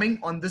coming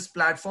on this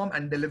platform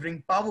and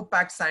delivering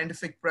power-packed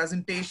scientific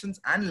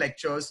presentations and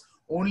lectures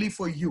only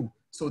for you.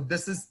 So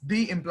this is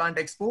the implant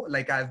expo,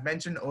 like I've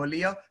mentioned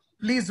earlier.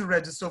 Please do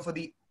register for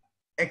the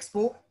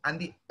expo, and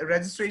the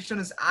registration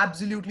is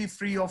absolutely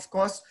free of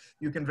cost.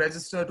 You can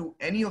register to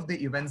any of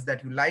the events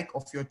that you like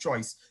of your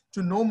choice.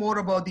 To know more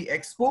about the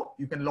expo,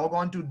 you can log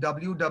on to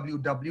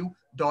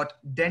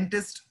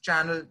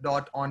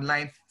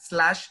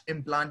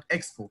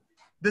www.dentistchannel.online/implant-expo.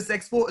 This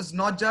expo is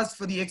not just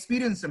for the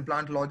experienced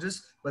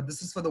implantologists, but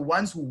this is for the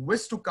ones who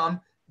wish to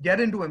come get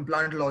into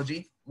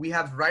implantology. We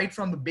have right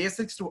from the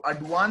basics to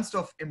advanced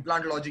of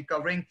implantology,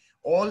 covering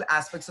all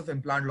aspects of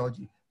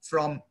implantology,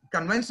 from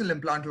conventional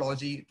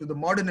implantology to the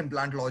modern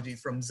implantology,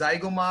 from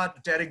zygoma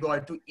to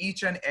pterygoid, to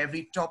each and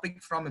every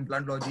topic from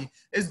implantology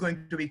is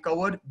going to be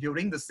covered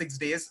during the 6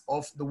 days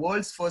of the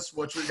world's first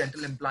virtual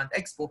dental implant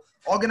expo,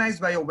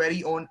 organized by your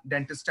very own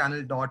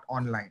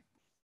DentistChannel.Online.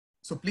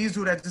 So please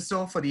do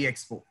register for the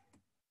expo.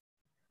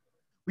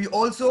 We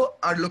also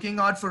are looking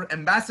out for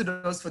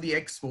ambassadors for the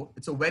expo.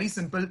 It's a very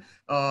simple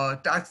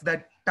task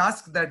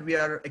that we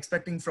are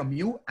expecting from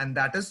you, and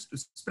that is to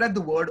spread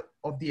the word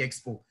of the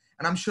expo.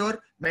 And I'm sure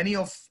many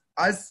of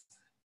us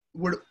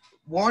would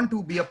want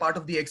to be a part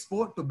of the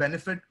expo to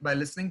benefit by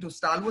listening to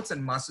stalwarts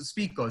and master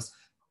speakers.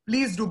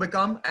 Please do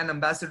become an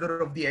ambassador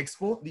of the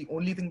expo. The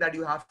only thing that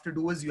you have to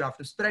do is you have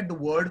to spread the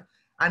word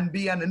and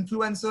be an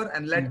influencer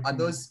and let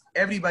others,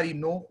 everybody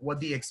know what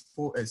the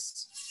expo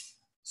is.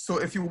 So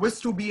if you wish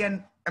to be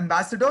an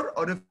ambassador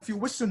or if you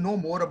wish to know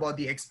more about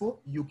the expo,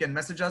 you can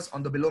message us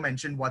on the below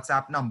mentioned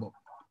WhatsApp number.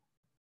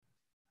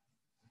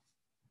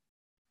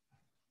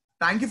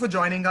 Thank you for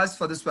joining us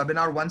for this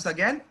webinar once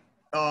again.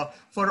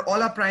 For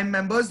all our Prime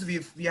members,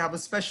 we have a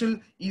special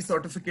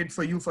e-certificate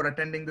for you for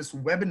attending this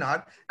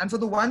webinar. And for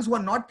the ones who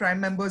are not Prime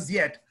members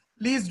yet,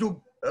 please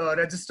do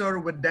register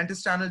with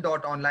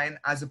DentistChannel.Online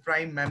as a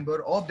Prime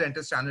member of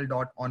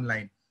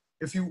DentistChannel.Online.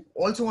 If you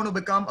also want to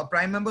become a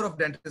Prime member of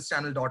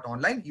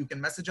DentistChannel.Online, you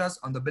can message us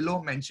on the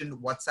below mentioned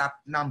WhatsApp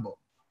number.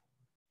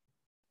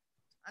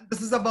 And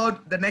this is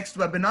about the next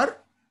webinar.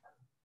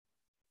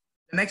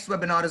 The next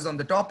webinar is on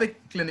the topic,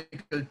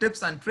 clinical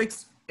tips and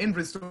tricks in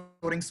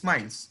restoring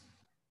smiles.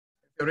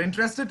 If you're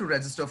interested to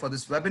register for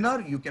this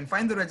webinar, you can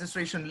find the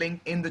registration link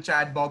in the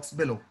chat box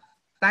below.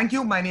 Thank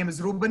you. My name is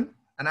Ruben,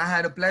 and I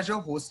had a pleasure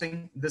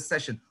hosting this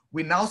session.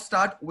 We now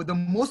start with the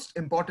most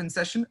important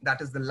session, that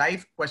is the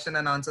live question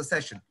and answer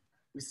session.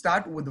 We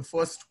start with the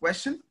first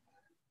question.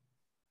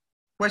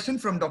 Question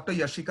from Dr.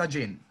 Yashika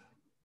Jain.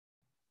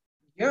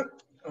 Yep.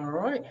 All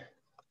right.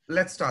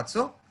 Let's start,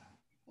 sir.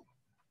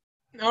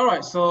 All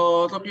right,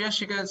 so Dr.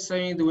 Yashika is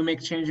saying, do we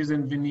make changes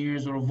in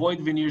veneers or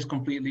avoid veneers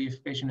completely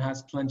if patient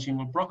has clenching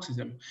or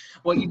bruxism?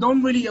 Well, you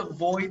don't really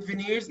avoid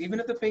veneers, even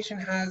if the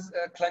patient has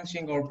a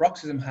clenching or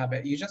bruxism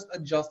habit. You just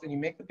adjust and you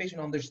make the patient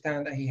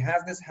understand that he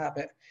has this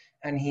habit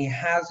and he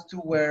has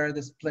to wear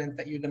the splint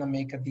that you're going to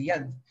make at the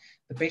end.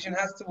 The patient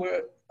has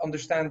to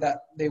understand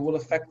that they will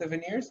affect the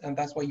veneers, and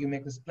that's why you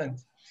make the splint.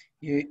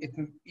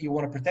 You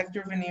want to protect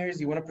your veneers,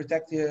 you want to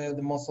protect the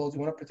muscles, you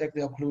want to protect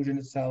the occlusion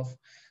itself.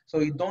 So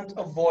you don't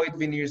avoid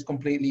veneers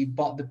completely,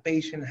 but the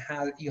patient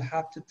you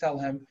have to tell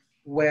him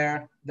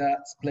where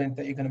that splint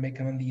that you're going to make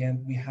him in the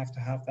end. We have to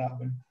have that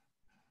one.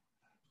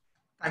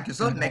 Thank you,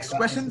 sir. Next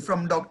question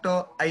from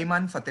Dr.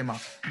 Ayman Fatima.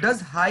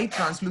 Does high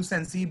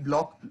translucency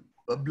block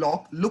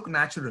look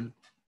natural?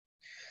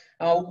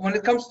 When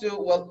it comes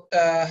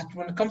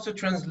to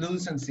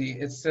translucency,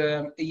 it's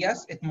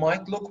yes, it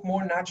might look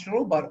more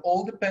natural, but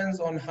all depends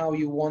on how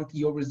you want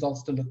your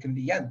results to look in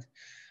the end.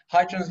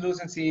 High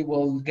translucency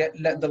will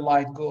let the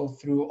light go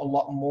through a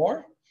lot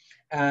more,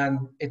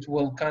 and it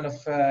will kind of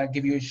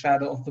give you a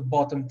shadow of the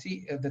bottom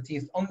the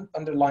teeth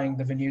underlying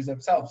the veneers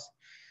themselves.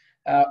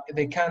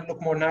 They can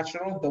look more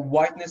natural. The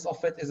whiteness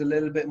of it is a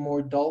little bit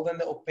more dull than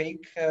the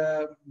opaque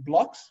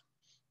blocks,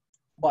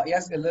 but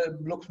yes, it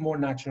looks more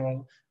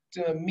natural.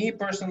 To me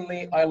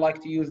personally, I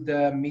like to use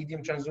the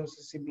medium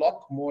translucency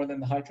block more than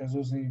the high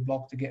translucency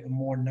block to get a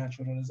more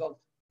natural result.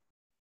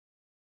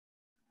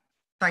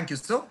 Thank you,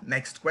 sir.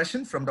 Next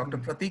question from Dr.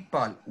 Pratik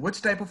Pal.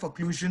 Which type of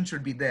occlusion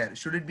should be there?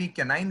 Should it be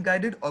canine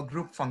guided or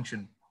group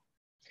function?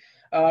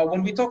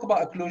 When we talk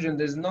about occlusion,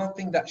 there's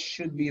nothing that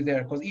should be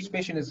there because each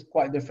patient is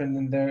quite different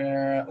in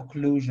their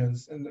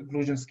occlusions and the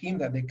occlusion scheme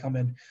that they come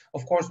in.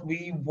 Of course,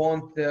 we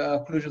want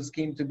the occlusion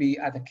scheme to be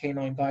at a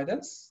canine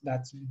guidance.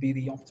 That's be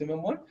the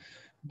optimum one.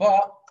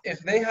 But if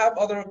they have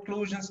other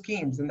occlusion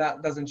schemes, then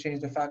that doesn't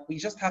change the fact. We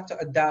just have to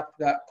adapt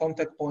that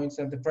contact points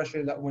and the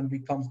pressure that when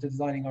it comes to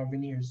designing our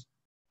veneers.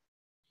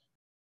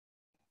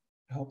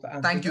 I hope that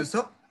answers. Thank you,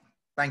 sir.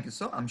 Thank you,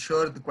 sir. I'm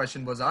sure the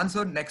question was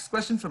answered. Next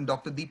question from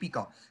Dr.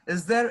 Deepika.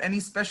 Is there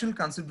any special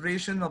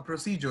consideration or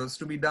procedures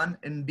to be done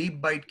in deep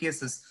bite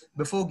cases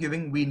before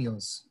giving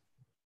veneers?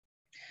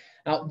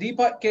 Now, deep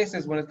bite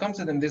cases, when it comes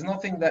to them, there's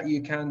nothing that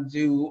you can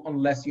do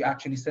unless you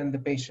actually send the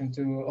patient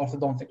to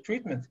orthodontic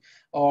treatment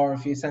or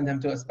if you send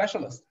him to a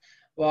specialist.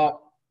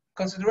 Well,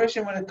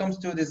 consideration when it comes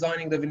to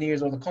designing the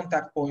veneers or the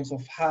contact points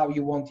of how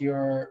you want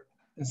your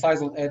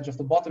incisal edge of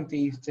the bottom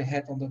teeth to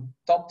hit on the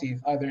top teeth,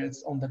 either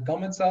it's on the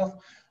gum itself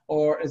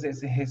or is it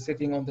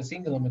sitting on the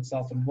cingulum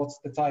itself, and what's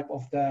the type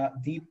of the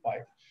deep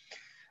bite.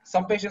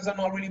 Some patients are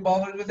not really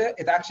bothered with it.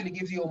 It actually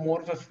gives you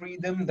more of a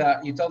freedom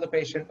that you tell the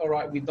patient, all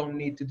right, we don't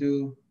need to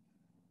do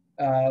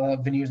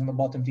veneers on the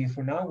bottom teeth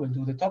for now. We'll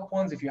do the top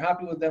ones. If you're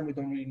happy with them, we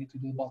don't really need to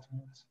do the bottom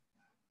ones.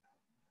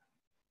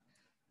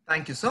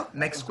 Thank you, sir.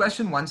 Next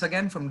question once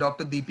again from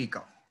Dr.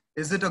 Deepika.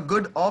 Is it a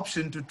good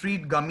option to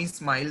treat gummy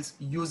smiles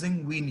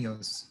using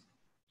veneers?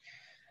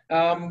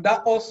 Planning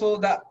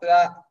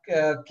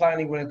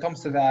when it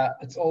comes to that,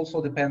 it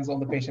also depends on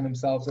the patient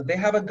themselves. If they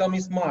have a gummy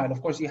smile,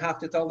 of course, you have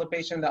to tell the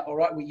patient that, all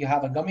right, you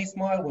have a gummy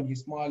smile. When you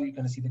smile, you're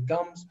going to see the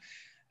gums.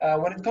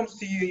 When it comes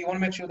to you, you want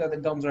to make sure that the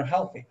gums are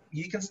healthy.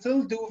 You can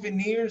still do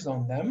veneers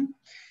on them.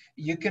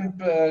 You can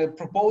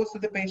propose to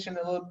the patient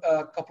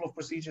a couple of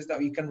procedures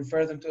that you can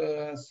refer them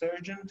to a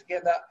surgeon to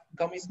get that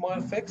gummy smile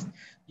fixed.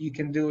 You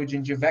can do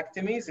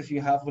gingivectomies if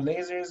you have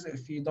lasers.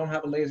 If you don't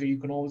have a laser, you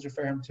can always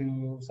refer him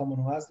to someone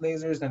who has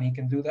lasers and he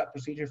can do that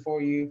procedure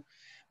for you.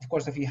 Of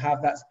course, if you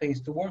have that space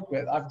to work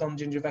with. I've done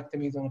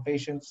gingivectomies on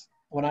patients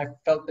when I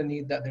felt the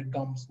need that their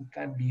gums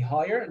can be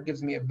higher. It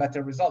gives me a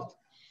better result.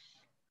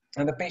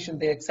 And the patient,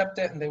 they accept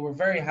it and they were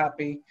very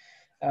happy.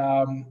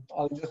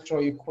 I'll just show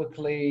you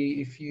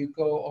quickly. If you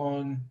go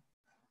on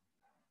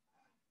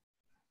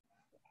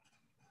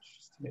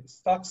It's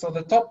stuck. So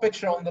the top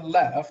picture on the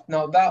left,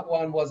 now that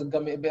one was a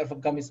bit of a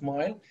gummy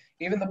smile.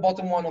 Even the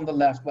bottom one on the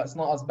left, but it's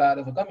not as bad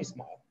of a gummy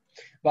smile.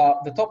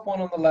 But the top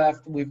one on the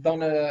left, we've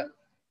done a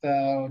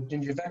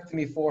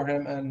gingivectomy for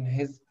him, and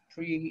his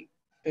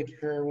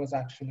pre-picture was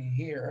actually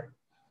here.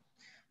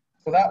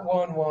 So that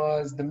one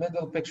was the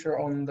middle picture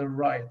on the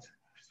right.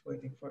 Just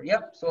waiting for it.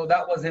 Yep, so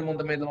that was him on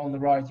the middle on the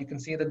right. You can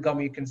see the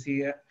gummy, you can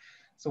see it.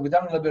 So we've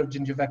done a little bit of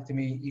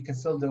gingivectomy. You can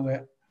still do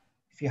it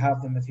if you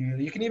have the material.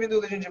 You can even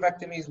do the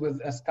gingivectomies with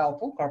a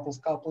scalpel, carpal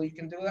scalpel. You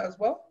can do that as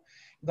well.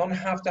 You don't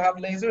have to have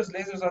lasers.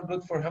 Lasers are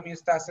good for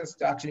homeostasis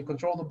to actually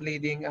control the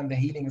bleeding, and the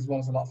healing as well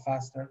is a lot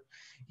faster.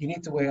 You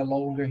need to wait a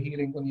longer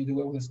healing when you do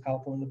it with a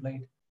scalpel and the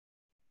blade.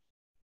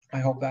 I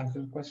hope that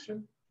answers the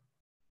question.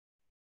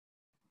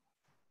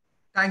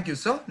 Thank you,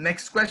 sir.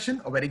 Next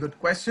question, a very good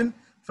question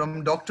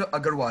from Dr.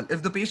 Agarwal.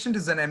 If the patient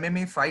is an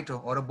MMA fighter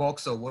or a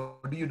boxer,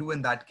 what do you do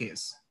in that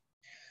case?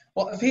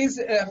 Well, if he's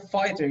a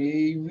fighter,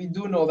 we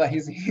do know that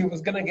he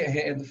was gonna get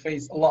hit in the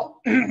face a lot.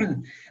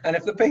 And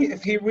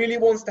if he really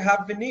wants to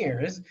have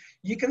veneers,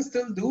 you can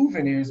still do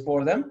veneers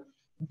for them,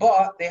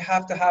 but they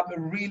have to have a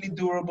really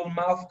durable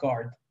mouth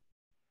guard,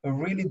 a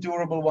really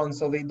durable one,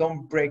 so they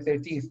don't break their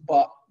teeth.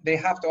 But they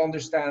have to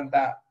understand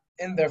that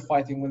in their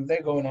fighting, when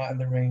they're going out in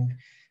the ring,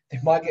 they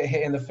might get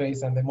hit in the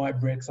face and they might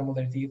break some of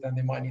their teeth and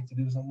they might need to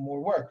do some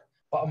more work.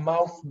 But a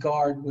mouth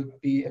guard would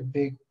be a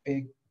big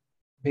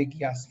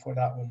yes for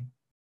that one.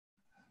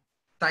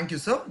 Thank you,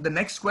 sir. The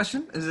next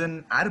question is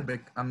in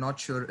Arabic. I'm not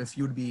sure if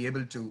you'd be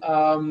able to.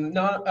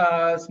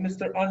 It's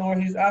Mr. Anwar.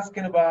 He's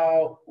asking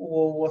about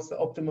what's the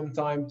optimum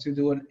time to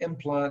do an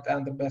implant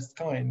and the best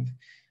kind.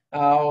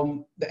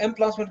 The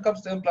implants, when it comes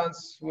to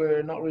implants,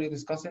 we're not really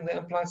discussing the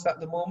implants at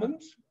the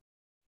moment,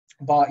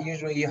 but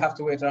usually you have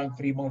to wait around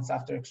 3 months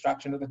after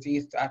extraction of the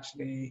teeth to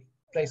actually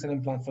place an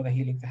implant for the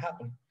healing to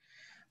happen.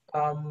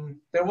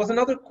 There was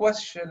another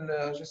question,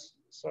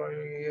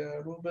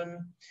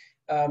 Ruben.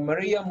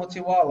 Maria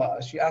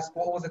Motiwala, she asked,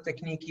 what was the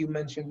technique you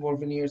mentioned for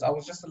veneers? I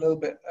was just a little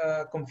bit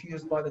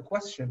confused by the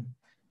question.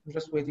 I'm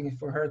just waiting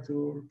for her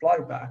to reply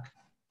back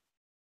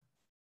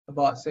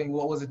about saying,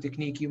 what was the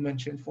technique you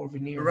mentioned for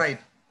veneers? Right.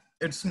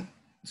 It's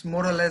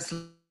more or less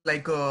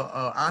like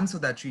a answer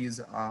that she's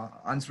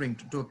answering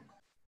to.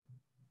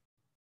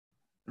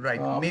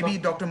 Right. Maybe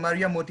Dr.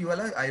 Maria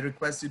Motiwala, I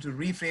request you to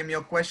reframe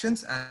your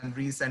questions and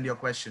resend your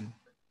question.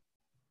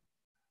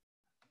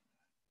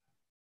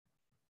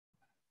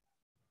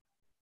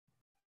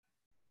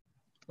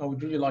 I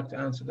would really like to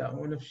answer that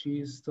one if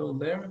she's still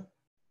there.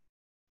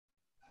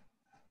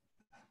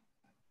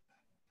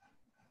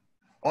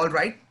 All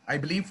right. I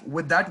believe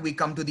with that, we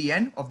come to the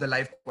end of the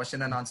live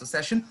question and answer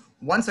session.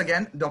 Once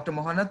again, Dr.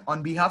 Mohanad,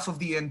 on behalf of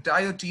the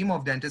entire team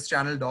of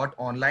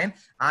DentistChannel.Online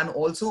and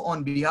also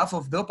on behalf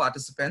of the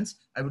participants,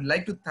 I would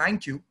like to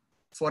thank you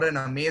for an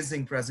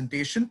amazing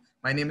presentation.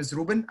 My name is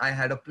Ruben. I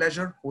had a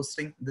pleasure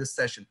hosting this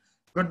session.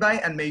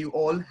 Goodbye, and may you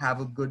all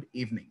have a good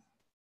evening.